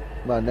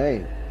my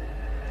name,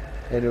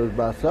 and it was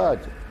my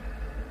sergeant.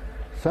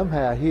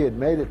 Somehow he had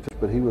made it,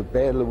 but he was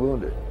badly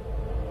wounded.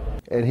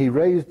 And he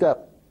raised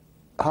up,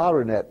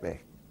 hollering at me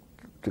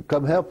to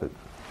come help him.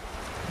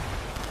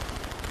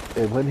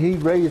 And when he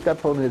raised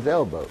up on his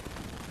elbow,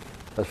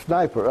 a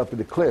sniper up in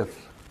the cliffs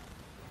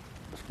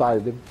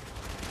spotted him.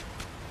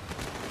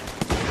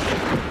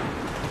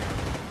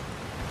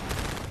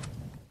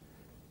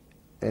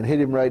 And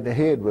hit him right in the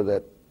head with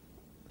that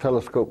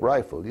telescope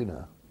rifle, you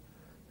know,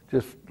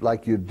 just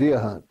like you deer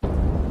hunt.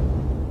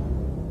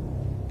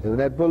 And when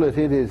that bullet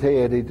hit his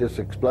head, he just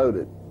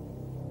exploded.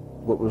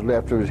 What was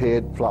left of his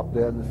head flopped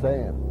down in the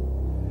sand.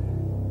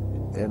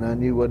 And I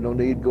knew there wasn't no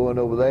need going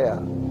over there.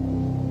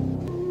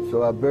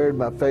 So I buried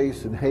my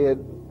face and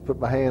head, put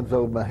my hands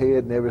over my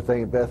head and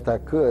everything best I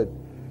could,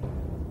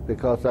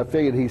 because I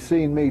figured he'd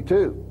seen me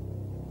too.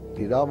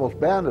 He'd almost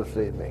bound to have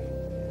seen me.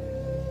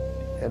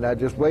 And I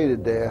just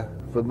waited there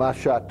for my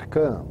shot to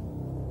come.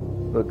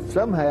 But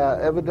somehow,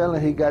 evidently,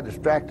 he got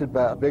distracted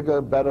by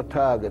bigger, better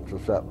targets or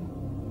something.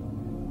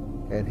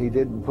 And he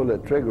didn't pull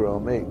that trigger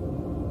on me.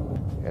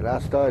 And I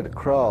started to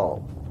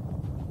crawl,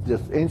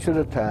 just inch at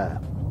a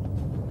time.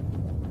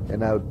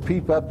 And I would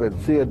peep up and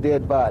see a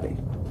dead body.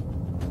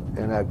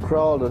 And I'd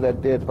crawl to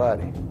that dead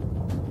body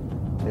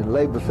and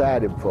lay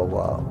beside him for a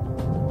while.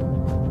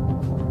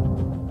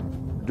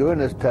 During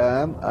this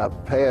time, I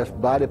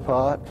passed body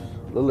parts,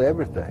 a little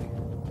everything.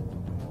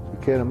 You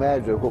can't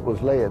imagine what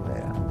was laying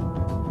there.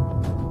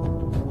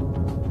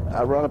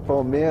 I run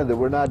upon men that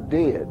were not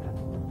dead,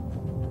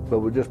 but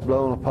were just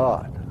blown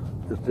apart.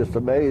 It's just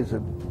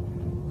amazing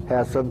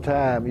how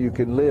sometime you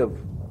can live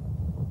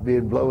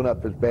being blown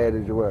up as bad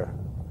as you were.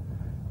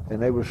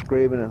 And they were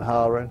screaming and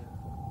hollering,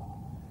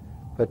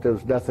 but there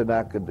was nothing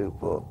I could do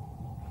for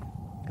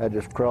them. I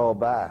just crawled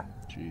by.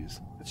 Jeez.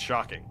 It's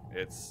shocking.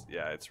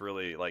 It's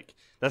really like,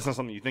 that's not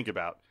something you think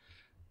about,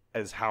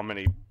 as how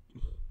many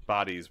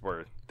bodies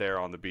were there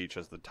on the beach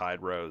as the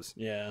tide rose.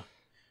 Yeah.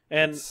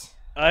 And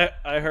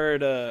I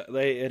heard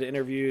they had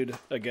interviewed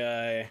a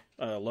guy,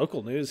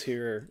 local news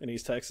here in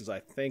East Texas, I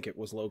think it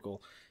was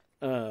local,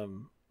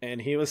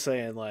 and he was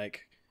saying,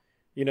 like,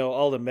 you know,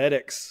 all the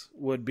medics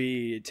would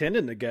be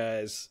tending the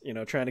guys, you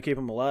know, trying to keep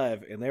them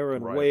alive, and they were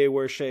in way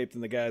worse shape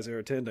than the guys they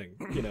were tending.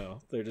 You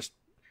know, they're just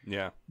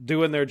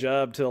doing their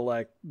job till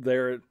like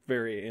their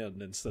very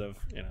end instead of,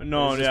 you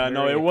know.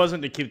 No, it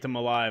wasn't to keep them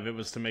alive. It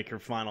was to make your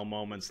final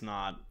moments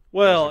not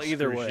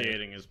either way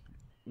excruciating as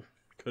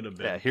could have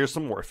been. Yeah, here's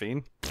some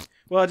morphine.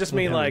 Well, I just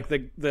mean like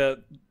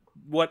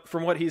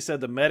from what he said,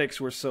 the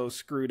medics were so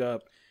screwed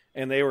up,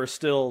 and they were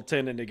still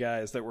tending to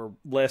guys that were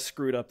less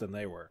screwed up than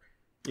they were.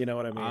 You know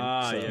what I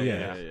mean?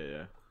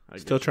 Yeah.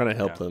 Still trying to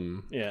help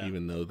them,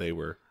 even though they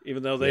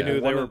knew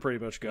they were pretty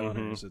much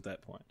goners at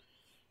that point.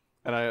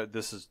 And I'm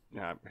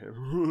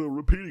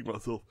repeating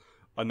myself.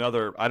 I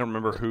don't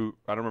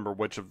remember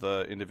which of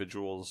the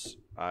individuals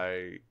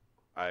I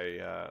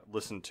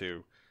listened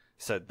to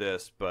said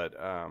this, but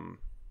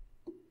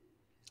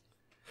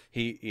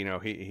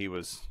he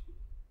was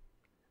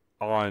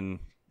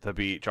on the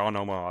beach, on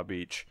Omaha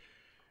Beach,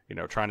 you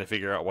know, trying to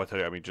figure out what to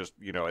do. I mean, just,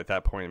 you know, at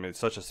that point, I mean, it's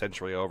such a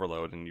sensory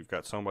overload, and you've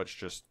got so much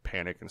just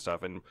panic and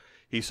stuff. And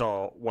he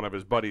saw one of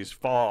his buddies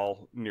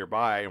fall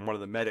nearby, and one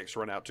of the medics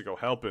run out to go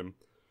help him.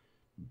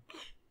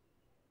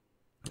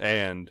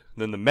 And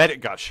then the medic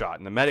got shot,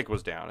 and the medic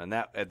was down. And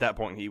at that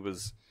point, he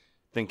was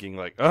thinking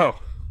like,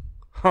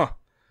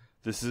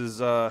 this is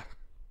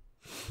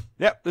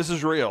this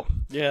is real.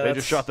 Yeah, they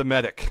just shot the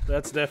medic.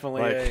 That's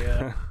definitely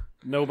a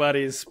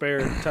nobody's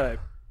spared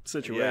type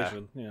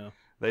situation. Yeah.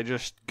 They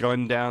just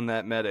gunned down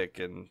that medic,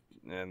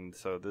 and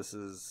so this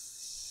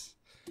is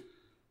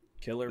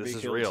killer be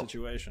killed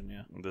situation.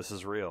 Yeah, this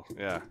is real.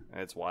 Yeah,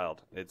 it's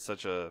wild. It's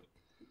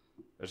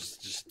there's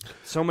just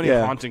so many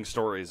haunting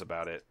stories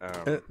about it.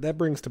 That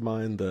brings to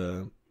mind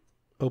the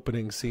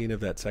opening scene of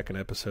that second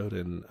episode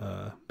in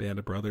Band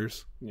of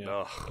Brothers,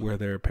 Ugh. where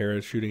they're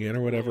parachuting in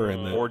or whatever,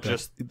 and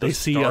they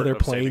see start other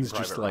of Saving planes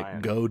Private just like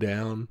Ryan. go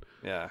down,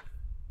 Yeah.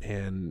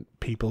 and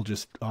people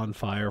just on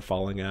fire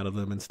falling out of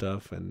them and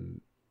stuff,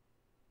 and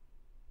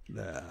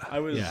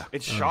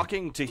It's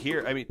shocking to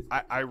hear. I mean,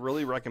 I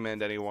really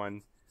recommend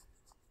anyone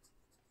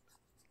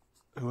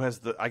who has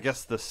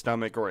the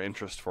stomach or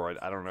interest for it.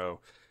 I don't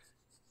know.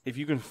 If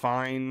you can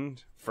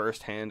find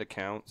firsthand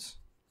accounts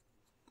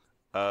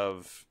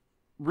of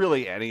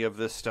really any of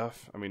this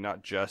stuff, I mean,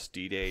 not just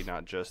D-Day,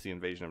 not just the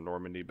invasion of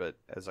Normandy, but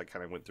as I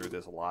kind of went through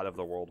this, a lot of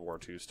the World War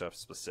II stuff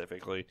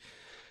specifically,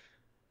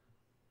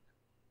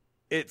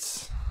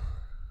 it's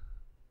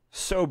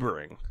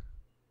sobering,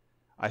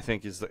 I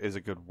think is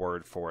a good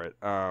word for it.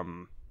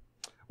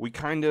 We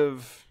kind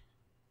of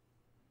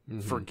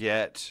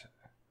forget,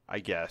 I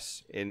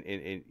guess,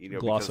 in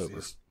gloss because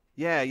over.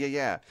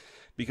 Yeah.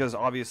 Because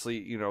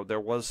obviously, there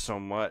was so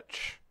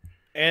much.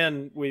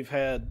 And we've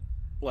had,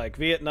 like,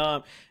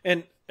 Vietnam.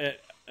 And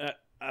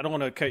I don't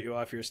want to cut you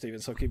off here, Steven,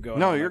 so keep going.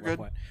 No, you're good.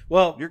 Point.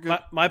 Well, you're good.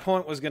 My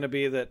point was going to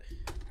be that,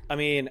 I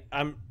mean,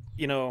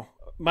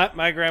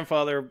 my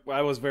grandfather,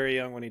 I was very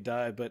young when he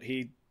died, but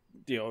he,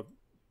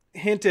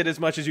 hinted as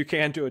much as you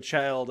can to a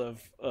child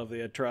of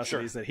the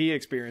atrocities that he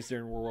experienced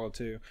during World War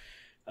II.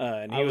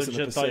 And he was in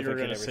the Pacific. Thought you were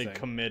going to say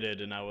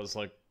committed, and I was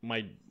like,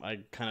 I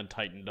kind of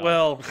tightened up.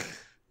 Well,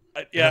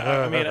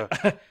 yeah, I mean,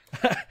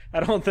 I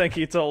don't think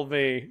he told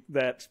me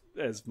that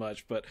as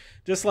much, but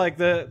just like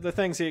the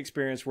things he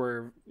experienced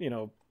were,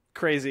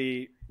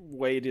 crazy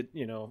weighted,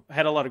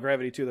 had a lot of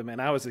gravity to them,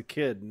 and I was a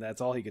kid, and that's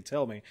all he could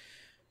tell me.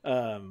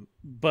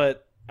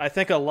 But I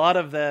think a lot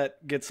of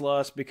that gets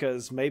lost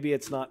because maybe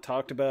it's not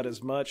talked about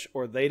as much,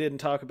 or they didn't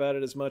talk about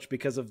it as much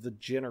because of the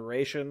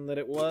generation that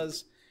it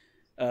was,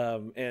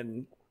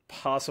 and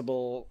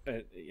possible,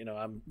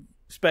 I'm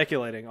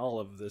speculating all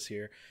of this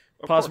here.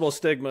 Possible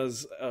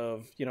stigmas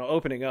of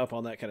opening up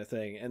on that kind of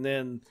thing, and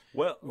then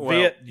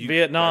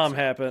Vietnam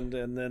happened,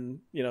 and then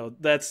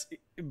that's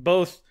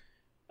both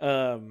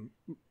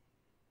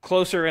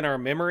closer in our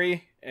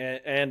memory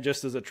and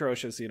just as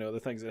atrocious,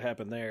 the things that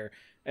happened there,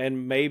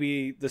 and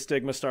maybe the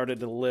stigma started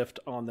to lift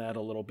on that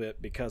a little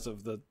bit because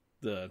of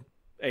the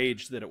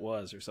age that it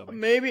was or something.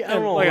 Maybe, I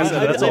don't know. Like I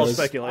said, that's all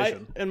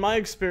speculation. In my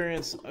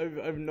experience,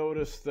 I've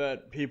noticed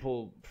that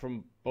people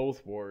from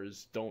both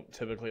wars don't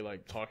typically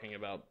like talking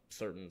about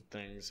certain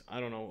things. I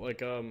don't know, like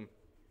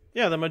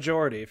the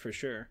majority for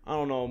sure. I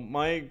don't know.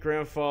 My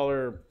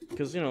grandfather,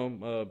 because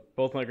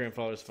both my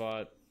grandfathers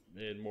fought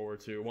in World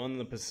War II. One in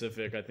the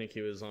Pacific. I think he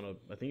was in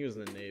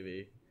the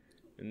Navy,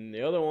 and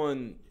the other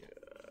one,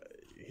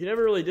 he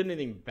never really did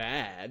anything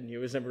bad. He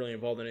was never really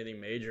involved in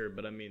anything major.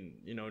 But I mean,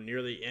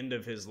 near the end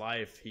of his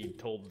life, he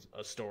told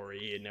a story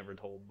he had never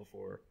told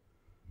before,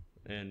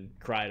 and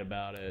cried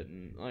about it.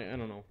 And I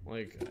don't know,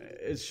 like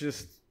it's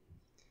just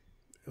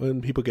when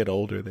people get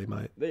older,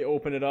 they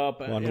open it up,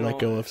 want to let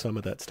go of some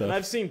of that stuff. And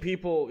I've seen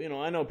people,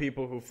 I know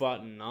people who fought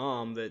in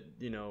Nam that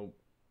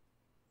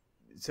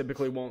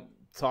typically won't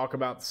talk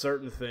about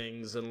certain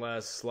things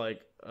unless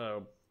like a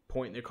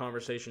point in the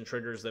conversation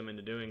triggers them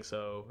into doing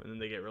so, and then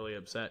they get really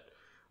upset.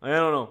 I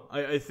don't know.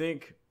 I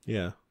think.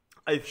 Yeah.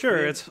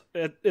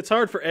 It's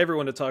hard for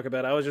everyone to talk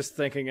about. I was just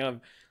thinking of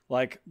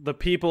like the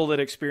people that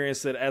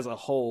experienced it as a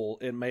whole.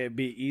 It may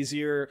be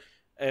easier.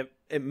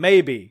 It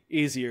may be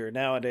easier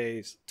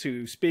nowadays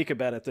to speak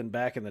about it than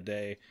back in the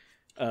day.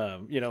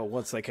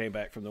 Once they came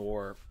back from the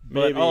war,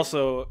 but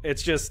also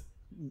it's just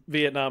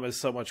Vietnam is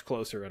so much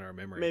closer in our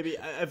memory. Maybe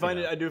I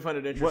do find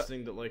it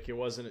interesting that like it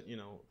wasn't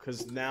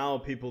because now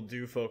people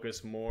do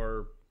focus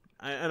more.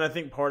 And I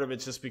think part of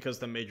it's just because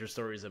the major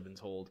stories have been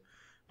told.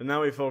 But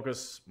now we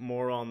focus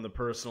more on the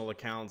personal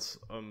accounts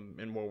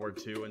in World War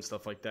II and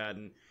stuff like that.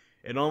 And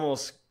it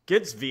almost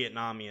gets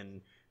Vietnamian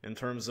in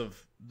terms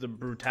of the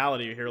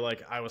brutality. You hear,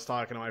 like, I was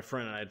talking to my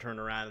friend and I turned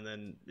around and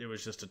then it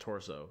was just a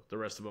torso. The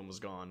rest of him was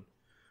gone.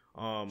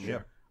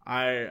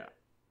 I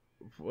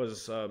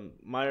was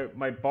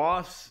my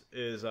boss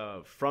is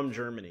from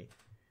Germany.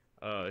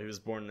 He was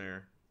born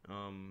there.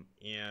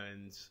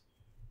 And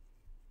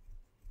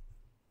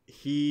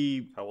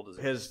he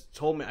has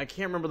told me, I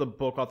can't remember the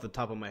book off the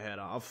top of my head.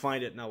 I'll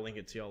find it and I'll link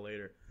it to y'all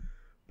later.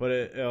 But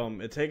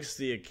it takes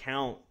the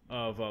account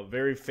of a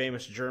very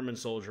famous German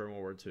soldier in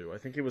World War II. I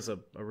think he was a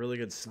really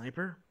good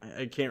sniper.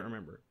 I can't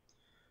remember.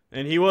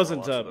 And he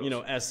wasn't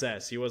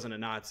SS. He wasn't a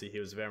Nazi. He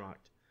was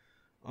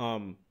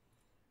Wehrmacht.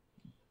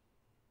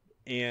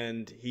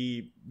 And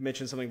he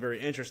mentioned something very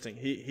interesting.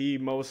 He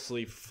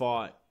mostly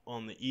fought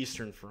on the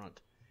Eastern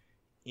Front.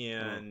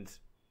 And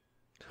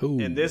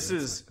this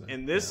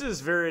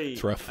is very.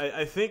 It's rough.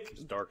 I think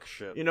it's dark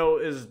shit.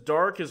 As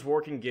dark as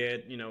war can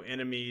get,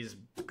 enemies,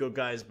 good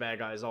guys, bad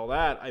guys, all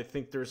that. I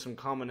think there's some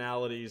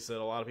commonalities that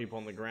a lot of people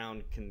on the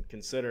ground can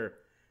consider.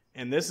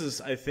 And this is,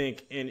 I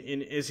think, and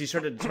as he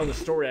started to tell the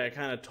story, I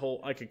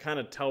could kind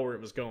of tell where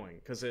it was going,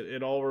 because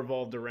it all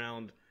revolved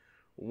around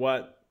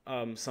what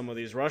some of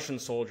these Russian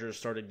soldiers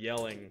started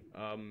yelling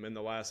in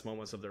the last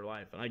moments of their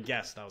life. And I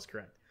guessed I was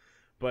correct,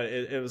 but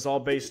it was all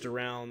based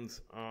around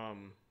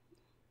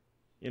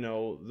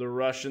the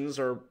Russians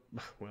are,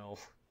 well,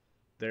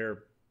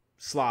 they're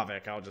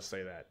Slavic, I'll just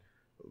say that.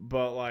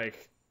 But,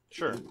 like,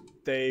 sure,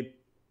 they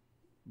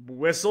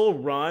whistle,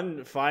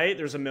 run, fight.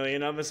 There's a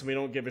million of us, and we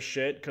don't give a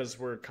shit because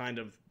we're kind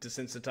of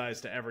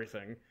desensitized to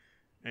everything.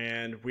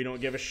 And we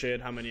don't give a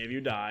shit how many of you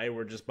die.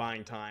 We're just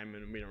buying time,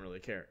 and we don't really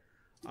care.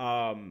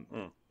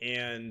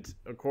 And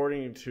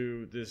according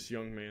to this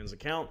young man's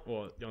account,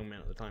 well, young man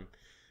at the time,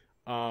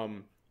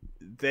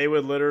 they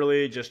would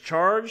literally just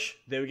charge.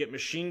 They would get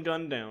machine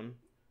gunned down,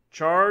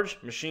 charge,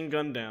 machine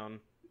gun down,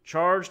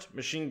 charged,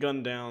 machine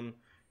gun down,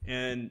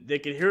 and they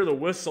could hear the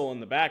whistle in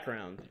the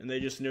background, and they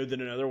just knew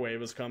that another wave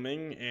was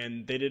coming.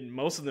 And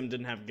most of them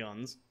didn't have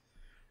guns,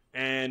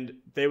 and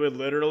they would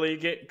literally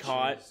get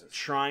caught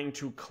trying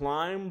to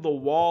climb the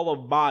wall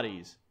of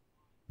bodies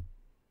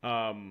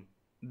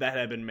that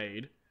had been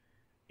made.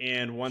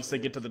 And once they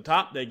get to the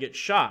top, they get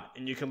shot.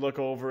 And you can look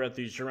over at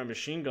these German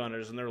machine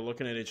gunners, and they're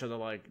looking at each other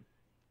like,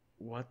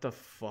 what the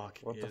fuck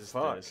is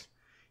this?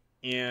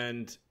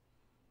 And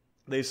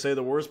they say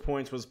the worst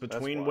points was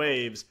between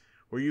waves,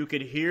 where you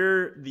could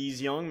hear these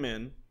young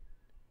men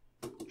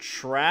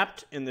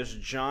trapped in this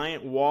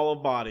giant wall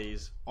of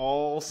bodies,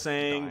 all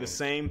saying the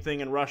same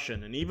thing in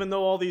Russian. And even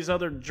though all these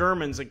other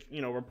Germans,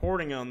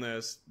 reporting on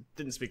this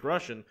didn't speak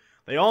Russian,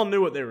 they all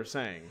knew what they were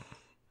saying.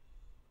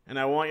 And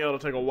I want y'all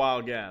to take a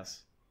wild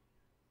guess.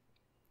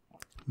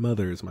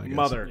 Mother is my guess.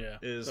 Mother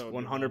is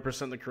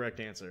 100% the correct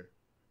answer.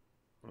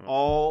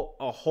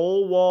 A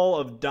whole wall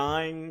of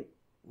dying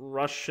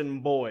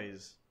Russian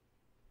boys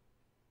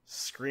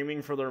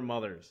screaming for their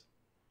mothers.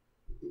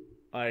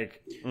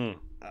 Like,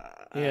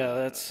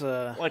 that's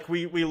like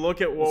we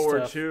look at World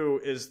War II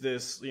as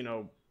this,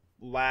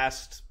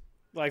 last,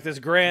 like this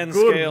grand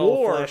good scale,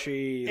 war,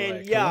 fleshy,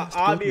 and like,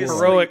 obviously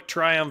heroic,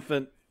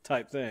 triumphant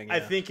type thing. I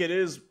think it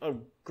is a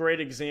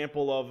great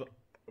example of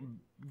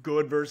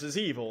good versus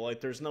evil. Like,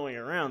 there's no way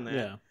around that.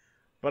 Yeah.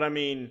 But I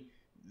mean,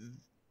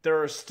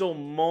 there are still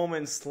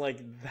moments like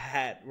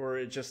that where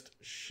it just,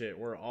 shit,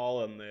 we're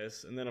all in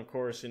this. And then, of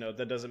course,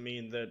 that doesn't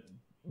mean that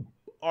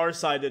our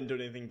side didn't do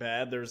anything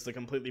bad. There's the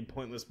completely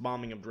pointless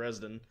bombing of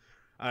Dresden.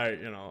 I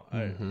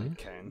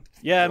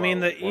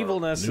mean, the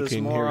evilness is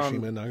more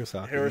Hiroshima on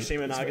Nagasaki.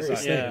 Hiroshima and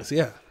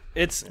Nagasaki.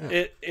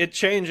 It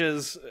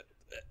changes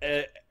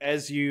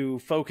as you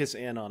focus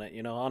in on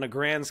it. On a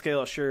grand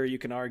scale, sure, you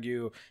can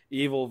argue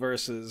evil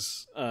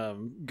versus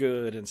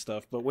good and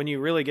stuff, but when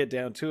you really get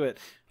down to it,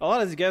 a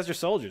lot of these guys are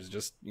soldiers,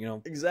 just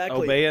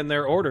exactly obeying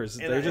their orders.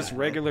 And they're just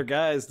regular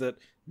guys that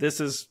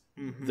this is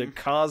the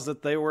cause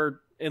that they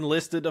were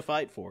enlisted to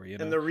fight for.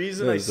 And the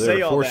reason I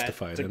say all that, to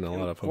fight in a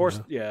lot of them,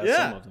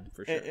 some of them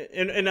for sure.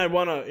 And I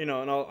want to, and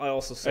I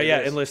also say,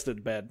 this.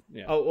 Enlisted bad.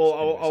 Yeah. I'll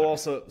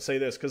also say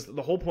this, because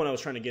the whole point I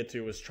was trying to get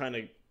to was trying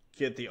to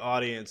get the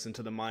audience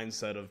into the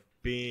mindset of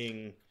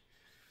being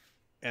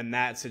in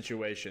that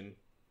situation,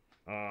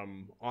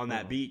 on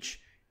that beach.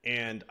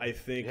 And I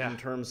think in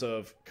terms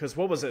of, because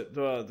what was it,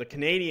 the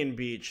Canadian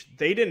beach,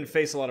 they didn't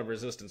face a lot of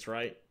resistance,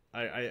 right?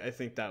 I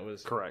think that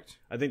was correct.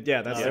 I think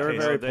that's they were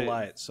very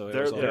polite. So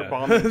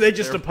they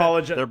just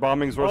apologized. Their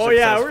bombings were.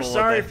 We're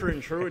sorry for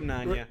intruding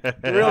on you.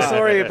 Real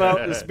sorry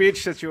about the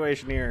speech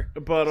situation here.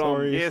 But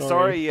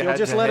sorry. You had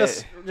just let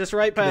us just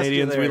right past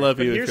Canadians. You there. We love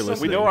you. If you're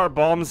listening. We know our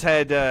bombs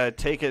had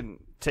taken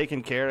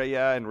care of you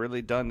and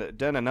really done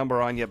a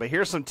number on you. But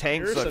here's some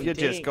tanks. So if you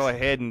just go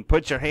ahead and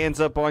put your hands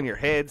up on your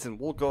heads, and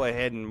we'll go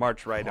ahead and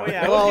march right on.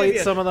 We'll all eat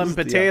some of them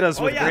potatoes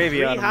with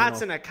gravy on them. 3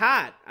 hots and a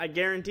cot. I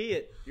guarantee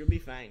it. You'll be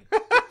fine.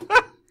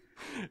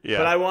 Yeah.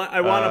 But I want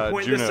to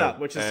point this out,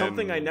 which is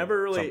something I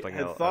never really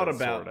had thought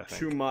about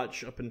too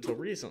much up until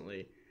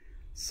recently.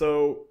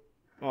 So,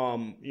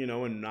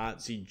 in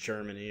Nazi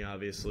Germany,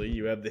 obviously,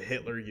 you have the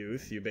Hitler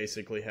Youth. You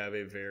basically have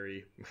a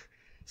very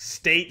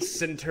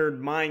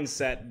state-centered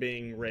mindset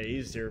being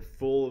raised. You're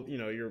full of,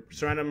 you're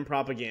surrounded in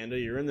propaganda.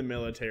 You're in the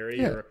military.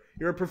 Yeah.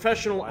 You're a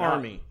professional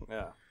army.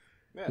 Yeah,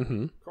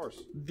 Of course.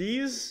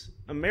 These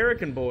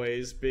American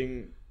boys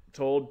being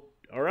told,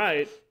 all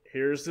right,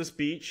 here's this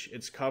beach.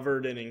 It's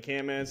covered in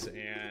encampments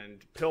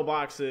and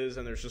pillboxes,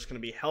 and there's just going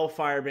to be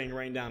hellfire being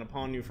rained down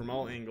upon you from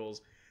all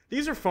angles.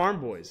 These are farm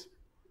boys.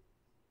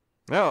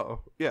 Oh,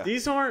 yeah.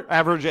 These aren't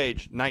average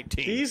age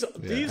 19. These.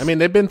 I mean,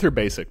 they've been through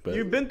basic, but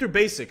you've been through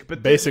basic,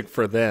 but basic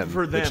for them,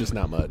 which is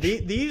not much.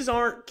 These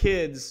aren't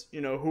kids,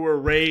 who were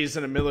raised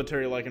in a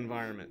military-like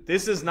environment.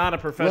 This is not a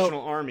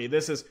professional army.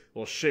 This is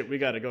shit. We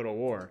got to go to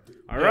war.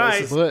 All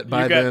right.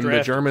 By then,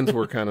 the Germans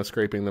were kind of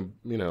scraping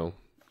the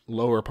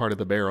lower part of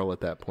the barrel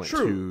at that point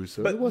too.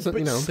 So it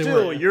wasn't. But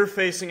still, you're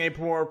facing a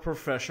more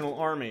professional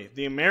army.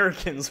 The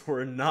Americans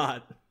were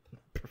not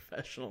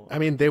professional. I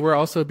mean, they were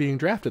also being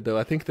drafted, though.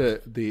 I think there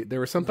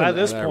was something by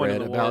this that point I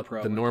read of the about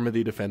war, the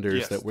Normandy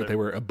defenders they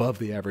were above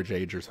the average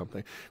age or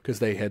something because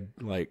they had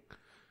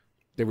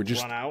they were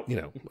just run out.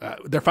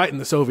 They're fighting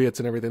the Soviets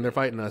and everything. They're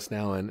fighting us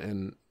now,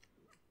 and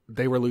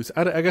they were loose.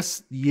 I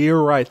guess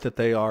you're right that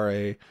they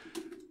are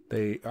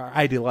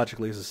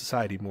ideologically as a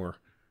society more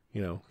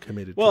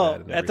committed well, to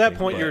that. And at that everything,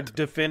 point, but- you're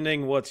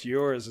defending what's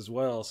yours as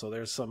well, so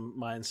there's some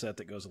mindset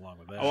that goes along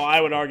with that. Well, I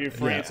would argue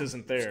France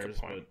isn't theirs,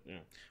 but yeah.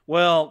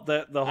 Well,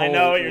 the whole I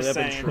know what you're live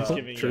saying. and I'm just shrub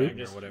giving True. you, I'm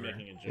just whatever.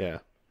 making a joke. Yeah.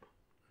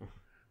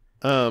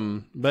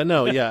 But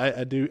no, yeah,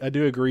 I do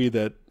agree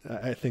that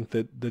I think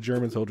that the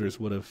German soldiers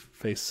would have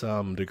faced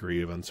some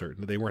degree of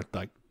uncertainty. They weren't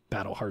like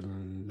battle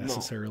hardened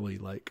necessarily,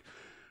 like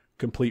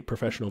complete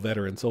professional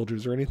veteran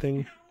soldiers or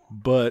anything.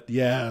 But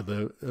yeah,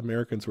 the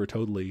Americans were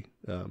totally,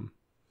 and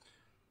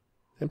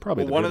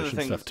probably the one of the British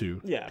and stuff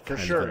things- too. Yeah, for kind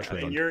of sure. I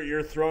untrained. mean,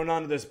 you're thrown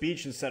onto this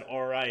beach and said,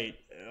 "All right,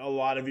 a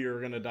lot of you are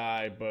gonna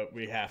die, but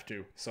we have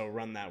to, so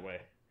run that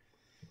way."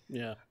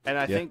 Yeah. And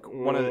I think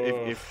one of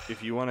the,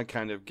 if you want to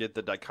kind of get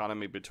the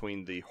dichotomy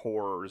between the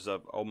horrors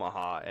of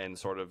Omaha and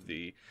sort of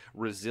the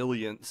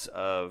resilience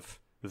of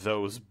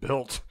those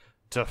built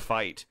to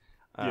fight,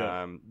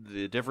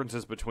 the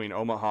differences between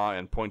Omaha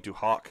and Pointe du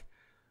Hoc.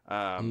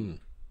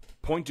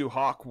 Pointe du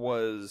Hoc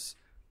was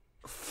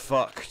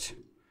fucked.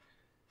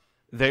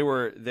 They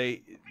were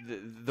the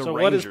So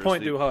Rangers, what is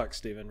Pointe du Hoc,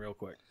 Stephen, real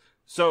quick?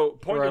 So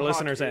Pointe For our du Hoc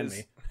listeners and is-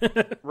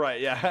 me. Right,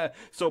 yeah.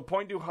 So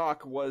Pointe du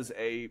Hoc was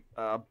a,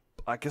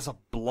 I guess a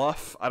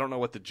bluff. I don't know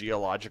what the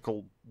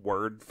geological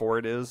word for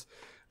it is,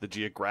 the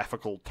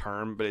geographical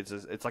term, but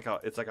it's like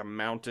a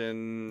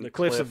mountain, The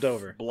Cliffs of cliff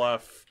Dover.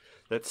 bluff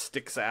that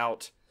sticks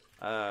out.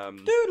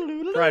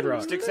 Pride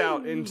Rock. Sticks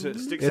out into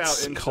It's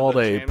the called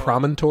a channel.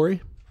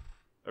 promontory.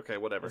 Okay,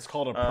 whatever. It's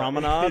called a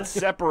promenade.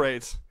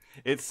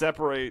 It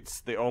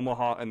separates the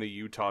Omaha and the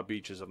Utah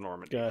beaches of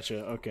Normandy.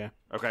 Gotcha. Okay.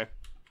 Okay.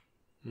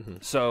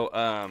 So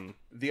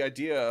the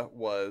idea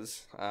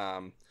was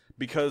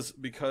because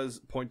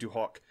Pointe du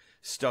Hoc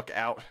stuck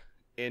out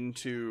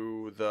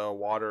into the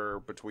water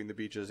between the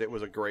beaches, it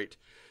was a great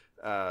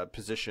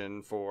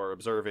position for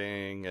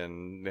observing,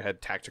 and it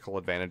had tactical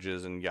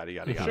advantages and yada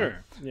yada yada.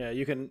 Sure. Yeah,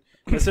 you can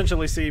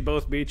essentially see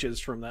both beaches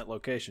from that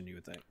location, you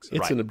would think. So.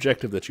 It's an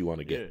objective that you want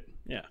to get.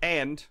 Yeah.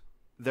 And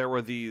there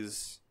were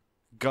these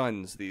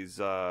guns, these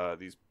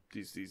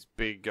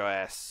big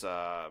ass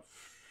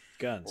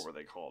Guns. what were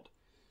they called?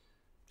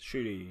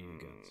 Shooting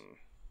guns.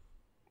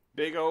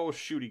 Big old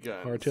shooty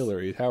guns.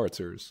 Artillery,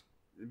 howitzers.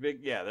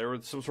 There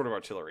was some sort of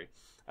artillery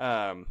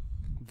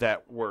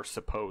that were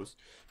supposed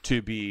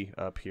to be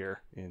up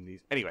here in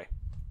these. Anyway,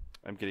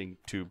 I'm getting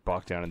too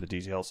bogged down in the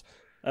details.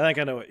 I think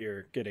I know what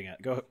you're getting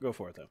at. Go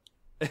for it,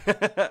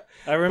 though.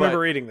 I remember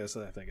reading this,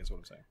 I think is what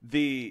I'm saying.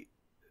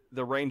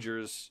 The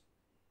Rangers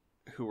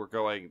who were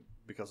going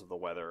because of the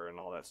weather and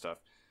all that stuff,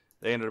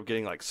 they ended up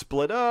getting like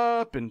split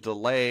up and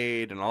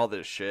delayed and all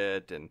this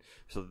shit. And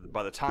so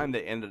by the time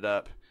they ended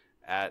up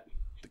at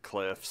the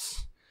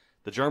cliffs,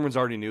 the Germans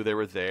already knew they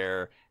were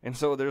there. And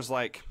so there's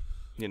like,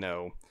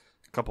 a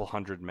couple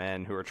hundred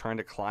men who are trying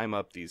to climb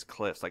up these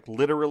cliffs, like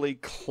literally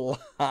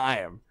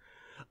climb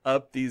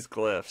up these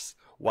cliffs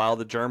while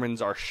the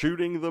Germans are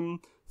shooting them,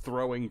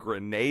 throwing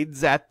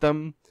grenades at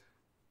them.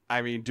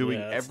 I mean, doing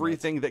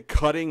everything that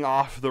cutting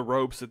off the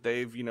ropes that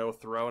they've,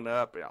 thrown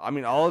up. I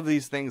mean, all of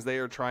these things, they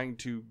are trying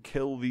to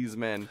kill these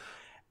men.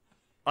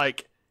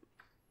 Like,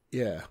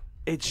 Yeah.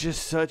 it's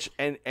just such,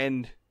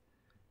 and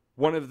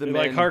one of the It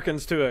men, like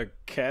harkens to a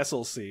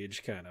castle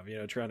siege, kind of,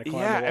 trying to climb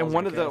the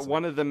walls and of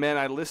one of the men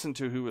I listened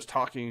to who was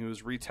talking, who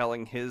was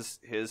retelling his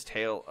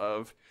tale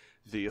of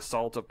the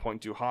assault of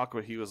Pointe du Hoc,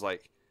 where he was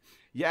like,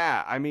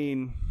 yeah, I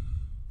mean,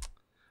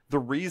 the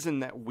reason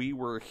that we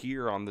were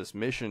here on this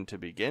mission to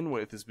begin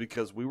with is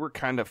because we were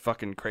kind of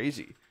fucking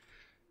crazy.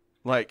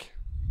 Like,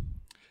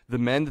 the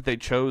men that they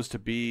chose to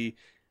be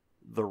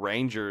the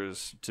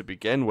Rangers to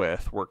begin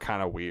with were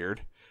kind of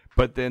weird,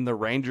 but then the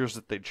Rangers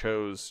that they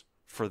chose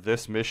for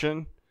this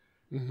mission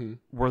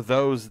were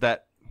those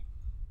that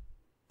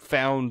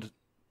found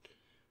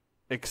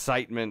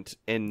excitement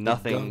in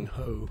nothing.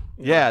 Gung-ho.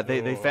 Yeah,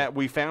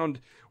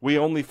 we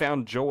only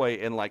found joy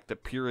in like the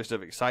purest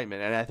of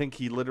excitement. And I think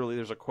he literally,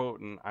 there's a quote,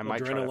 and I might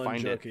try to Adrenaline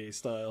find junkie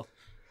style.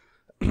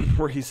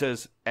 where he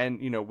says, and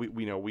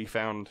we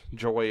found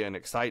joy and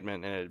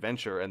excitement and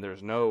adventure, and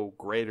there's no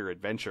greater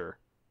adventure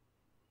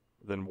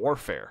than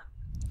warfare.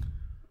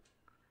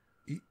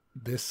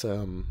 This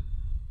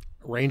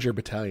Ranger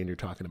Battalion you're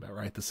talking about,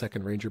 right? The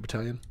 2nd Ranger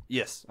Battalion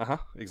Yes,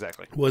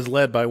 exactly. was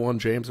led by one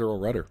James Earl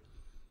Rudder.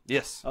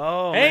 Yes.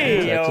 Oh, Hey,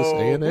 man. Texas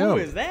A&M. who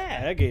is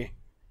that? Aggie.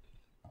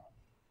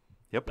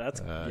 Yep.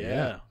 That's,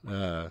 Yeah.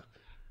 Wow.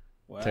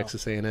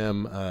 Texas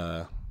A&M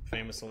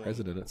Famous alum.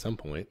 president at some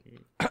point.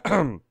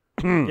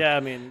 Yeah, I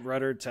mean,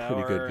 Rudder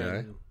Tower. good guy.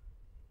 And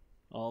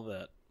all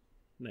that.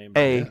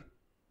 Name.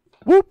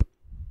 Whoop.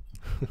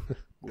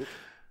 He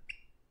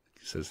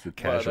says the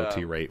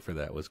casualty rate for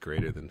that was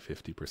greater than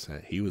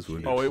 50%. He was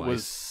wounded twice. It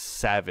was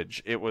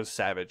savage. It was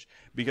savage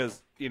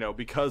because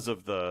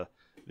of the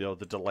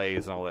the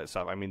delays and all that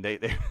stuff. I mean,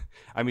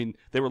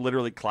 they were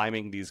literally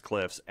climbing these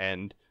cliffs,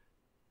 and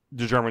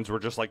the Germans were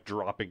just like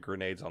dropping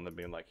grenades on them,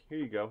 being like, "Here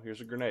you go.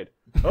 Here's a grenade.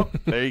 Oh,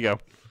 there you go."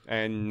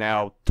 And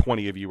now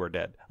 20 of you are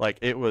dead. Like,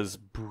 it was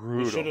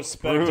brutal. You should have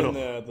spec'd in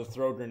the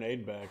throw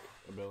grenade back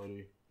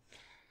ability.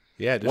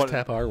 Yeah, just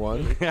tap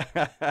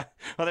R1.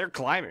 Well, they're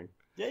climbing.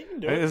 Yeah, you can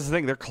do And it. this is the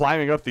thing, they're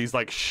climbing up these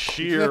like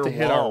sheer have to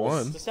hit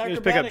walls. R1. Just You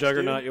just pick up acrobatics,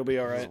 Juggernaut, dude. you'll be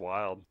all This right. is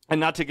wild. And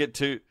not to get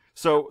too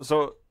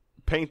so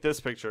paint this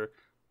picture.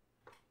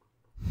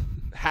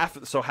 Half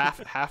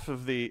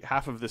of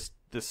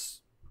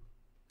this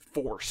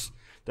force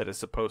that is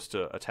supposed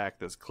to attack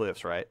these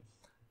cliffs, right?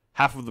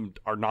 Half of them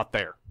are not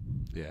there.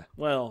 Yeah.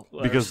 Well,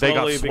 Because they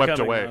got slowly swept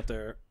becoming away. Out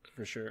there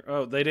for sure.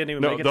 Oh, they didn't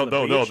even No, make it to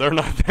the no, beach? they're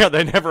not there.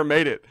 They never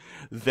made it.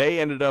 They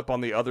ended up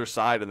on the other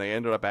side, and they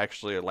ended up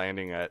actually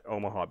landing at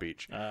Omaha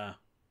Beach.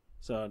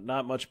 So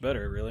not much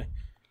better, really.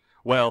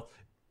 Well,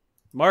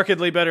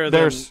 Markedly better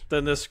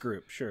than this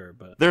group, sure,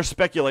 but there's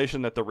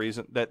speculation that the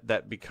reason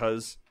that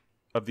because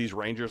of these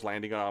Rangers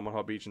landing on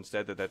Omaha Beach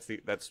instead,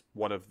 that's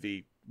one of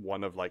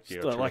like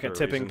two like or a three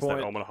tipping reasons that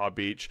point. Omaha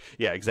Beach.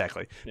 Yeah,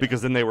 exactly. Yeah.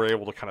 Because then they were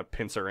able to kind of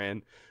pincer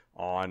in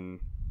on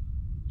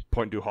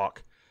Point Du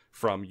Hoc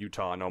from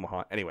Utah and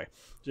Omaha. Anyway,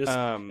 just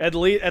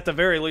at the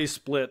very least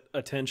split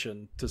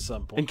attention to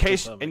some point. in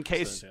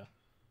case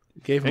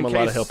Gave them In a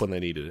lot of case- help when they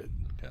needed it.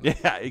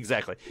 Yeah,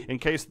 exactly. In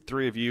case the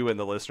three of you and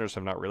the listeners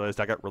have not realized,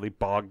 I got really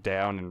bogged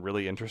down and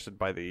really interested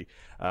by the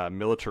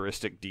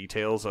militaristic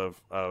details of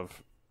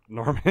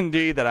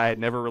Normandy that I had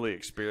never really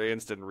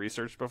experienced and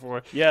researched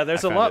before. Yeah,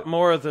 there's I a found lot it-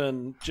 more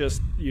than just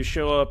you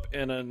show up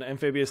in an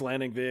amphibious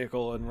landing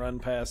vehicle and run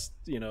past,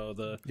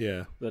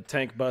 the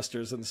tank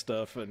busters and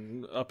stuff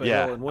and up a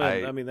Yeah, hill and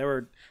win. I mean,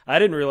 I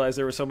didn't realize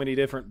there were so many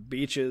different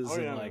beaches Oh,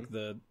 and yeah. like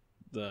the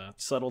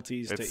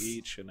subtleties to It's-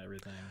 each and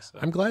everything. So.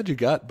 I'm glad you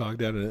got bogged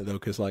down in it though,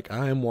 because like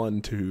I'm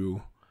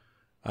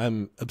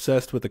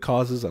obsessed with the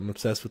causes. I'm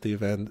obsessed with the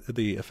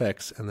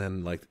effects, and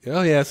then like,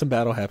 oh yeah, some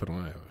battle happened.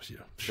 Well,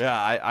 Yeah,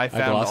 I I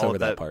found gloss all over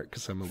of that part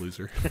because I'm a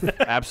loser.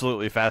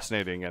 absolutely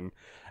fascinating,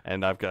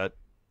 and I've got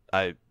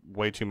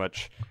way too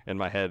much in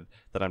my head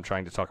that I'm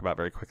trying to talk about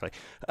very quickly.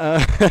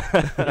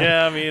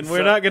 Yeah, I mean,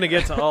 we're not going to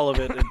get to all of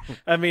it. And,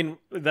 I mean,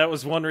 that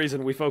was one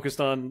reason we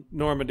focused on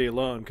Normandy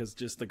alone, because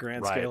just the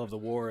grand Right. scale of the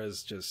war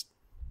is just,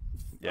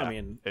 Yeah, I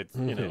mean, it's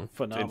phenomenal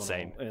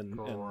insane.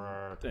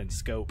 in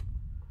scope.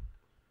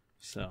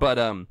 So, But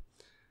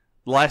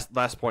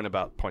last point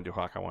about Point Du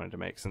Hoc I wanted to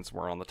make, since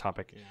we're on the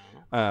topic.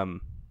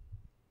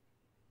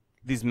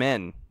 These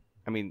men,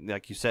 I mean,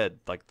 like you said,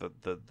 like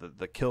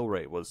the kill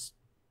rate was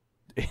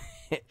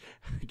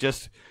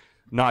just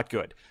not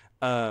good.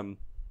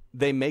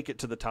 They make it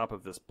to the top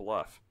of this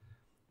bluff,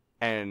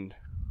 and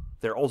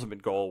their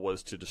ultimate goal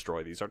was to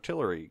destroy these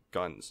artillery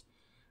guns.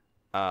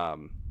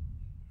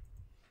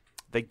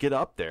 They get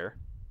up there,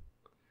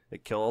 they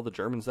kill all the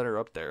Germans that are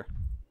up there,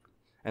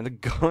 and the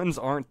guns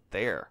aren't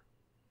there.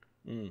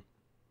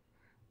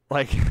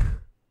 Like,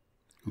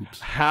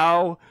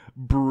 how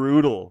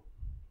brutal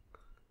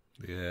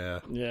Yeah.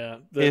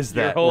 is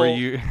that?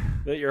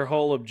 That your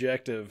whole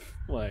objective,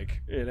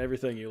 like, in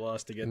everything you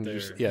lost to get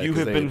there. You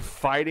have been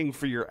fighting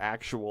for your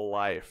actual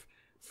life,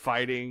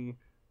 fighting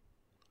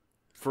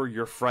for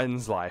your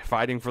friend's life,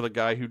 fighting for the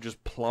guy who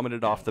just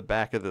plummeted off the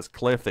back of this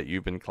cliff that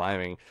you've been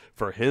climbing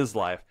for his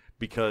life,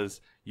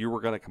 because you were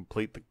going to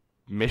complete the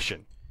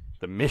mission.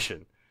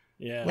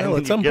 Yeah. Well, And at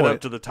you some get point-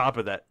 up to the top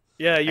of that.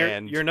 Yeah,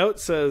 And- your note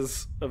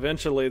says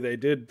eventually they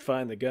did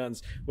find the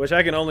guns, which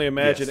I can only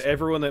imagine Yes.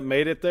 everyone that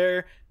made it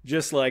there,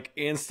 just like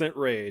instant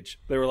rage.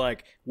 They were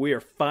like, we are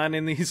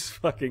finding these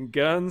fucking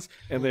guns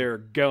and they're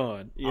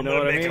gone. You know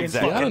what I mean?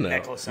 Exactly. I don't know.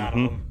 necklace out of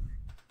them.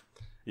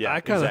 Yeah,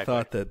 I kind of exactly.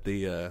 thought that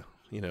the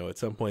at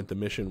some point the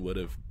mission would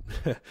have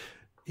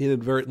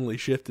inadvertently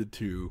shifted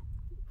to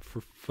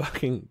for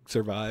fucking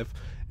survive,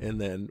 and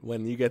then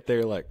when you get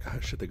there, like, oh,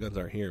 shit, the guns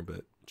aren't here,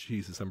 but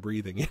Jesus, I'm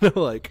breathing.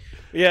 Like,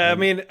 Yeah, I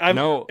mean,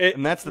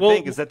 and that's the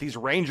thing, is that these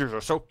Rangers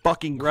are so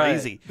fucking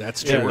crazy.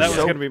 That's They true. were that was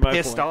so gonna be my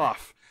pissed point.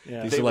 off.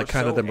 Yeah. These They are like were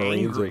kind of so the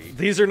Marines angry. of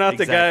These are not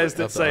the Exactly. guys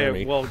that Of the say,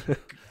 army. well,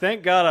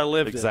 thank God I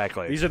lived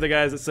Exactly. it. These are the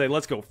guys that say,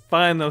 let's go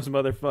find those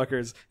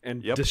motherfuckers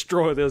and Yep.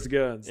 destroy those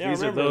guns. Yeah, these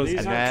remember, are those these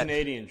And aren't that-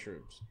 Canadian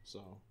troops,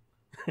 so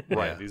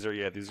Right. Yeah. These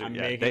are I'm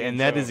yeah. making a And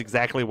that joke. is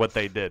exactly what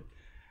they did.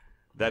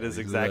 That is these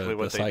are exactly the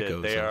what they did.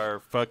 psychos They of- are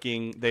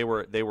fucking. They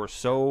were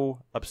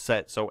so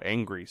upset, so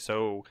angry,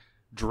 so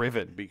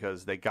driven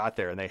because they got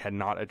there and they had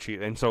not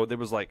achieved. And so it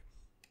was like,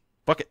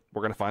 fuck it,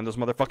 we're gonna find those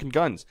motherfucking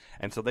guns.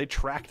 And so they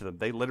tracked them.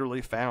 They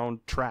literally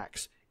found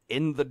tracks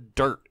in the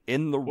dirt,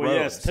 in the well,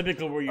 roads. yes,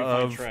 typically where you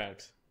find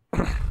tracks.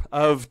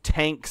 Of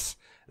tanks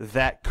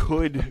that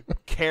could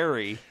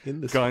carry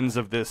In the guns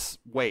of this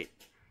weight.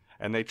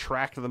 And they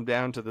tracked them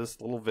down to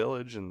this little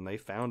village, and they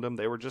found them.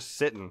 They were just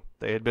sitting.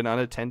 They had been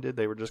unattended.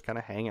 They were just kind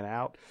of hanging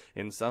out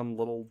in some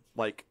little,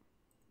 like,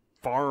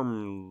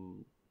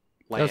 farm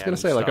land. I was going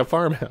to say, like a stuff.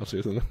 farmhouse,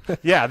 isn't it?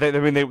 Yeah,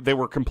 they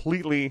were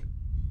completely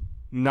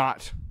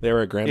not. They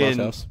were at grandma's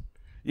In- house.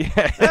 Yeah,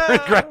 they were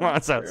at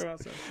grandma's house.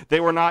 They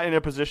were not in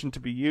a position to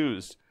be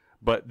used.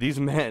 But these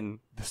men,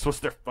 this was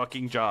their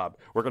fucking job.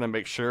 We're going to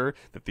make sure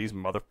that these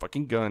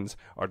motherfucking guns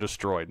are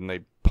destroyed. And they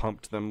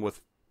pumped them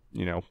with,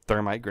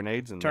 thermite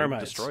grenades, and Termites.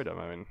 they destroyed them.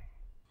 I mean,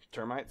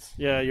 termites?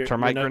 Yeah,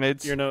 Termite your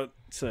grenades? Your note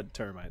said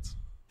termites.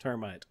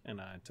 Termite,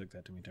 and I took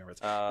that to mean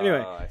termites. Oh, anyway,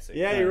 I see.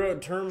 Yeah, you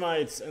wrote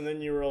termites, and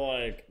then you were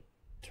like,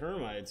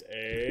 termites,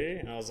 eh?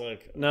 And I was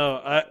like, no,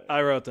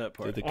 I wrote that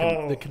part.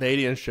 The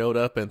Canadians showed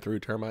up and threw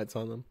termites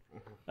on them.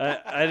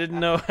 I didn't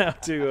know how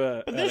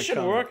to. But this should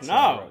work.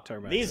 No,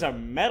 these are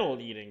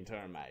metal-eating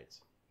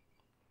termites.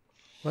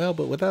 Well,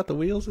 but without the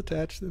wheels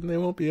attached, then they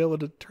won't be able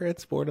to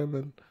transport them.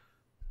 And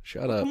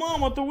shut up. Come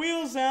on, with the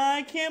wheels on,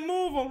 I can't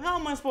move them. How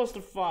am I supposed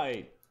to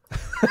fight?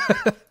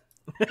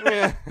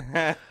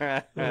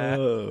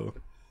 Oh.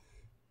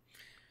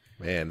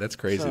 Man, that's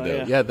crazy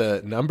though. Yeah,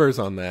 the numbers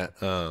on that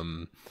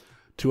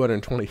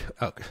 220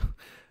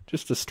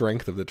 just the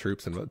strength of the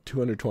troops and about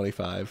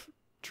 225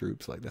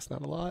 troops, like that's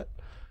not a lot.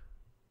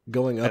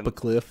 Going up a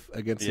cliff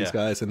against these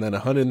guys, and then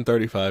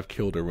 135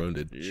 killed or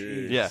wounded.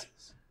 Jeez.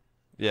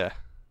 Yeah.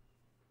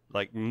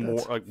 Like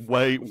more, like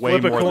way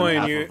Flip more a coin,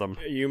 than half of them.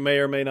 You may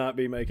or may not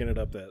be making it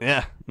up that.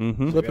 Yeah.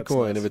 Mm-hmm. Flip a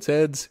coin. If it's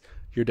heads,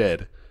 you're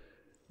dead.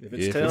 If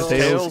it's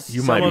tails,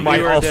 you might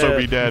also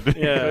be dead.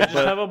 Yeah,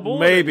 but have a bullet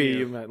maybe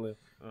you might live.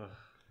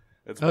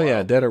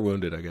 Yeah, dead or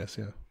wounded, I guess.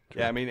 Yeah.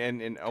 Yeah, I mean,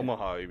 and in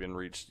Omaha even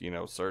reached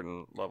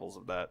certain levels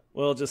of that.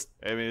 Well, just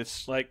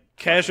it's like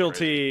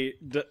casualty.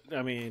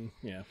 I mean,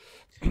 yeah,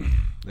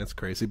 that's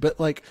crazy. But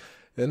like,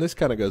 and this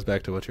kind of goes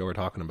back to what you were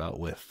talking about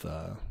with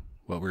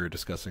what we were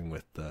discussing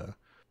with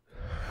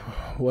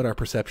what our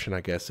perception, I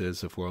guess,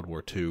 is of World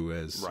War II.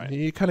 As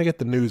you kind of get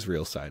the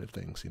newsreel side of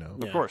things,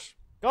 Of course.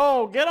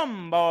 Go get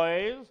them,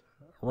 boys.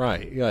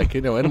 Right, like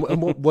and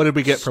what did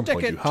we get from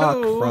Pointe du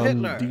Hoc, from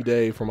Hitler.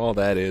 D-Day, from all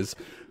that is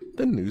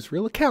the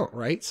newsreel account,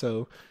 right?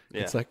 So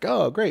it's like,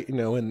 oh, great,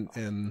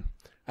 and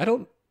I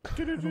don't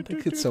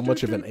think it's so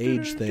much of an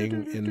age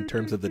thing in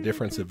terms of the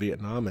difference of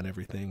Vietnam and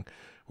everything,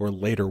 or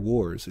later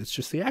wars. It's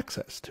just the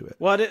access to it.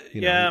 Well,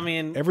 I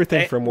mean,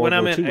 everything from World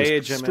War II was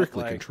age,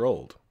 strictly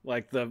controlled.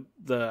 Like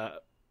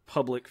the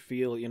public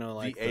feel,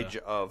 like the age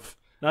of.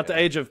 Not the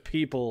age of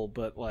people,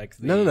 but like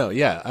the... No.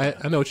 Yeah,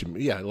 I know what you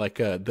mean. Yeah, like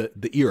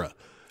the era.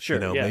 Sure.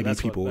 Maybe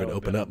people would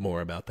open up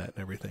more about that and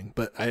everything.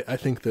 But I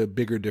think the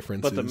bigger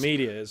difference is the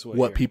media is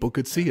what people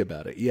could see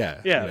about it.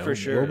 Yeah. Yeah, for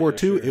sure. World War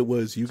II, it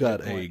was you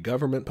got a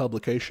government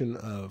publication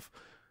of,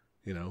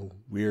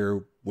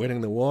 we're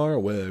winning the war,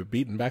 we're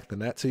beating back the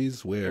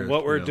Nazis, we're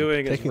what we're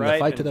doing is taking right the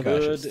fight to the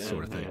good fascists,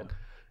 sort of thing.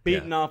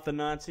 Beating off the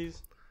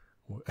Nazis.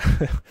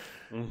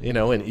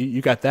 And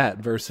you got that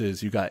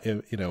versus you got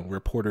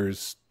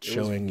reporters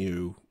showing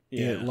you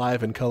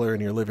live in color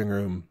in your living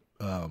room.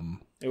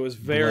 It was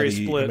very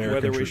split American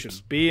whether troops. we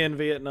should be in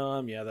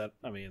Vietnam. Yeah,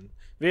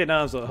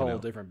 Vietnam's a whole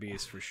different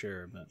beast for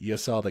sure. But you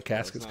saw the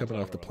caskets coming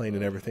off the plane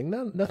and everything.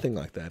 Nothing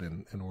like that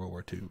in World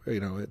War II.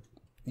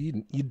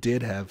 You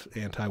did have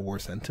anti-war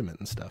sentiment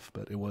and stuff,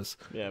 but it was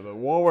but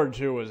World War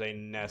II was a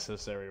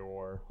necessary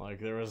war. Like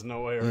there was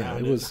no way around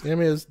it. It was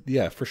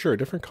for sure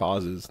different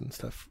causes and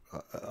stuff,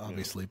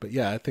 obviously. But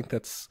I think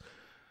that's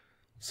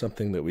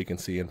something that we can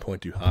see in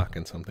Pointe du Hoc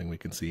and something we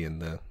can see in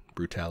the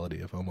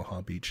brutality of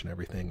Omaha Beach and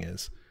everything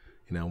is,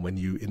 when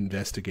you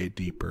investigate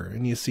deeper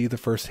and you see the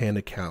firsthand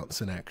accounts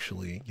and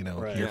actually,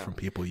 hear from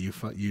people,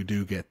 you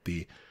do get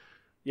the.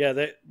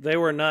 Yeah, they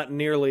were not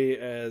nearly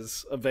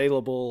as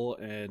available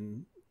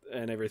and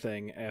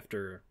everything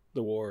after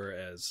the war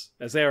as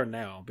they are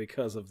now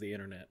because of the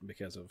internet and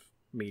because of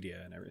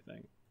media and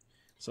everything.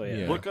 So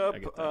look up,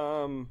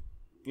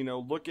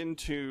 look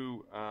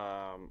into.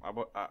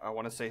 I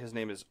want to say his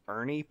name is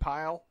Ernie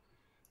Pyle.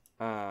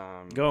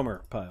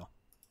 Gomer Pyle.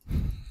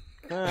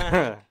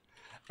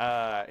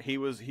 He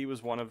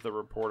was one of the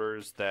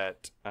reporters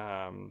that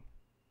kind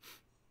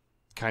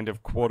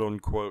of quote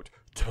unquote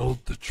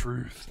told the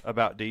truth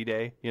about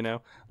D-Day.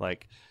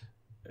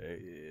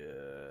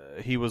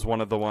 He was one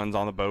of the ones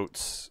on the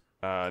boats.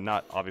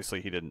 Not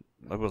obviously he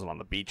wasn't on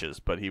the beaches,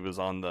 but he was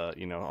on the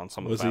on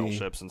some of the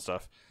battleships and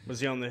stuff.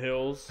 Was he on the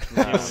hills? Was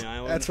he on the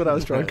island? That's what I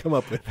was trying to come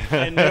up with.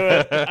 I knew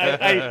it.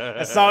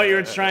 I saw what you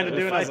were trying to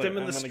do, and I was like, I'm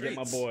gonna get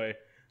my boy.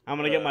 I'm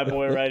gonna get my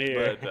boy right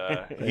here.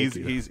 But he's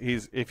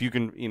if you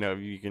can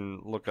you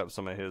can look up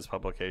some of his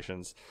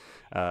publications.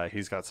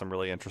 He's got some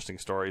really interesting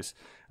stories.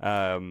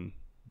 And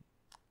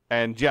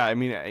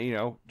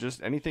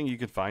just anything you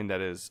could find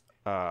that is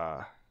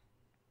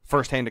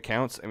first-hand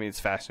accounts. It's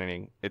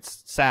fascinating.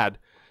 It's sad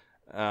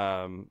in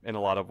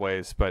a lot of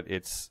ways, but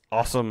it's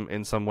awesome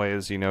in some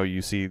ways.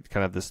 You see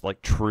kind of this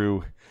like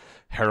true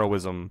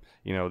heroism,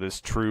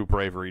 this true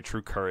bravery,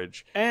 true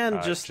courage,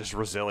 and just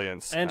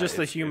resilience, and just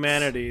the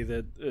humanity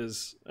that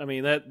is.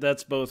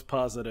 That's both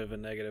positive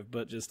and negative,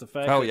 but just the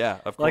fact. Oh that, yeah,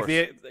 of course.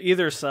 Like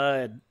either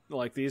side,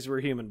 like these were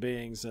human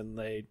beings, and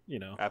they,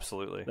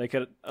 absolutely, they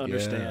could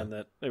understand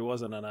that it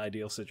wasn't an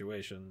ideal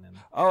situation. And,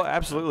 oh,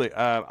 absolutely.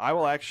 I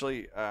will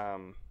actually.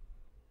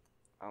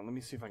 Let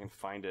me see if I can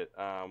find it.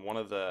 One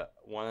of the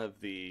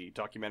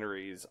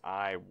documentaries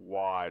I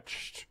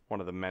watched, one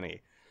of the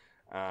many.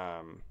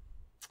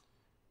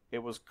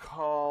 It was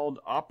called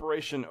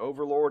Operation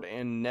Overlord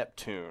and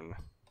Neptune.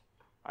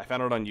 I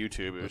found it on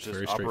YouTube. It was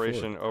just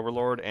Operation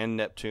Overlord and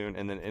Neptune,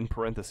 and then in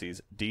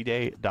parentheses,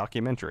 D-Day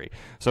documentary.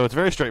 So it's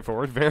very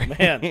straightforward,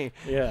 very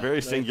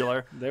very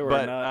singular. They were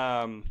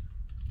not.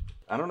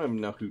 I don't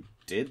even know who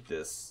did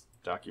this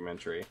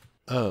documentary.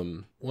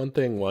 One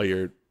thing while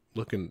you're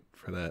looking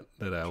for that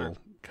I will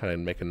kind of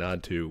make a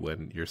nod to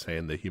when you're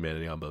saying the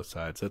humanity on both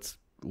sides. That's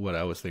what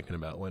I was thinking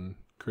about when,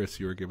 Chris,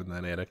 you were giving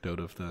that anecdote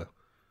of the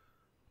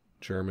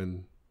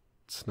German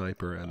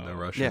sniper and the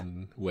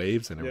Russian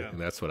waves and everything.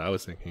 Yeah. That's what I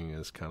was thinking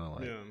is kind of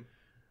like,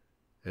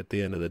 at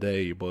the end of the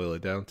day, you boil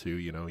it down to,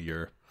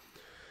 you're,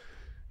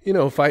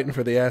 fighting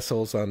for the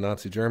assholes on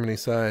Nazi Germany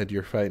side.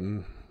 You're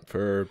fighting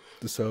for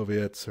the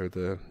Soviets or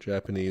the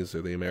Japanese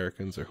or the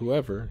Americans or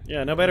whoever.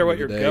 Yeah, no matter what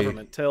your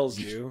government tells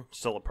you.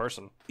 Still a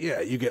person.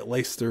 Yeah, you get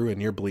laced through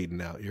and you're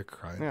bleeding out. You're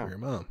crying for your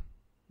mom.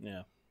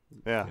 Yeah.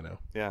 Yeah.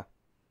 Yeah.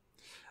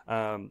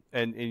 And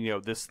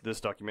this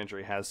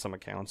documentary has some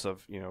accounts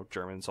of,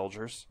 German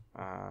soldiers.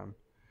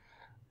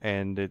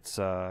 And it's,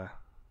 I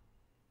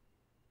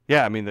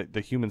mean,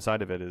 the human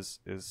side of it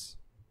is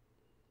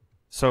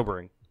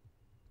sobering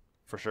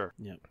for sure.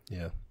 Yeah.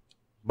 Yeah.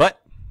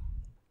 But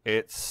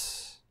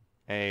it's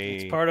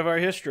part of our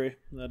history.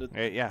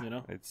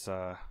 It's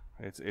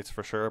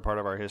for sure a part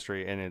of our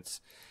history, and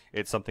it's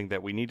something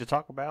that we need to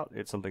talk about.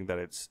 It's something that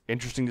it's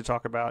interesting to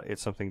talk about.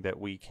 It's something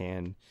that we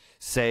can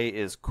say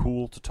is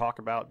cool to talk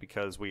about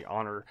because we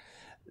honor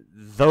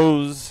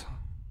those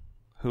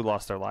who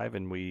lost their life,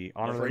 and we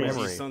honor their memory.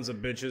 Crazy sons of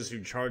bitches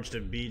who charged a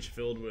beach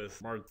filled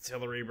with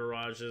artillery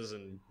barrages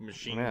and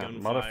machine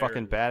gun fire.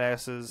 Motherfucking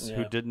badasses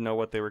who didn't know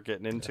what they were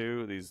getting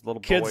into. These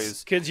little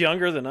boys. Kids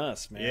younger than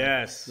us, man.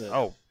 Yes.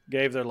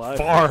 Gave their life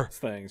far for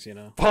things,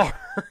 Far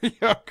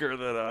younger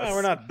than us. Well,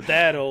 we're not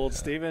that old,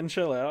 Steven.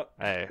 Chill out.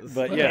 Hey.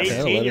 But yeah,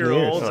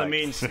 18-year-olds. I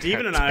mean,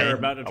 Steven and I are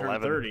about to turn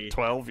 11, 30.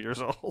 12 years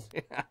old.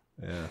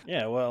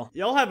 Yeah, well.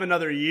 Y'all have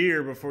another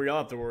year before y'all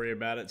have to worry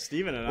about it.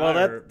 Steven and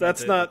I are...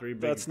 that's not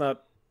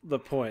the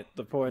point.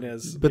 The point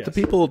is... But the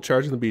people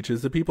charging the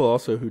beaches, the people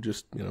also who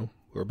just,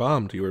 were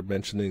bombed. You were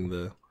mentioning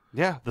the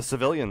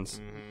civilians.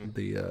 Mm-hmm.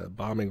 The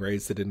bombing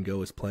raids that didn't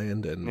go as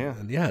planned, that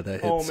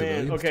hit civilians.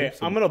 Man, okay,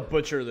 I'm gonna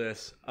butcher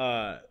this.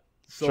 Like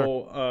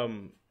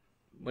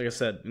I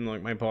said,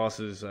 my boss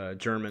is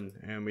German,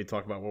 and we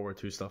talk about World War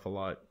II stuff a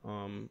lot.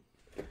 Man,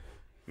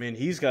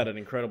 he's got an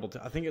incredible.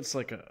 I think it's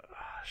like an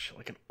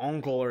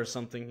uncle or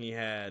something he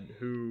had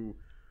who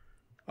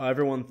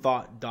everyone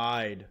thought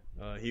died.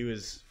 He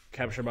was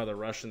captured by the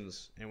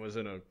Russians and was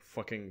in a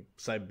fucking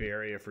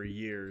Siberia for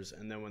years,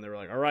 and then when they were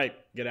like, "All right,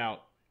 get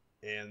out."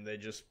 And they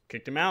just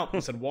kicked him out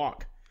and said,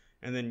 walk.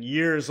 And then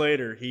years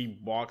later, he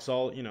walks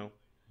all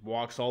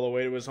the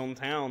way to his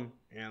hometown.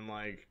 And,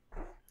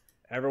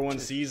 everyone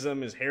sees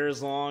him. His hair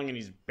is long and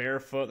he's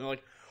barefoot. And they're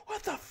like,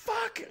 what the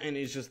fuck? And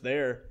he's just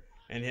there.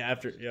 And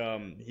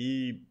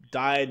he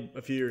died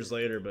a few years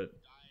later, but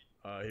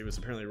he was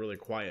apparently really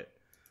quiet.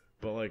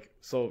 But,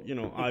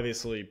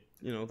 obviously,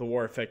 the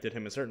war affected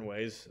him in certain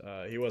ways.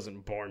 He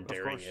wasn't born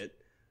daring it.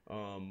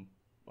 I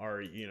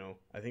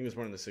think he was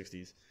born in the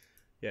 60s.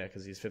 Yeah,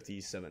 because he's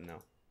 57 now.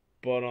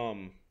 But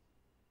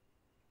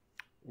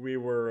we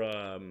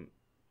were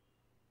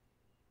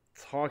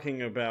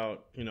talking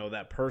about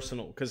that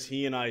personal, because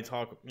he and I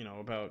talk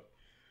about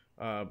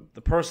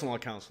the personal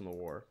accounts from the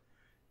war,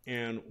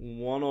 and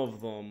one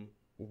of them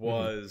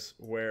was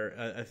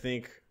where I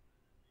think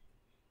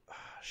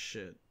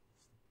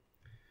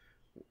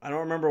I don't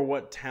remember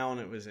what town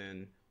it was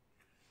in,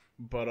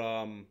 but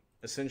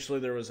essentially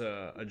there was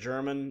a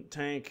German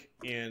tank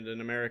and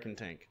an American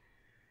tank.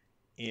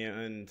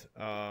 And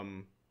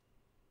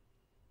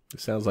it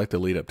sounds like the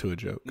lead up to a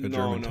joke. A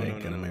German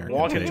tank and American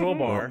walk tank. Into a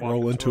bar.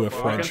 Roll into a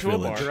French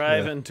village.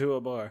 Drive into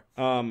a bar.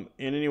 And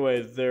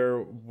anyway,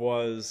 there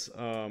was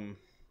a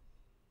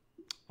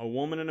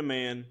woman and a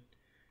man,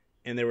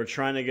 and they were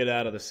trying to get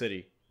out of the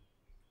city.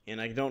 And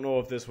I don't know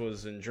if this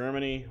was in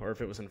Germany or if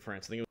it was in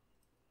France. I think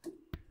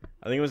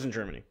it was in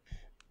Germany.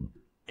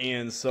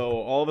 And so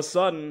all of a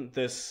sudden,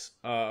 this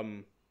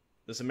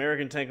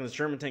American tank and this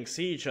German tank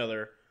see each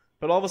other.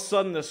 But all of a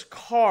sudden, this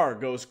car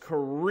goes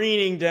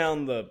careening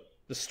down the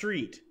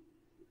street.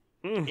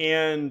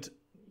 And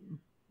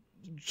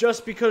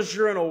just because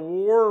you're in a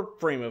war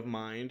frame of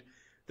mind,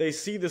 they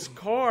see this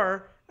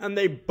car, and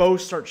they both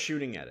start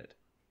shooting at it.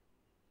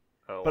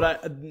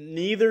 But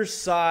neither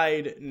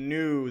side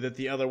knew that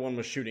the other one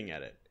was shooting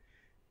at it.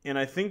 And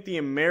I think the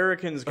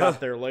Americans got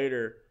there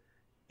later,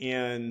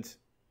 and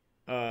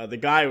the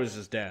guy was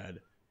just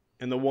dead,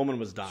 and the woman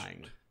was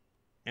dying.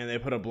 And they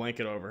put a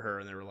blanket over her,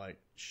 and they were like,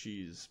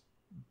 she's...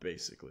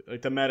 basically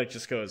the medic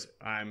just goes,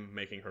 I'm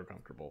making her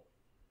comfortable.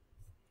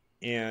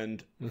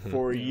 And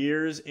for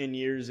years and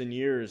years and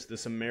years,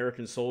 this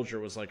American soldier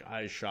was like,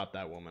 I shot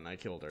that woman, I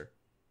killed her.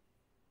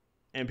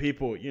 And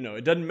people,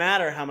 it doesn't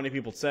matter how many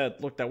people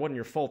said, look, that wasn't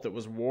your fault, it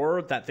was war,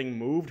 that thing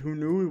moved, who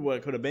knew what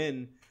it could have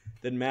been,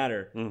 didn't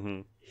matter.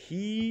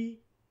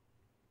 He,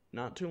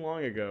 not too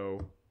long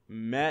ago,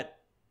 met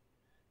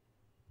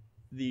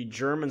the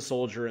German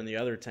soldier in the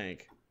other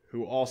tank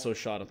who also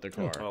shot at the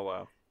car. Oh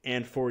wow.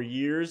 And for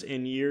years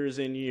and years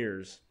and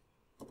years,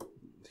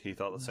 he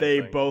thought the same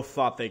they thing. both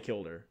thought they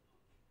killed her.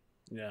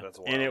 Yeah. That's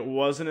wild. And it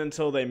wasn't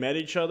until they met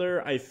each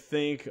other, I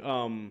think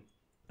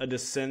a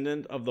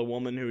descendant of the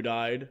woman who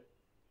died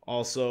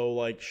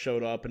also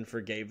showed up and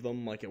forgave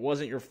them. It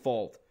wasn't your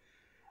fault.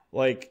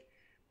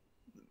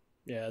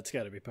 Yeah, it's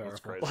got to be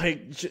powerful.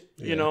 Like,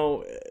 you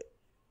know,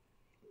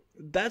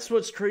 that's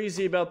what's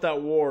crazy about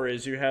that war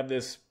is you have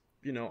this,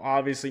 you know,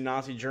 obviously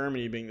Nazi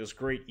Germany being this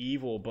great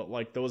evil, but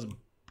like those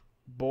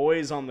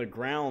boys on the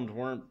ground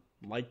weren't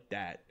like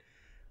that.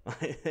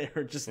 They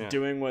were just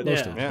doing what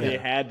they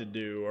had to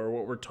do, or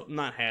what we're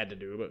not had to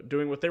do, but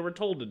doing what they were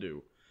told to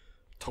do.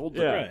 Told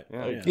to right.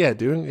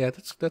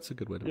 That's a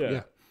good way to put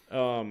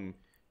it.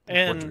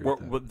 And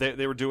what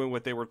they were doing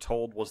what they were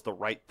told was the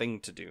right thing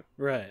to do.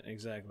 Right,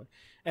 exactly.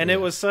 And it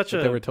was such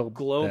a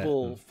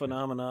global that.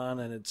 phenomenon,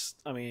 and it's,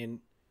 I mean,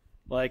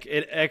 like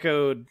it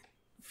echoed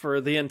for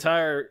the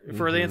entire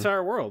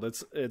world.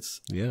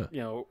 It's you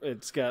know,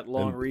 it's got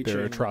long-reaching.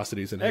 There are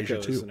atrocities in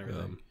Asia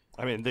too.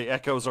 I mean, the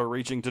echoes are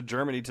reaching to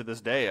Germany to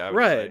this day. I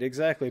would say.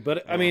 Exactly.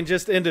 But I mean,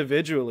 just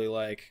individually,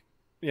 like,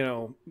 you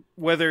know,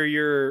 whether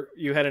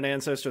you had an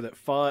ancestor that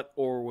fought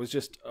or was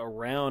just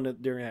around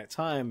during that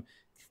time,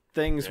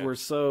 things were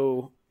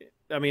so.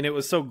 I mean, it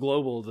was so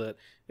global that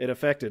it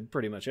affected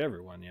pretty much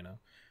everyone. You know,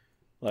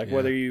 like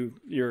whether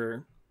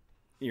your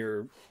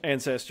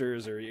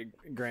ancestors or your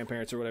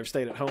grandparents or whatever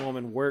stayed at home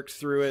and worked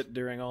through it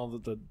during all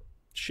the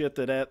shit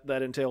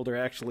that entailed or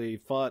actually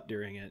fought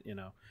during it. You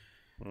know.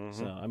 Mm-hmm.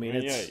 So I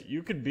mean,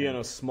 you could be on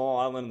a small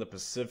island in the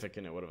Pacific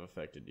and it would have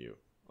affected you.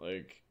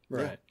 Like,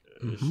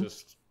 it's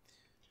just,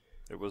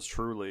 it was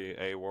truly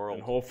a world.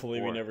 And hopefully,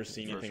 we never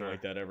see anything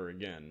like that ever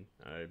again.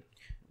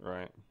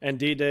 And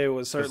D-Day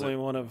was certainly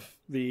one of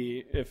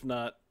the, if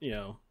not, you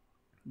know,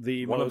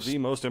 one of the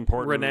most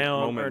important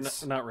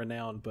moments. Or not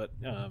renowned, but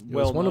it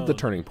was one of the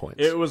turning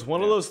points. It was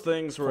one of those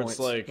things where it's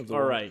like,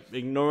 all right,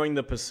 ignoring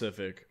the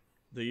Pacific,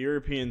 the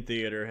European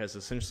theater has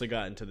essentially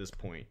gotten to this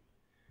point.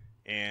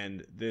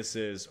 And this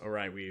is, all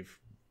right, we've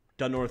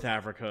done North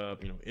Africa,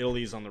 you know,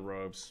 Italy's on the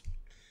ropes.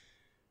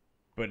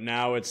 But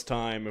now it's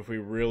time, if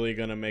we're really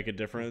going to make a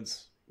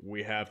difference,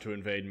 we have to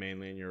invade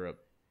mainland Europe.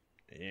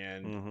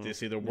 And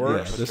this either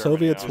works. Yeah, the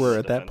Soviets were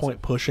at that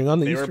point pushing on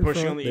the Eastern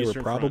Front. They were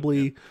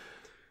probably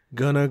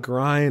going to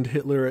grind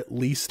Hitler at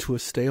least to a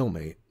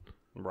stalemate.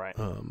 Right.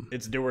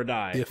 It's do or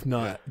die. If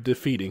not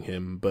defeating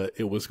him, but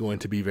it was going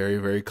to be very,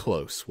 very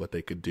close what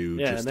they could do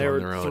just and they on were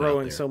their own.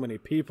 Throwing so many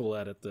people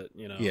at it that,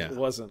 you know, it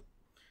wasn't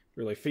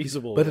really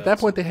feasible. But at that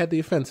point, they had the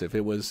offensive.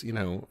 It was, you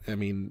know, I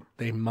mean,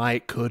 they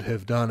could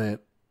have done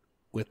it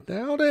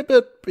without it,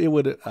 but it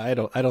would. I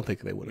don't think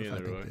they would have.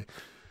 I think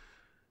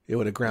it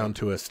would have ground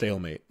to a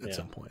stalemate at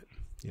some point.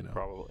 You know,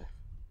 probably.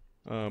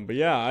 But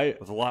yeah,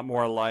 with a lot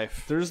more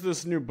life. There's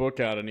this new book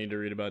out I need to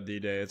read about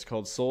D-Day. It's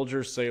called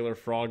Soldier, Sailor,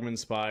 Frogman,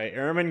 Spy,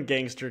 Airman,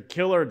 Gangster,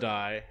 Kill or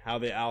Die: How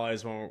the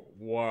Allies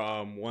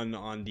won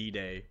on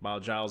D-Day by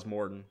Giles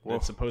Morton.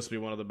 It's supposed to be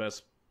one of the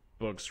best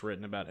books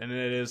written about, and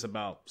it is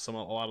about a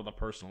lot of the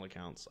personal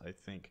accounts, I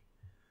think.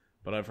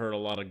 But I've heard a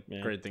lot of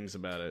great things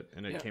about it,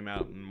 and it came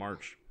out in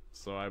March,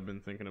 so I've been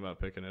thinking about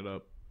picking it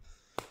up.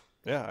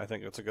 Yeah, I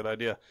think that's a good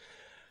idea.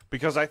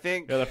 Because I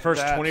think the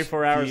first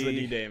 24 hours of the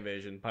D-Day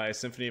invasion by a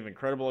symphony of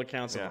incredible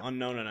accounts of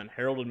unknown and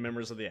unheralded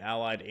members of the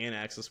Allied and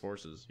Axis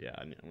forces. Yeah,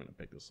 I'm going to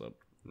pick this up.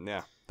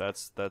 Yeah,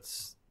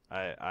 that's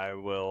I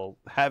will,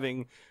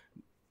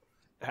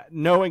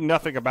 knowing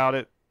nothing about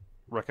it,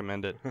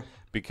 recommend it,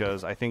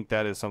 because I think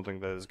that is something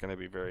that is going to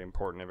be very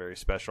important and very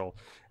special,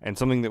 and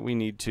something that we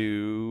need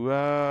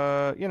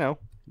to, you know,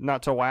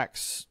 not to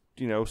wax,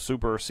 you know,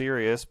 super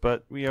serious,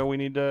 but, you know, we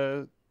need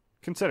to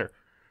consider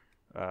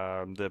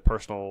the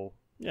personal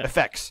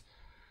effects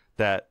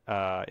that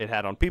it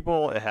had on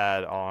people, it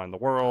had on the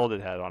world,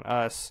 it had on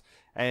us.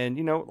 And,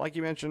 you know, like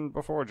you mentioned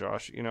before,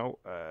 Josh, you know,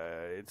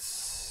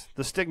 it's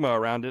the stigma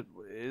around it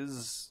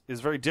is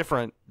very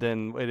different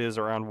than it is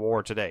around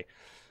war today.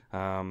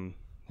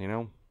 You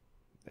know,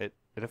 it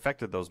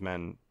affected those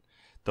men,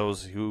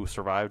 those who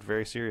survived,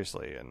 very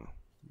seriously, and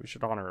we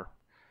should honor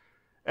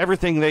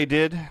everything they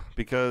did,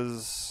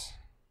 because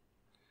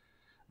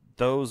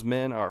those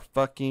men are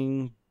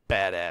fucking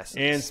badasses.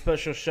 And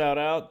special shout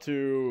out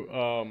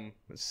to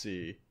let's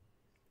see,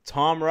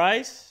 Tom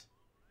Rice.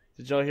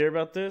 Did y'all hear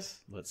about this?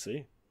 Let's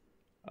see.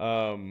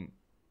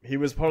 He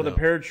was part of the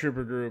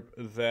paratrooper group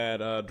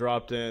that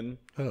dropped in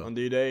on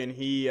D-Day, and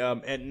he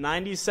at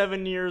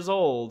 97 years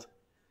old,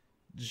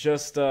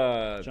 just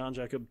John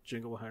Jacob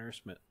Jingleheimer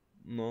Smith.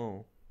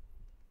 No.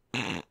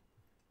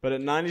 But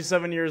at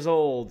 97 years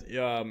old,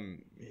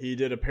 he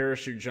did a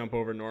parachute jump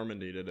over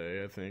Normandy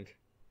today, I think.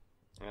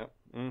 Yep.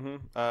 Mm-hmm.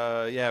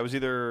 Yeah, it was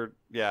either,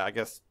 I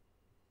guess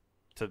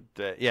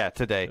today. Yeah,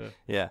 today.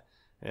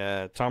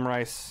 Yeah. Tom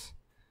Rice.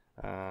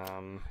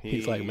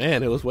 He's like,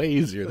 man, it was way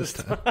easier this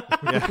time.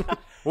 Yeah.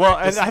 Well,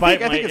 and I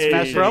think it's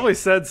fascinating. Probably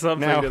said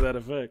something to that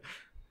effect.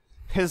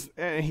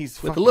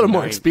 He's with a little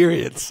more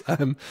experience.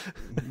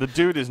 The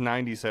dude is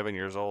 97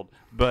 years old,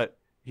 but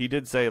he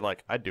did say,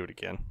 like, I'd do it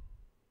again.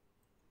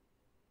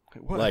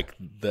 What? Like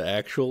the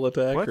actual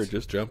attack or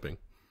just jumping?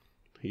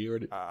 He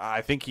already.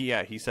 I think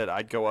he said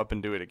I'd go up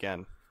and do it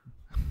again.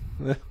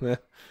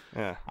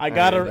 Yeah, I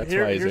got a. That's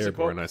why he's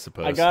airborne, I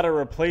suppose. I got a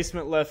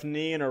replacement left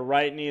knee, and a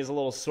right knee is a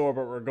little sore,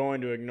 but we're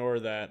going to ignore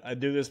that. I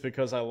do this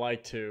because I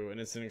like to, and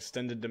it's an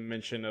extended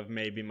dimension of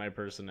maybe my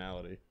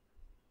personality.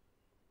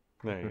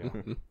 There you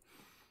go.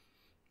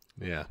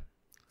 Yeah.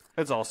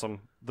 It's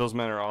awesome. Those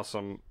men are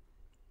awesome.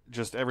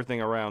 Just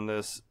everything around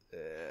this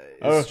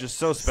is just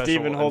so special.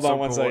 Steven, hold and on so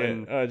one cool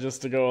second. and-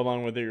 Just to go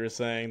along with what you were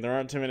saying, there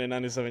aren't too many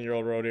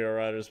 97-year-old rodeo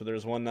riders, but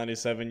there's one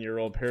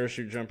 97-year-old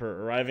parachute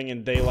jumper arriving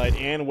in daylight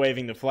and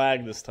waving the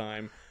flag this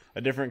time.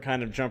 A different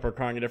kind of jumper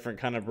crying a different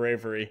kind of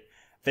bravery.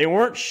 They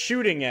weren't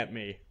shooting at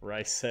me,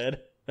 Rice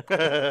said.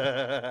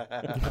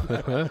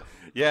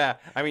 Yeah,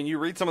 I mean, you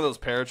read some of those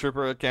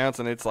paratrooper accounts,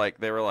 and it's like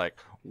they were like,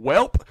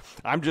 "Welp,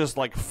 I'm just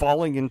like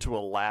falling into a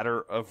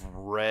ladder of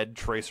red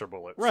tracer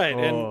bullets." Right,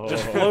 and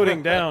just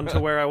floating down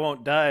to where I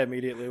won't die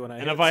immediately when I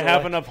hit. And if I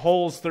have select. enough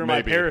holes through my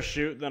Maybe.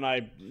 parachute, then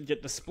I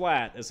get to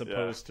splat as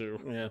opposed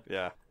to...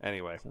 Yeah.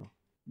 Anyway,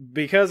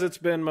 Because it's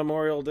been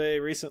Memorial Day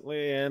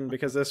recently, and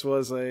because this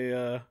was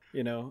a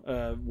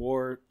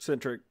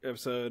war-centric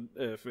episode,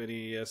 if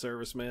any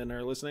servicemen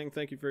are listening,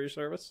 thank you for your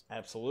service.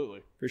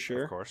 Absolutely. For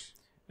sure. of course.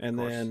 And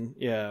Of course. then,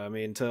 I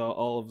mean, to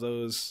all of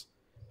those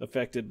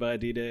affected by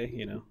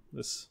D-Day,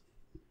 this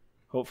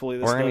hopefully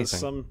this Or does anything.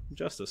 some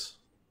justice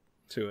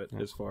to it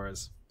as far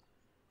as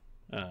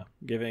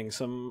giving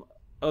some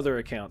other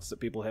accounts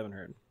that people haven't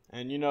heard.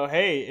 And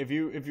hey, if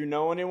you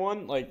know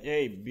anyone,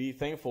 hey, be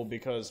thankful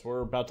because we're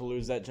about to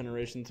lose that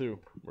generation too.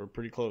 We're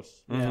pretty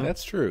close. Yeah,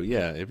 that's true.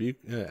 Yeah, if you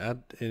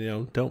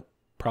don't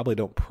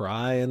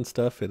pry and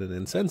stuff in an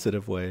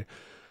insensitive way,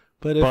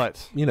 but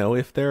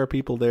if there are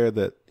people there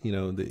that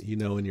that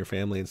in your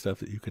family and stuff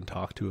that you can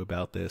talk to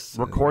about this,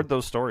 Record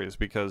those stories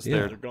because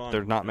Yeah.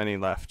 there's not many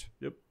left.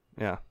 Yep.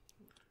 Yeah.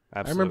 I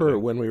Absolutely. remember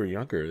when we were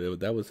younger,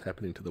 that was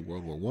happening to the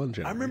World War I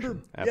generation. I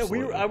remember.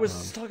 Absolutely. I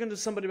was talking to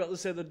somebody about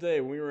this the other day.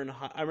 We were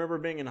I remember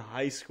being in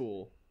high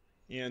school,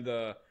 and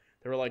they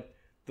were like,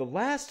 the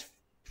last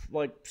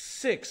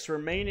 6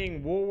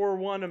 remaining World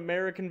War I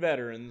American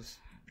veterans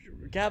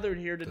gathered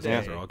here today.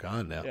 Those are all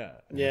gone now.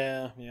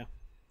 Yeah. Yeah.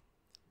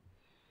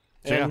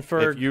 So, And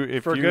for if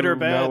you good or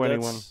bad, know that's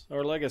anyone,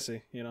 our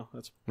legacy.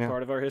 That's Yeah.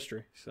 part of our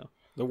history. So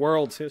the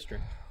world's history.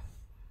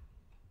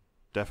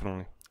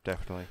 definitely.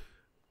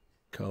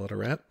 Call it a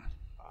wrap.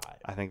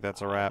 I think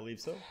that's a I wrap. believe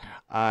so.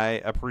 I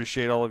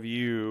appreciate all of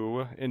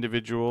you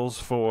individuals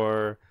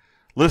for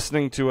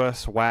listening to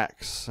us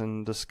wax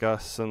and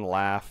discuss and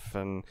laugh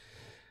and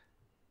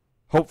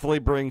hopefully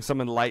bring some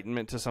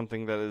enlightenment to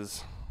something that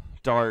is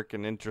dark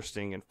and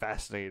interesting and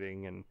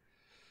fascinating and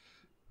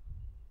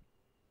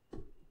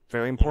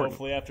very important.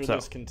 Hopefully, after So,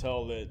 this, can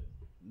tell that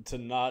to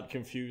not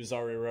confuse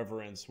our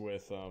irreverence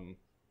with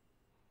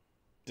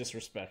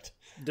disrespect.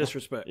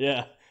 Disrespect.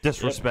 Yeah.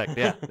 disrespect.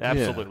 Yeah,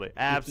 absolutely.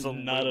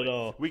 Absolutely. Not at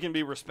all. We can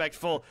be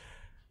respectful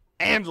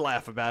and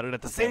laugh about it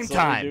at the same That's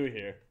time. what we do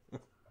here.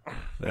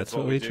 That's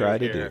what we try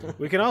to here. do.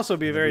 We can also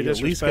be very We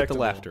at least get the disrespectful,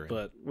 laughter in.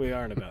 but we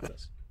aren't about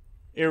this.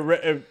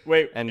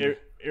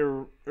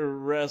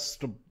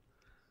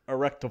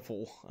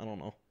 Erectful. I don't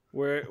know.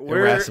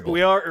 Irascible.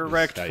 We are Is how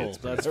erectful. it's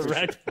That's for sure.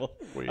 Erectful.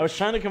 I was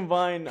trying to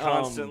combine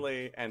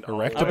Constantly and Erectable?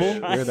 I was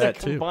trying We're to that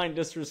too. combine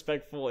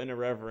disrespectful and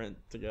irreverent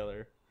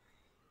together.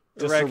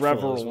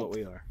 Erectful is what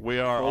we are. We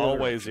are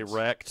always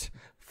erect.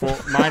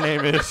 My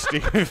name is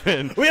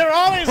Stephen. We are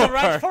always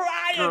erect, for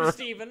I am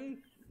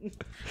Stephen.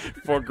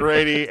 For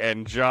Grady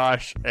and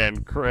Josh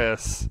and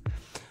Chris,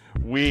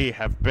 we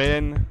have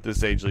been the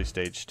Sagely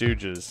Stage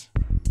Stooges.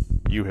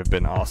 You have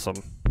been awesome.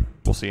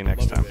 We'll see you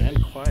next time.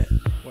 And quiet.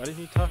 Why didn't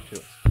you talk to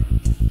us?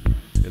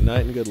 Good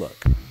night and good luck.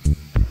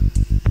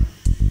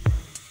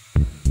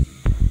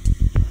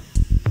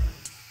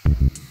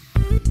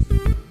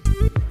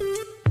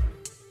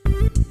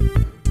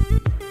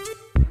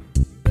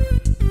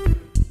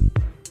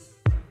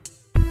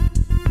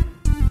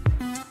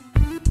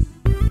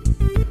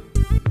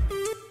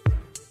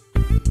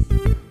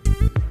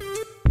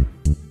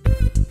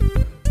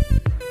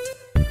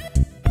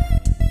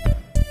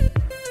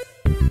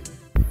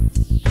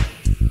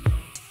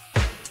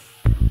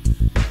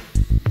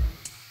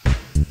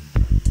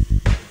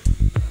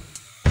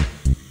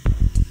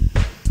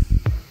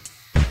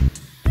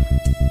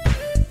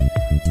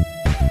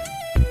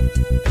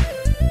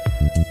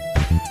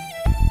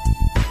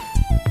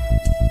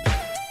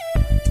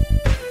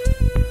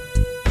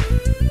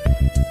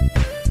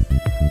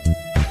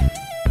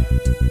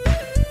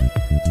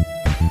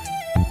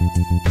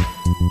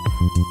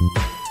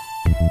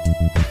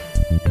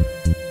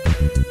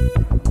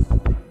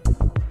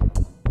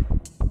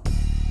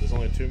 There's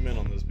only 2 men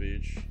on this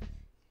beach.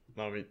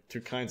 No, I mean,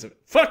 2 kinds of.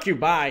 Fuck you,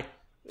 bye!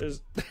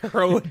 There's,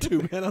 Throwing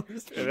 2 men on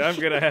this. and I'm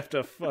gonna have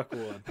to fuck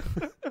one.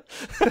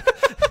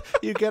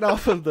 You get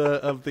off of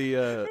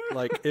the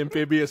like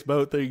amphibious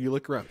boat thing. You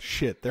look around.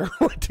 Shit, there are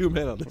only 2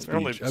 men on this There are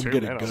only beach. I'm 2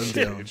 getting men on gunned this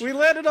down. beach. We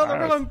landed on the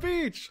Alright. wrong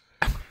beach.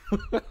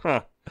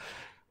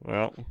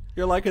 Well,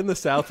 You're like in the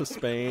south of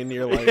Spain.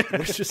 You're like,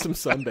 there's just some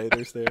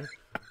sunbathers there.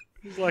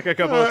 It's like a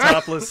couple of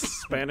topless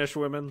Spanish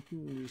women.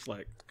 Just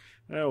like,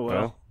 oh well,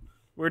 Well,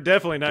 we're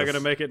definitely not guess-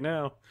 gonna make it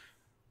now.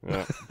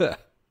 yeah.